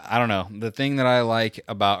 Yeah, I don't know. The thing that I like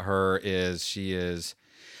about her is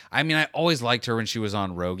I mean, I always liked her when she was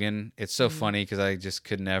on Rogan. It's so funny because I just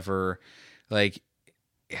could never, like,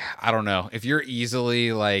 I don't know. If you're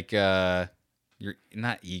easily like, you're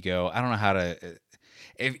not ego. I don't know how to.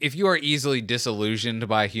 If you are easily disillusioned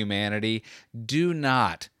by humanity, do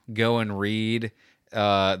not go and read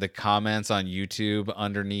the comments on YouTube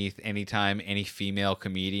underneath anytime any female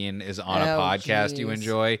comedian is on a podcast you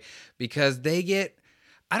enjoy, because they get,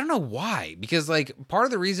 I don't know why, because like part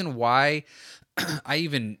of the reason why I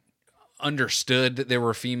even understood that there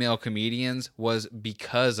were female comedians was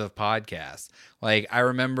because of podcasts. Like I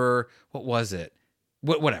remember, what was it?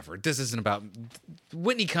 Whatever. This isn't about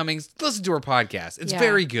Whitney Cummings. Listen to her podcast. It's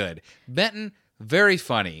very good. Benton, very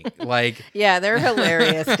funny. Like, yeah, they're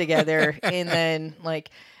hilarious together. And then like,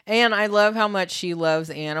 and I love how much she loves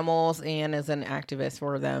animals and is an activist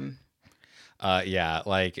for them. Yeah,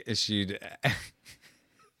 like it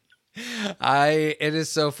is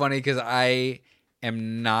so funny because I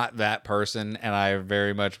am not that person, and I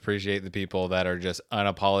very much appreciate the people that are just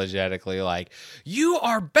unapologetically like, you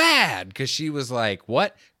are bad, because she was like,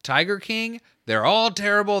 what, Tiger King? They're all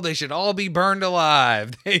terrible. They should all be burned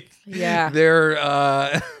alive. Yeah.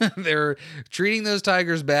 They're treating those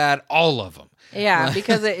tigers bad, all of them. Yeah,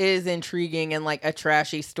 because it is intriguing and like a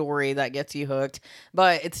trashy story that gets you hooked,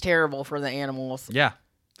 but it's terrible for the animals. Yeah.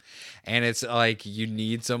 And it's like you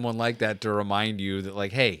need someone like that to remind you that,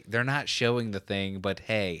 like, hey, they're not showing the thing, but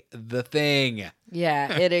hey, the thing.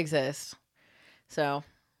 Yeah, it exists. So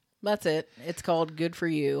that's it. It's called Good for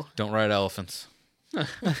You. Don't ride elephants.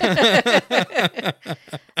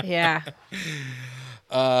 Yeah.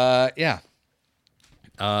 Yeah.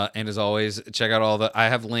 And as always, check out I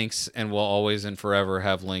have links, and we'll always and forever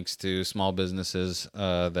have links to small businesses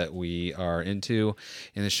that we are into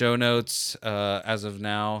in the show notes. As of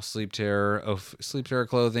now, Sleep Terror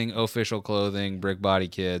Clothing, Official Clothing, Brick Body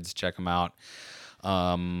Kids, check them out.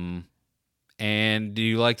 And do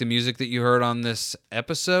you like the music that you heard on this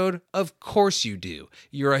episode? Of course you do.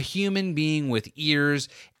 You're a human being with ears,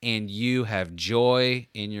 and you have joy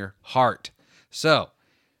in your heart. So,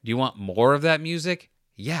 do you want more of that music?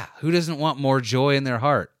 Yeah, who doesn't want more joy in their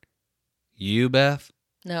heart? You, Beth?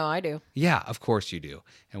 No, I do. Yeah, of course you do.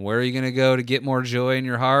 And where are you going to go to get more joy in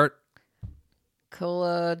your heart?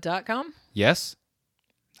 Cola.com? Yes.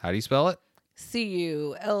 How do you spell it?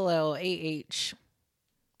 CULLAH.com.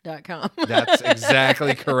 That's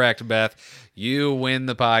exactly correct, Beth. You win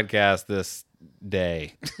the podcast this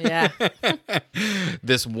day. Yeah.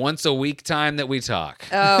 This once a week time that we talk.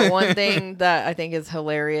 One thing that I think is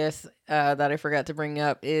hilarious that I forgot to bring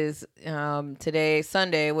up is today,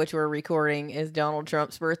 Sunday, which we're recording, is Donald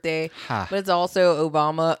Trump's birthday. But it's also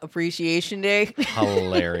Obama Appreciation Day.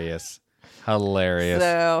 Hilarious.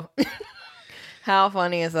 So how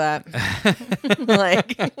funny is that?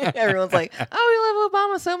 Like, everyone's like, oh, we love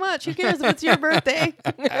Obama so much. Who cares if it's your birthday?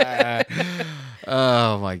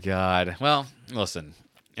 Oh, my God. Well, listen,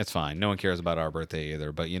 it's fine. No one cares about our birthday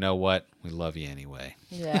either. But you know what? We love you anyway.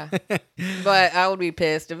 Yeah. But I would be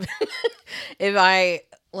pissed if I,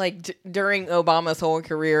 like, during Obama's whole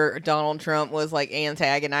career, Donald Trump was, like,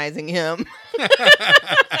 antagonizing him.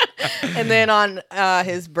 And then on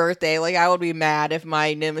his birthday, like, I would be mad if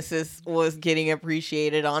my nemesis was getting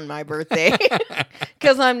appreciated on my birthday.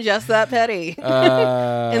 Because I'm just that petty.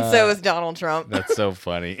 And so is Donald Trump. That's so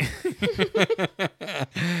funny.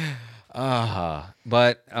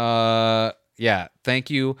 But yeah, thank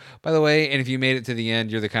you. By the way, and if you made it to the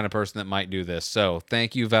end, you're the kind of person that might do this. So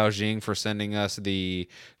thank you, Val Jing, for sending us the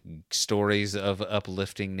stories of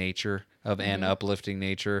uplifting nature, an uplifting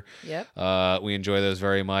nature. Yep. We enjoy those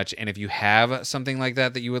very much. And if you have something like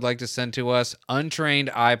that you would like to send to us,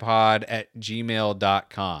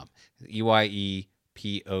 untrainedipod@gmail.com. EYEPOD.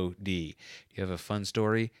 You have a fun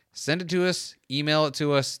story? Send it to us, email it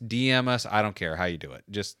to us, DM us. I don't care how you do it.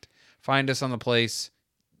 Just find us on the place,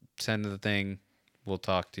 send the thing. We'll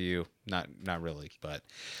talk to you. Not really, but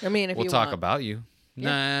I mean, if we'll you talk want. about you. Yeah.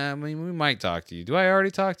 Nah, I mean, we might talk to you. Do I already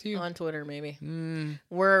talk to you? On Twitter, maybe.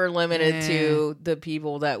 We're limited to the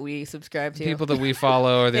people that we subscribe to. People that we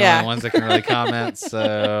follow are the only ones that can really comment.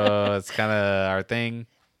 So it's kind of our thing.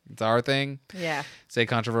 It's our thing. Yeah. Say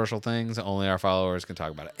controversial things. Only our followers can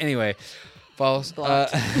talk about it. Anyway, follow us.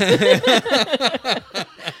 Blocked. I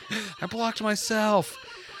blocked myself.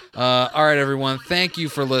 All right, everyone. Thank you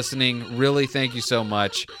for listening. Really, thank you so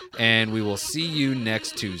much. And we will see you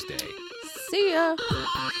next Tuesday. See ya.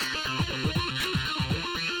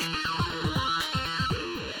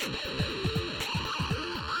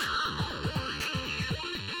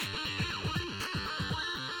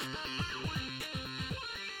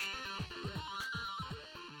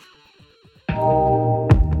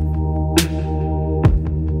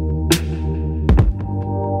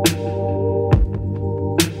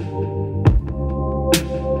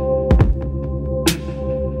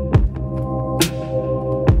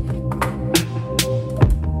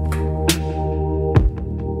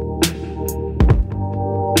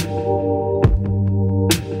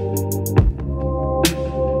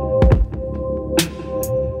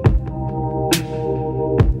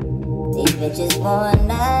 These bitches want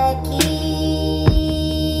Nike.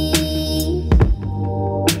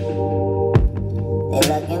 They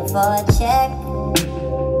looking for a check.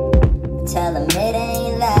 Tell them it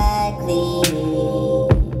ain't likely.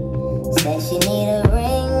 Say she need a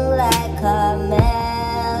ring like Carmelo.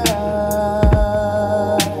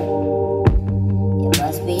 You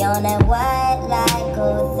must be on that white like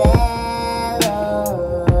Othello.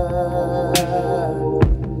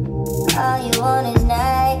 All you want is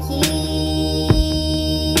Nikes,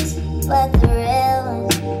 but the real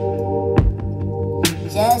ones,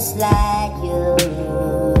 just like you,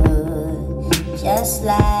 just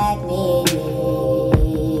like me.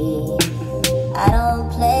 I don't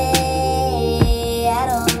play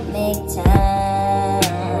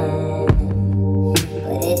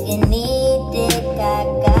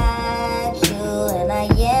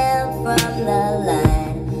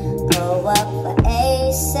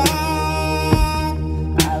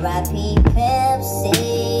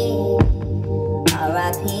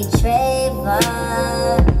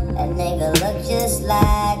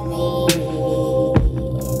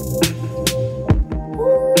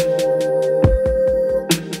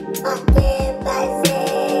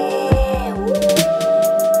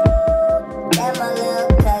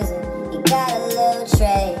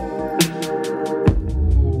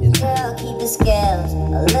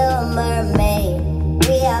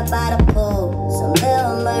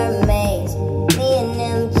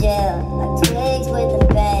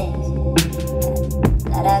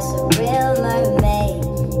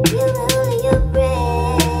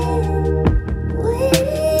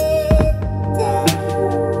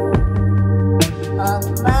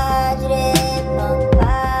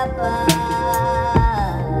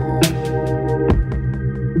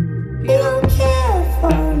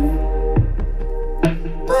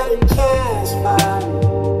cares for me,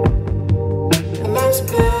 and that's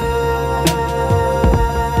good.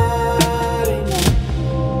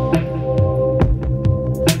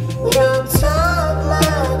 We don't talk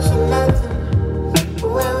much or nothing, but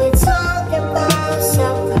when we talk about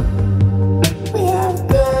something, we have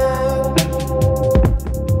good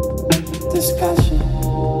discussion.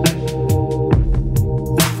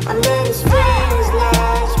 I met his friends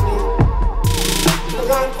last week, but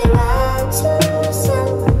like they're up to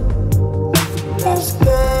something that's good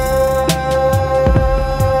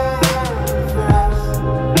for us.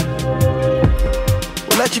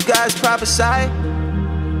 We'll let you guys prophesy.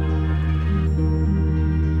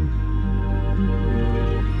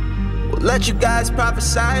 We'll let you guys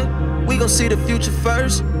prophesy. We gon' see the future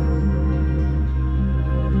first.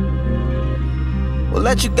 We'll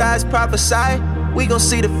let you guys prophesy. We gon'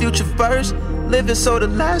 see the future first. Living so the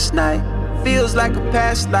last night feels like a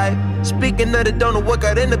past life. Speaking of the don't know what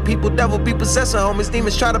got into people. Devil be possessing homies.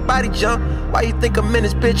 Demons try to body jump. Why you think I'm in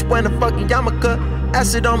this bitch wearing a fucking yarmulke?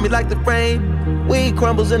 Acid on me like the rain. Weed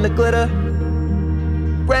crumbles in the glitter.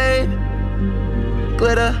 Rain,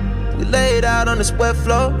 glitter. We laid out on the sweat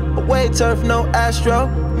floor. Away turf, no astro.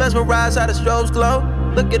 Mesmerized how the strobes glow.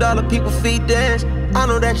 Look at all the people feet dance. I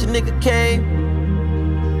know that your nigga came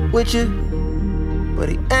with you, but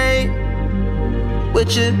he ain't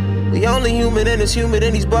with you. We only human and it's humid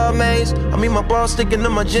in these barmaids. I mean my balls sticking to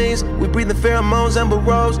my jeans. We breathing pheromones, amber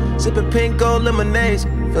rose. Sipping pink gold lemonades.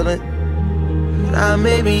 Feeling I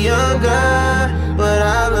may be younger, but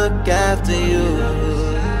I look after you.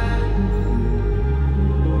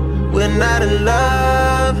 We're not in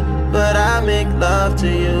love, but I make love to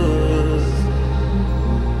you.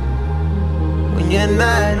 When you're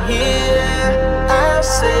not here, I'll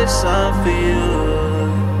save some for you.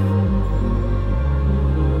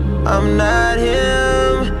 I'm not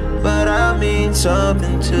him, but I mean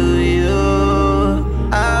something to you.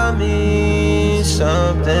 I mean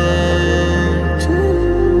something to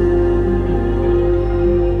you.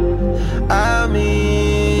 I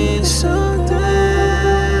mean something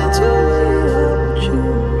to you.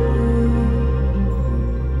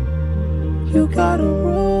 You gotta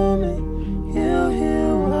roll me, you'll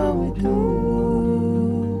hear what we do.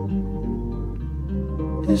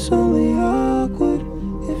 It's only us.